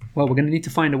 Well, we're going to need to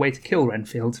find a way to kill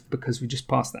Renfield because we just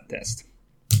passed that test.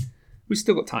 We've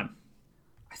still got time.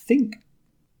 I think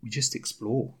we just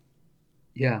explore.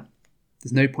 Yeah.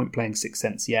 There's no point playing Sixth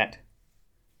Sense yet.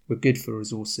 We're good for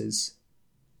resources.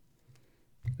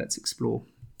 Let's explore.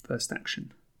 First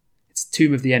action. It's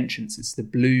Tomb of the Ancients. It's the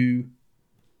blue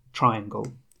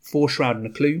triangle. 4 Shroud and a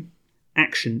Clue.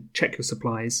 Action, check your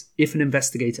supplies. If an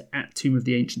investigator at Tomb of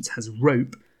the Ancients has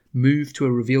rope, move to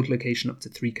a revealed location up to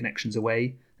 3 connections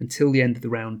away. Until the end of the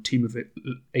round, Tomb of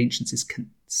Ancients is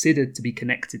considered to be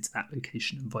connected to that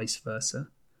location and vice versa.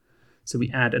 So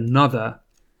we add another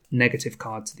negative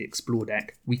card to the Explore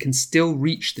deck. We can still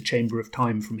reach the Chamber of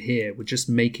Time from here. We're just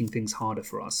making things harder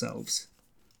for ourselves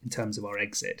in terms of our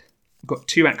exit. We've got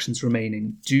 2 actions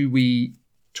remaining. Do we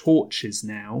Torches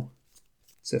now?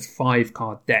 It's a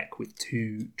 5-card deck with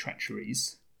 2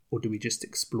 Treacheries. Or do we just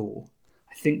Explore?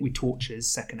 I think we Torches,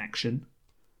 second action.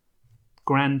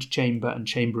 Grand Chamber and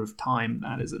Chamber of Time.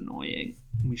 That is annoying.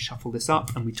 We shuffle this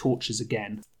up and we Torches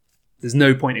again. There's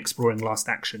no point exploring last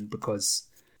action because,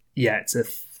 yeah, it's a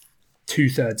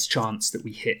 2/3 chance that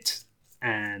we hit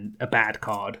and a bad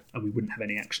card and we wouldn't have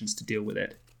any actions to deal with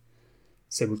it.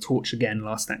 So we'll torch again,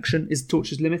 last action. Is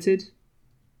torches limited?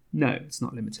 No, it's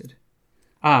not limited.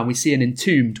 We see an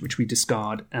Entombed, which we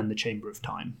discard, and the Chamber of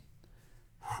Time.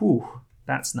 Whew,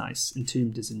 that's nice.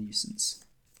 Entombed is a nuisance.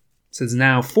 So there's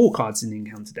now 4 cards in the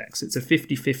encounter deck. So it's a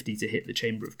 50-50 to hit the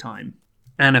Chamber of Time,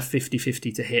 and a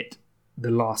 50-50 to hit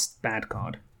the last bad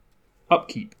card.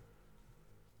 Upkeep.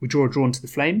 We draw a Drawn to the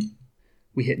Flame.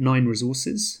 We hit 9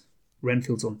 resources.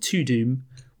 Renfield's on 2 Doom,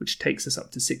 which takes us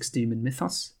up to 6 Doom in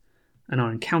Mythos. And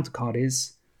our encounter card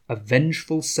is a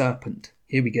Vengeful Serpent.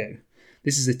 Here we go.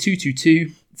 This is a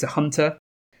 2/2/2. It's a hunter.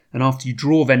 And after you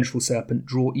draw Vengeful Serpent,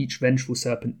 draw each Vengeful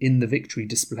Serpent in the victory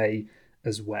display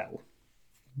as well.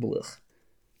 Blech.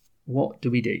 What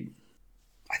do?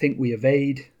 I think we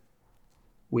evade,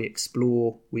 we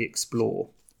explore.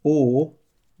 Or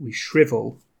we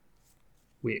shrivel,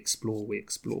 we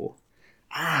explore.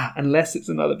 Unless it's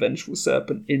another Vengeful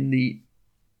Serpent in the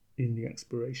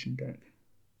exploration deck.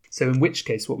 So in which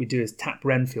case what we do is tap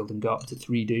Renfield and go up to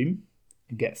 3 Doom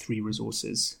and get 3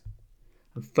 resources.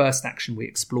 And first action we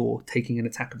explore, taking an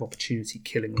attack of opportunity,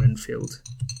 killing Renfield.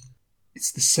 It's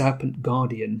the Serpent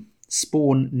Guardian.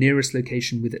 Spawn nearest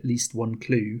location with at least 1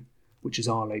 clue, which is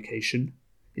our location.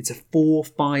 It's a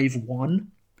 4/5/1.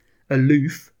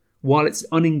 Aloof. While it's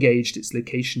unengaged, its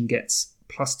location gets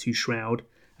 +2 Shroud.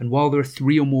 And while there are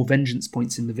 3 or more Vengeance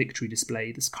points in the victory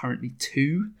display, there's currently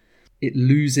 2. It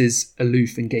loses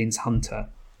Aloof and gains Hunter.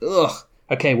 Ugh.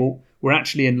 Okay, well, we're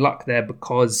actually in luck there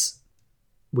because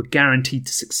we're guaranteed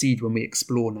to succeed when we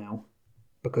explore now,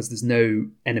 because there's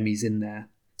no enemies in there.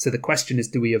 So the question is,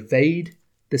 do we evade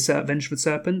the Vengeful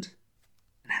Serpent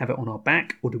and have it on our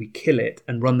back, or do we kill it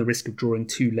and run the risk of drawing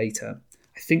 2 later?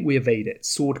 I think we evade it.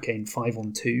 Sword Cane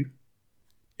 5/2.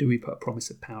 Do we put a Promise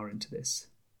of Power into this?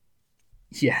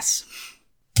 Yes.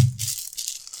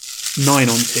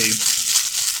 9/2.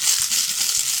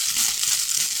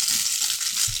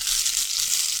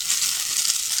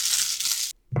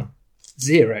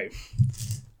 Zero.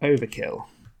 Overkill.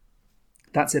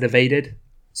 That's it, evaded.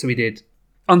 So we did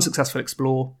unsuccessful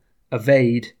explore,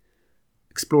 evade,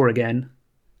 explore again,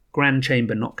 Grand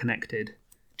Chamber not connected,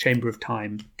 Chamber of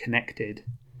Time connected,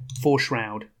 4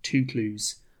 Shroud, 2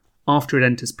 clues. After it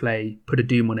enters play, put a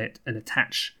Doom on it and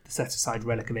attach the set-aside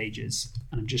Relic of Ages.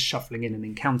 And I'm just shuffling in an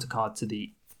encounter card to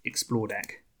the explore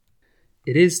deck.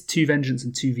 It is 2 Vengeance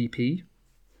and 2 VP,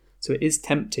 so it is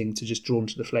tempting to just Drawn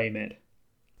to the Flame it.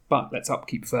 But let's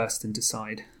upkeep first and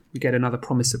decide. We get another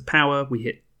Promise of Power. We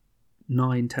hit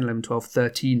 9, 10, 11, 12,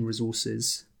 13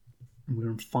 resources. And we're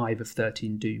on 5 of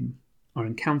 13 Doom. Our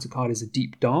encounter card is a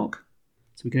Deep Dark.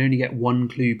 So we can only get 1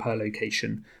 clue per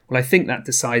location. Well, I think that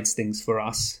decides things for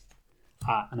us.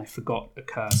 And I forgot a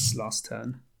curse last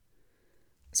turn.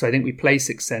 So I think we play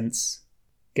Sixth Sense,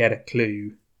 get a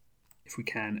clue, if we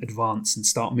can, advance and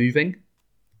start moving.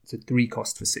 It's a 3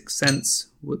 cost for Sixth Sense.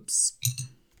 Whoops.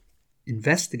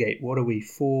 Investigate, what are we,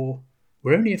 4?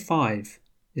 We're only a 5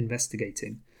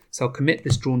 investigating. So I'll commit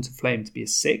this Drawn to Flame to be a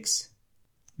 6.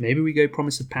 Maybe we go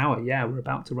Promise of Power. Yeah, we're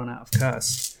about to run out of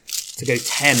curse. To go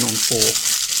 10 on 4.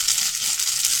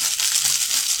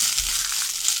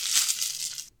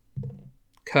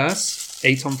 Curse,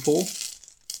 8 on 4.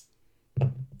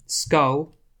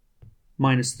 Skull,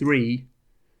 -3.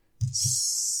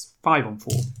 5 on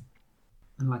 4.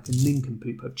 And like a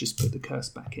nincompoop, I've just put the curse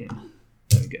back in.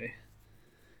 There we go.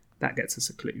 That gets us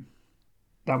a clue.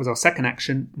 That was our second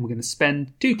action, and we're going to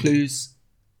spend 2 clues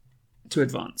to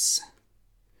advance.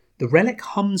 The relic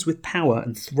hums with power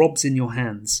and throbs in your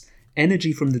hands.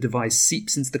 Energy from the device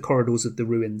seeps into the corridors of the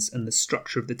ruins, and the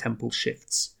structure of the temple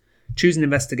shifts. Choose an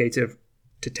investigator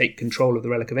to take control of the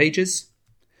Relic of Ages.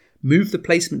 Move the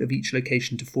placement of each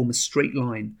location to form a straight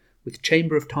line, with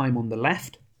Chamber of Time on the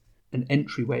left and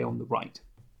entryway on the right.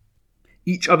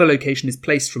 Each other location is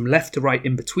placed from left to right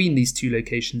in between these 2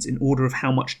 locations in order of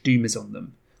how much Doom is on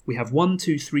them. We have 1,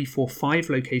 2, 3, 4, 5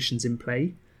 locations in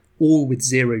play, all with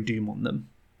 0 Doom on them.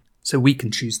 So we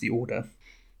can choose the order.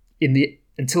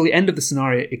 Until the end of the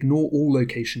scenario, ignore all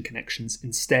location connections.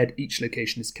 Instead, each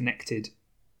location is connected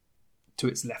to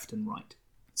its left and right.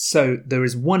 So there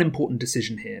is one important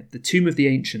decision here. The Tomb of the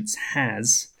Ancients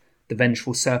has the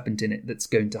Vengeful Serpent in it that's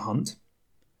going to hunt.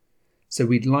 So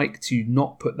we'd like to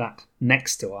not put that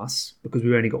next to us because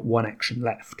we've only got 1 action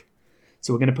left.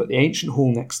 So we're going to put the Ancient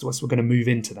Hall next to us. We're going to move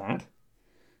into that.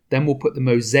 Then we'll put the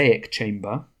Mosaic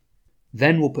Chamber.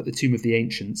 Then we'll put the Tomb of the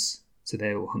Ancients. So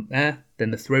they will hunt there.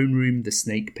 Then the Throne Room, the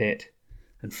Snake Pit,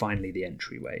 and finally the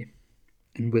entryway.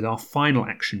 And with our final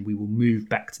action, we will move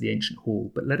back to the Ancient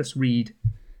Hall. But let us read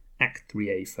Act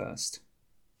 3A first.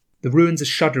 The ruins are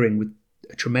shuddering with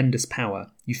a tremendous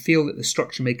power. You feel that the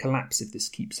structure may collapse if this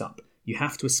keeps up. You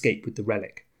have to escape with the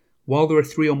relic. While there are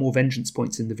 3 or more vengeance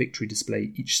points in the victory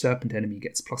display, each serpent enemy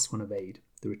gets +1 evade.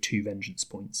 There are 2 vengeance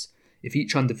points. If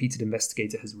each undefeated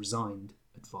investigator has resigned,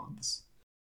 advance.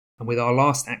 And with our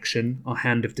last action, our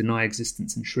Hand of Deny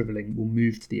Existence and Shriveling will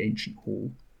move to the Ancient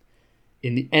Hall.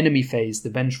 In the enemy phase, the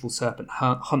Vengeful Serpent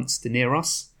hunts to near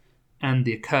us, and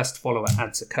the Accursed Follower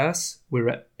adds a curse. We're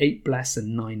at 8 Bless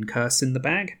and 9 Curse in the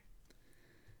bag.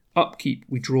 Upkeep,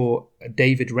 we draw a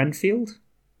David Renfield,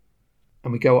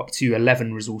 and we go up to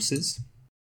 11 resources.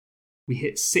 We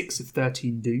hit 6 of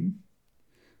 13 Doom,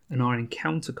 and our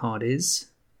encounter card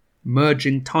is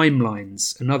Merging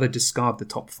Timelines, another discard the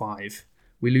top 5.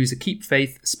 We lose a Keep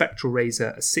Faith, a Spectral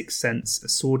Razor, a Sixth Sense, a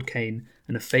Sword Cane,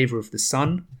 and a Favour of the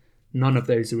Sun. None of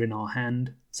those are in our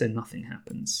hand, so nothing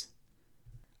happens.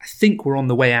 I think we're on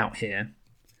the way out here.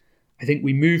 I think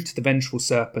we move to the Vengeful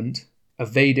Serpent,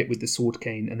 evade it with the Sword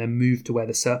Cane, and then move to where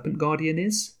the Serpent Guardian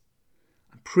is.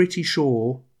 I'm pretty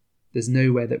sure there's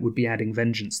nowhere that would be adding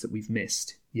Vengeance that we've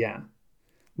missed. Yeah.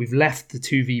 We've left the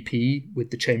 2 VP with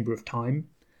the Chamber of Time,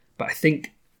 but I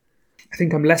think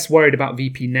I'm less worried about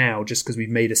VP now just because we've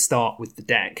made a start with the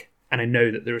deck, and I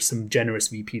know that there are some generous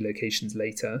VP locations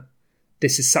later.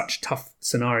 This is such a tough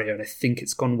scenario, and I think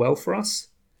it's gone well for us,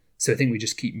 so I think we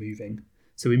just keep moving.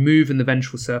 So we move and the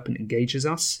Vengeful Serpent engages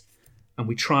us, and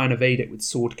we try and evade it with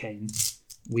Sword Cane.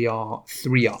 We are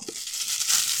 3 up.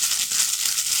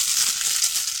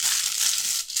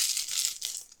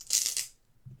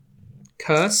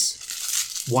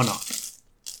 Curse, 1 up.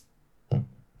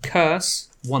 Curse,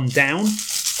 1 down.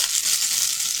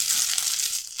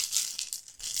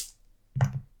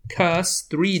 Curse,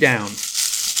 3 down.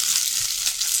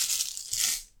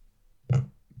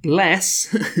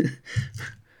 Bless,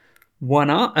 1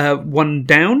 up, 1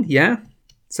 down, yeah.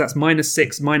 So that's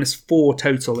 -6, -4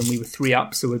 total, and we were 3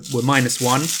 up, so we're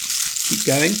 -1. Keep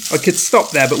going. I could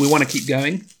stop there, but we want to keep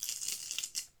going.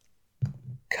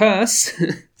 Curse.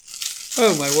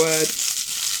 Oh my word.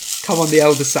 Come on, the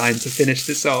Elder Sign to finish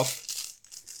this off.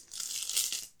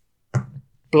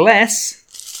 Bless.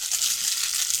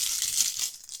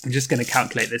 I'm just going to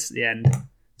calculate this at the end.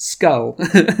 Skull.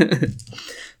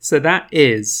 So that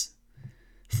is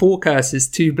 4 curses,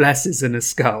 2 blesses, and a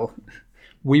skull.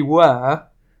 We were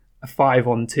a 5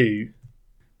 on 2.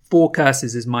 4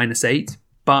 curses is -8,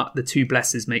 but the 2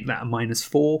 blesses make that a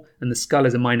 -4, and the skull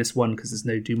is a -1 because there's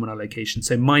no doom on our location.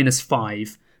 So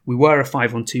 -5. We were a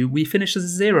 5 on 2. We finished as a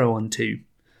 0 on 2.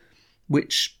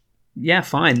 Which, yeah,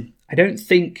 fine. I don't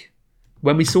think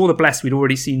when we saw the bless, we'd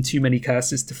already seen too many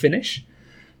curses to finish.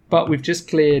 But we've just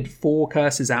cleared 4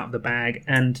 curses out of the bag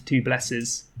and 2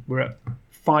 blesses. We're at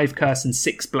 5 curse and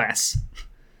 6 bless.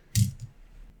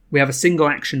 We have a single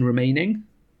action remaining.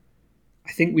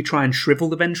 I think we try and shrivel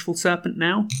the Vengeful Serpent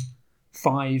now.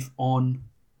 5 on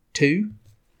 2.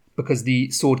 Because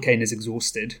the Sword Cane is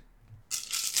exhausted.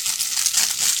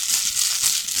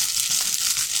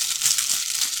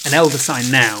 An Elder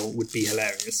Sign now would be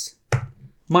hilarious.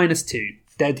 -2.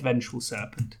 Dead Vengeful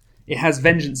Serpent. It has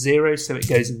Vengeance 0, so it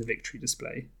goes in the victory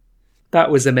display.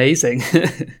 That was amazing.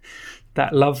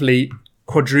 That lovely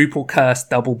quadruple curse,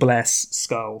 double bless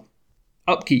skull.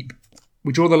 Upkeep.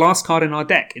 We draw the last card in our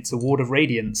deck. It's a Ward of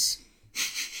Radiance.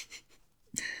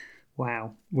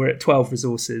 Wow. We're at 12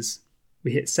 resources.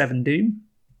 We hit 7 Doom.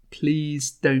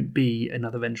 Please don't be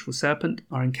another Vengeful Serpent.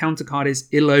 Our encounter card is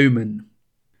Ill Omen.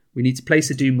 We need to place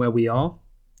a Doom where we are.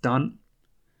 Done.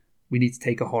 We need to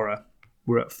take a Horror.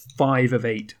 We're at 5 of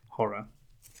 8 Horror.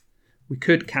 We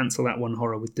could cancel that 1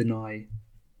 Horror with Deny.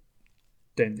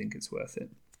 Don't think it's worth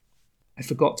it. I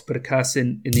forgot to put a curse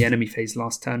in the enemy phase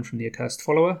last turn from the Accursed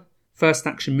Follower. First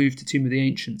action, move to Tomb of the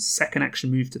Ancients. Second action,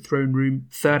 move to Throne Room.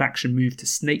 Third action, move to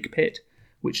Snake Pit,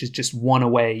 which is just 1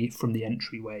 away from the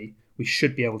entryway. We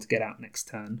should be able to get out next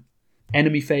turn.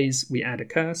 Enemy phase, we add a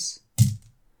curse.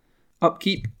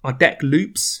 Upkeep, our deck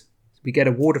loops. We get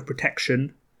a Ward of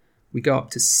Protection. We go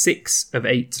up to 6 of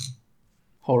 8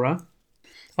 Horror.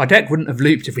 Our deck wouldn't have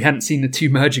looped if we hadn't seen the 2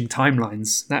 merging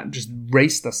timelines. That just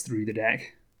raced us through the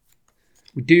deck.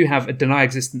 We do have a Deny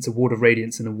Existence, a Ward of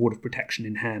Radiance, and a Ward of Protection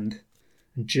in hand.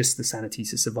 And just the Sanity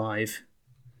to survive.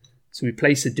 So we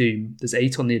place a Doom. There's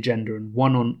 8 on the agenda and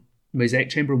 1 on Mosaic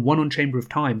Chamber and 1 on Chamber of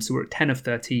Time. So we're at 10 of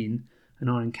 13. And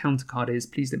our encounter card is,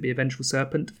 please don't be a Vengeful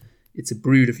Serpent. It's a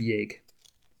Brood of Yig.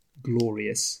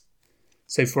 Glorious.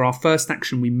 So for our first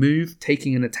action, we move,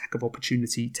 taking an attack of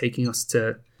opportunity, taking us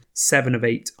to 7 of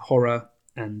 8 Horror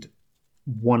and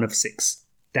 1 of 6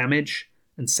 damage.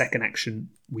 And second action,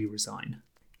 we resign.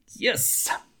 Yes!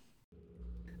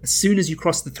 As soon as you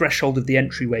cross the threshold of the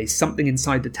entryway, something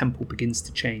inside the temple begins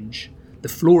to change. The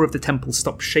floor of the temple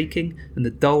stops shaking, and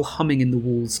the dull humming in the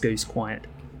walls goes quiet.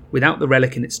 Without the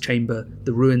relic in its chamber,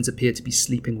 the ruins appear to be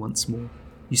sleeping once more.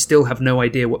 You still have no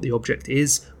idea what the object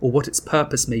is or what its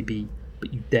purpose may be,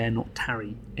 but you dare not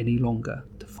tarry any longer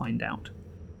to find out.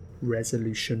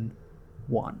 Resolution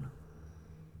 1.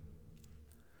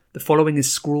 The following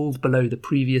is scrawled below the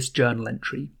previous journal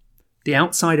entry. The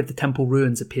outside of the temple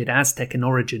ruins appeared Aztec in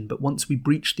origin, but once we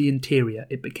breached the interior,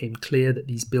 it became clear that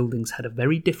these buildings had a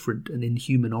very different and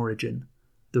inhuman origin.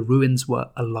 The ruins were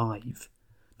alive.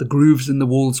 The grooves in the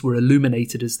walls were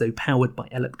illuminated as though powered by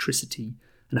electricity,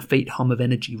 and a faint hum of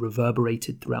energy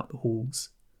reverberated throughout the halls.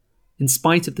 In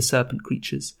spite of the serpent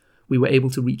creatures, we were able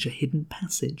to reach a hidden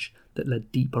passage that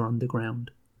led deeper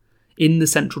underground. In the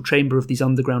central chamber of these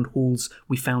underground halls,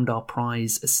 we found our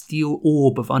prize, a steel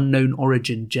orb of unknown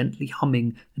origin gently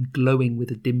humming and glowing with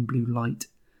a dim blue light.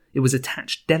 It was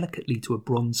attached delicately to a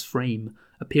bronze frame,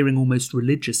 appearing almost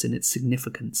religious in its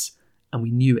significance, and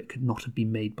we knew it could not have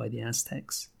been made by the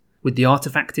Aztecs. With the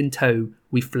artifact in tow,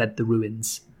 we fled the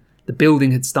ruins. The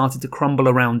building had started to crumble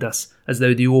around us, as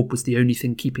though the orb was the only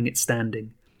thing keeping it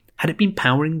standing. Had it been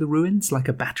powering the ruins like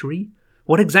a battery?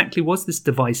 What exactly was this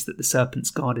device that the serpents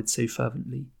guarded so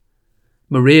fervently?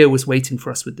 Maria was waiting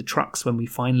for us with the trucks when we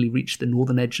finally reached the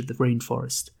northern edge of the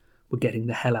rainforest. We're getting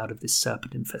the hell out of this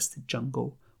serpent-infested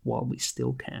jungle while we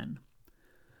still can.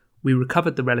 We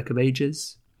recovered the Relic of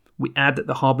Ages. We add that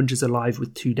the Harbinger's alive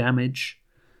with 2 damage.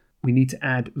 We need to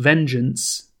add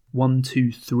Vengeance 1,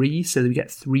 2, 3, so that we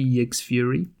get 3 Yig's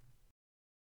Fury.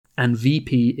 And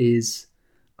VP is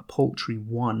a paltry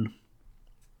 1.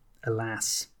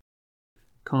 Alas.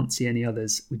 Can't see any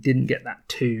others. We didn't get that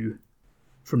 2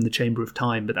 from the Chamber of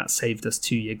Time, but that saved us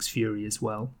 2 Yig's Fury as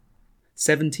well.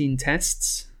 17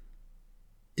 tests.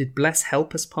 Did Bless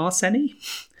help us pass any?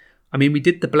 I mean, we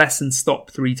did the Bless and Stop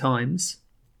 3 times.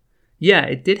 Yeah,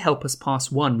 it did help us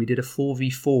pass 1. We did a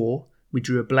 4v4. We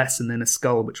drew a Bless and then a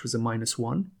Skull, which was a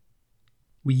 -1.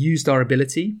 We used our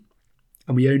ability,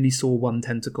 and we only saw 1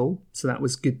 tentacle, so that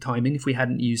was good timing. If we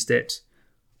hadn't used it,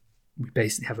 we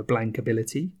basically have a blank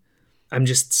ability. I'm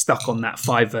just stuck on that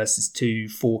 5 versus 2,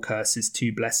 4 curses,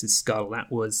 2 blesses, skull.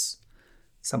 That was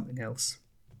something else.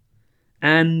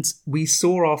 And we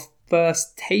saw our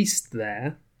first taste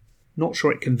there. Not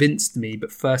sure it convinced me,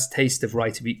 but first taste of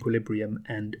Rite of Equilibrium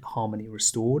and Harmony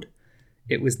Restored.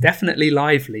 It was definitely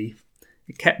lively.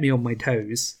 It kept me on my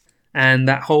toes. And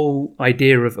that whole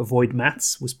idea of avoid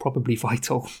maths was probably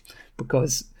vital,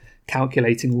 because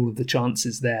calculating all of the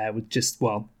chances there was just,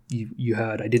 well, you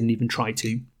heard, I didn't even try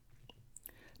to.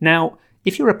 Now,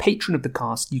 if you're a patron of the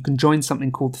cast, you can join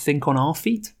something called Think on Our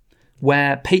Feet,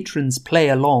 where patrons play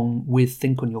along with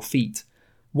Think on Your Feet.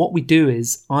 What we do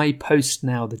is I post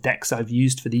now the decks I've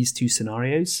used for these 2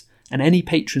 scenarios, and any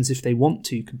patrons, if they want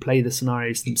to, can play the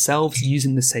scenarios themselves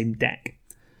using the same deck.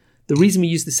 The reason we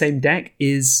use the same deck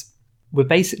is we're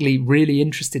basically really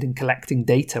interested in collecting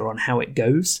data on how it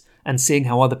goes and seeing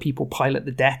how other people pilot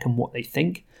the deck and what they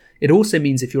think. It also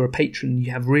means if you're a patron and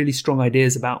you have really strong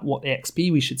ideas about what the XP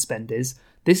we should spend is,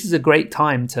 this is a great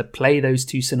time to play those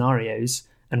 2 scenarios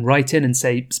and write in and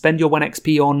say, spend your 1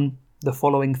 XP on the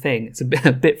following thing. It's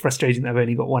a bit frustrating that I've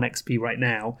only got 1 XP right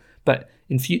now, but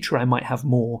in future I might have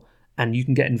more, and you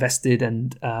can get invested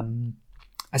and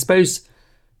I suppose,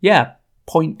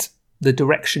 point the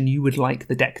direction you would like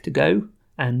the deck to go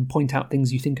and point out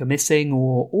things you think are missing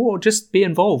or just be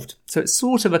involved. So it's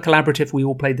sort of a collaborative, we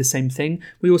all play the same thing.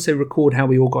 We also record how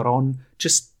we all got on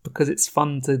just because it's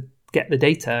fun to get the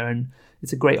data, and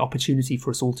it's a great opportunity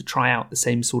for us all to try out the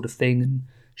same sort of thing and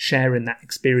share in that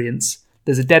experience.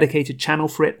 There's a dedicated channel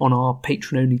for it on our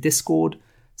patron-only Discord,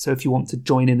 so if you want to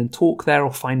join in and talk there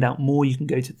or find out more, you can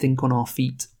go to Think on Our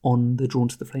Feet on the Drawn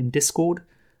to the Flame Discord,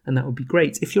 and that would be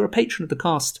great. If you're a patron of the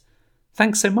cast,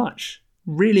 thanks so much.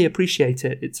 Really appreciate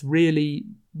it. It's really,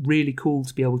 really cool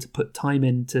to be able to put time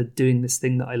into doing this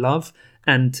thing that I love,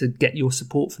 and to get your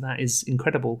support for that is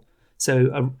incredible.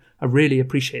 So I really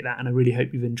appreciate that, and I really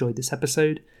hope you've enjoyed this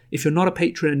episode. If you're not a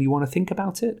patron and you want to think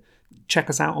about it, check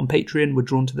us out on Patreon. We're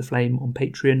Drawn to the Flame on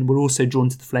Patreon. We're also Drawn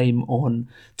to the Flame on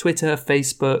Twitter,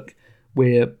 Facebook.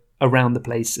 We're around the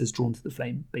place as Drawn to the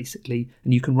Flame, basically.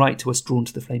 And you can write to us,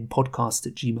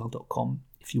 drawntothe.flamepodcast@gmail.com,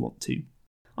 if you want to.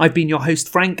 I've been your host,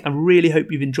 Frank. I really hope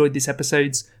you've enjoyed these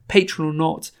episodes. Patron or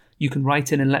not, you can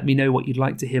write in and let me know what you'd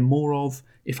like to hear more of.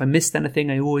 If I missed anything,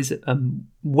 I always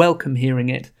welcome hearing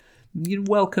it. You're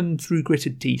welcome through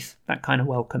gritted teeth, that kind of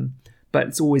welcome. But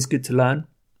it's always good to learn,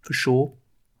 for sure.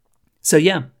 So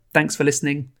yeah, thanks for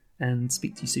listening, and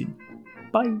speak to you soon.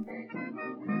 Bye.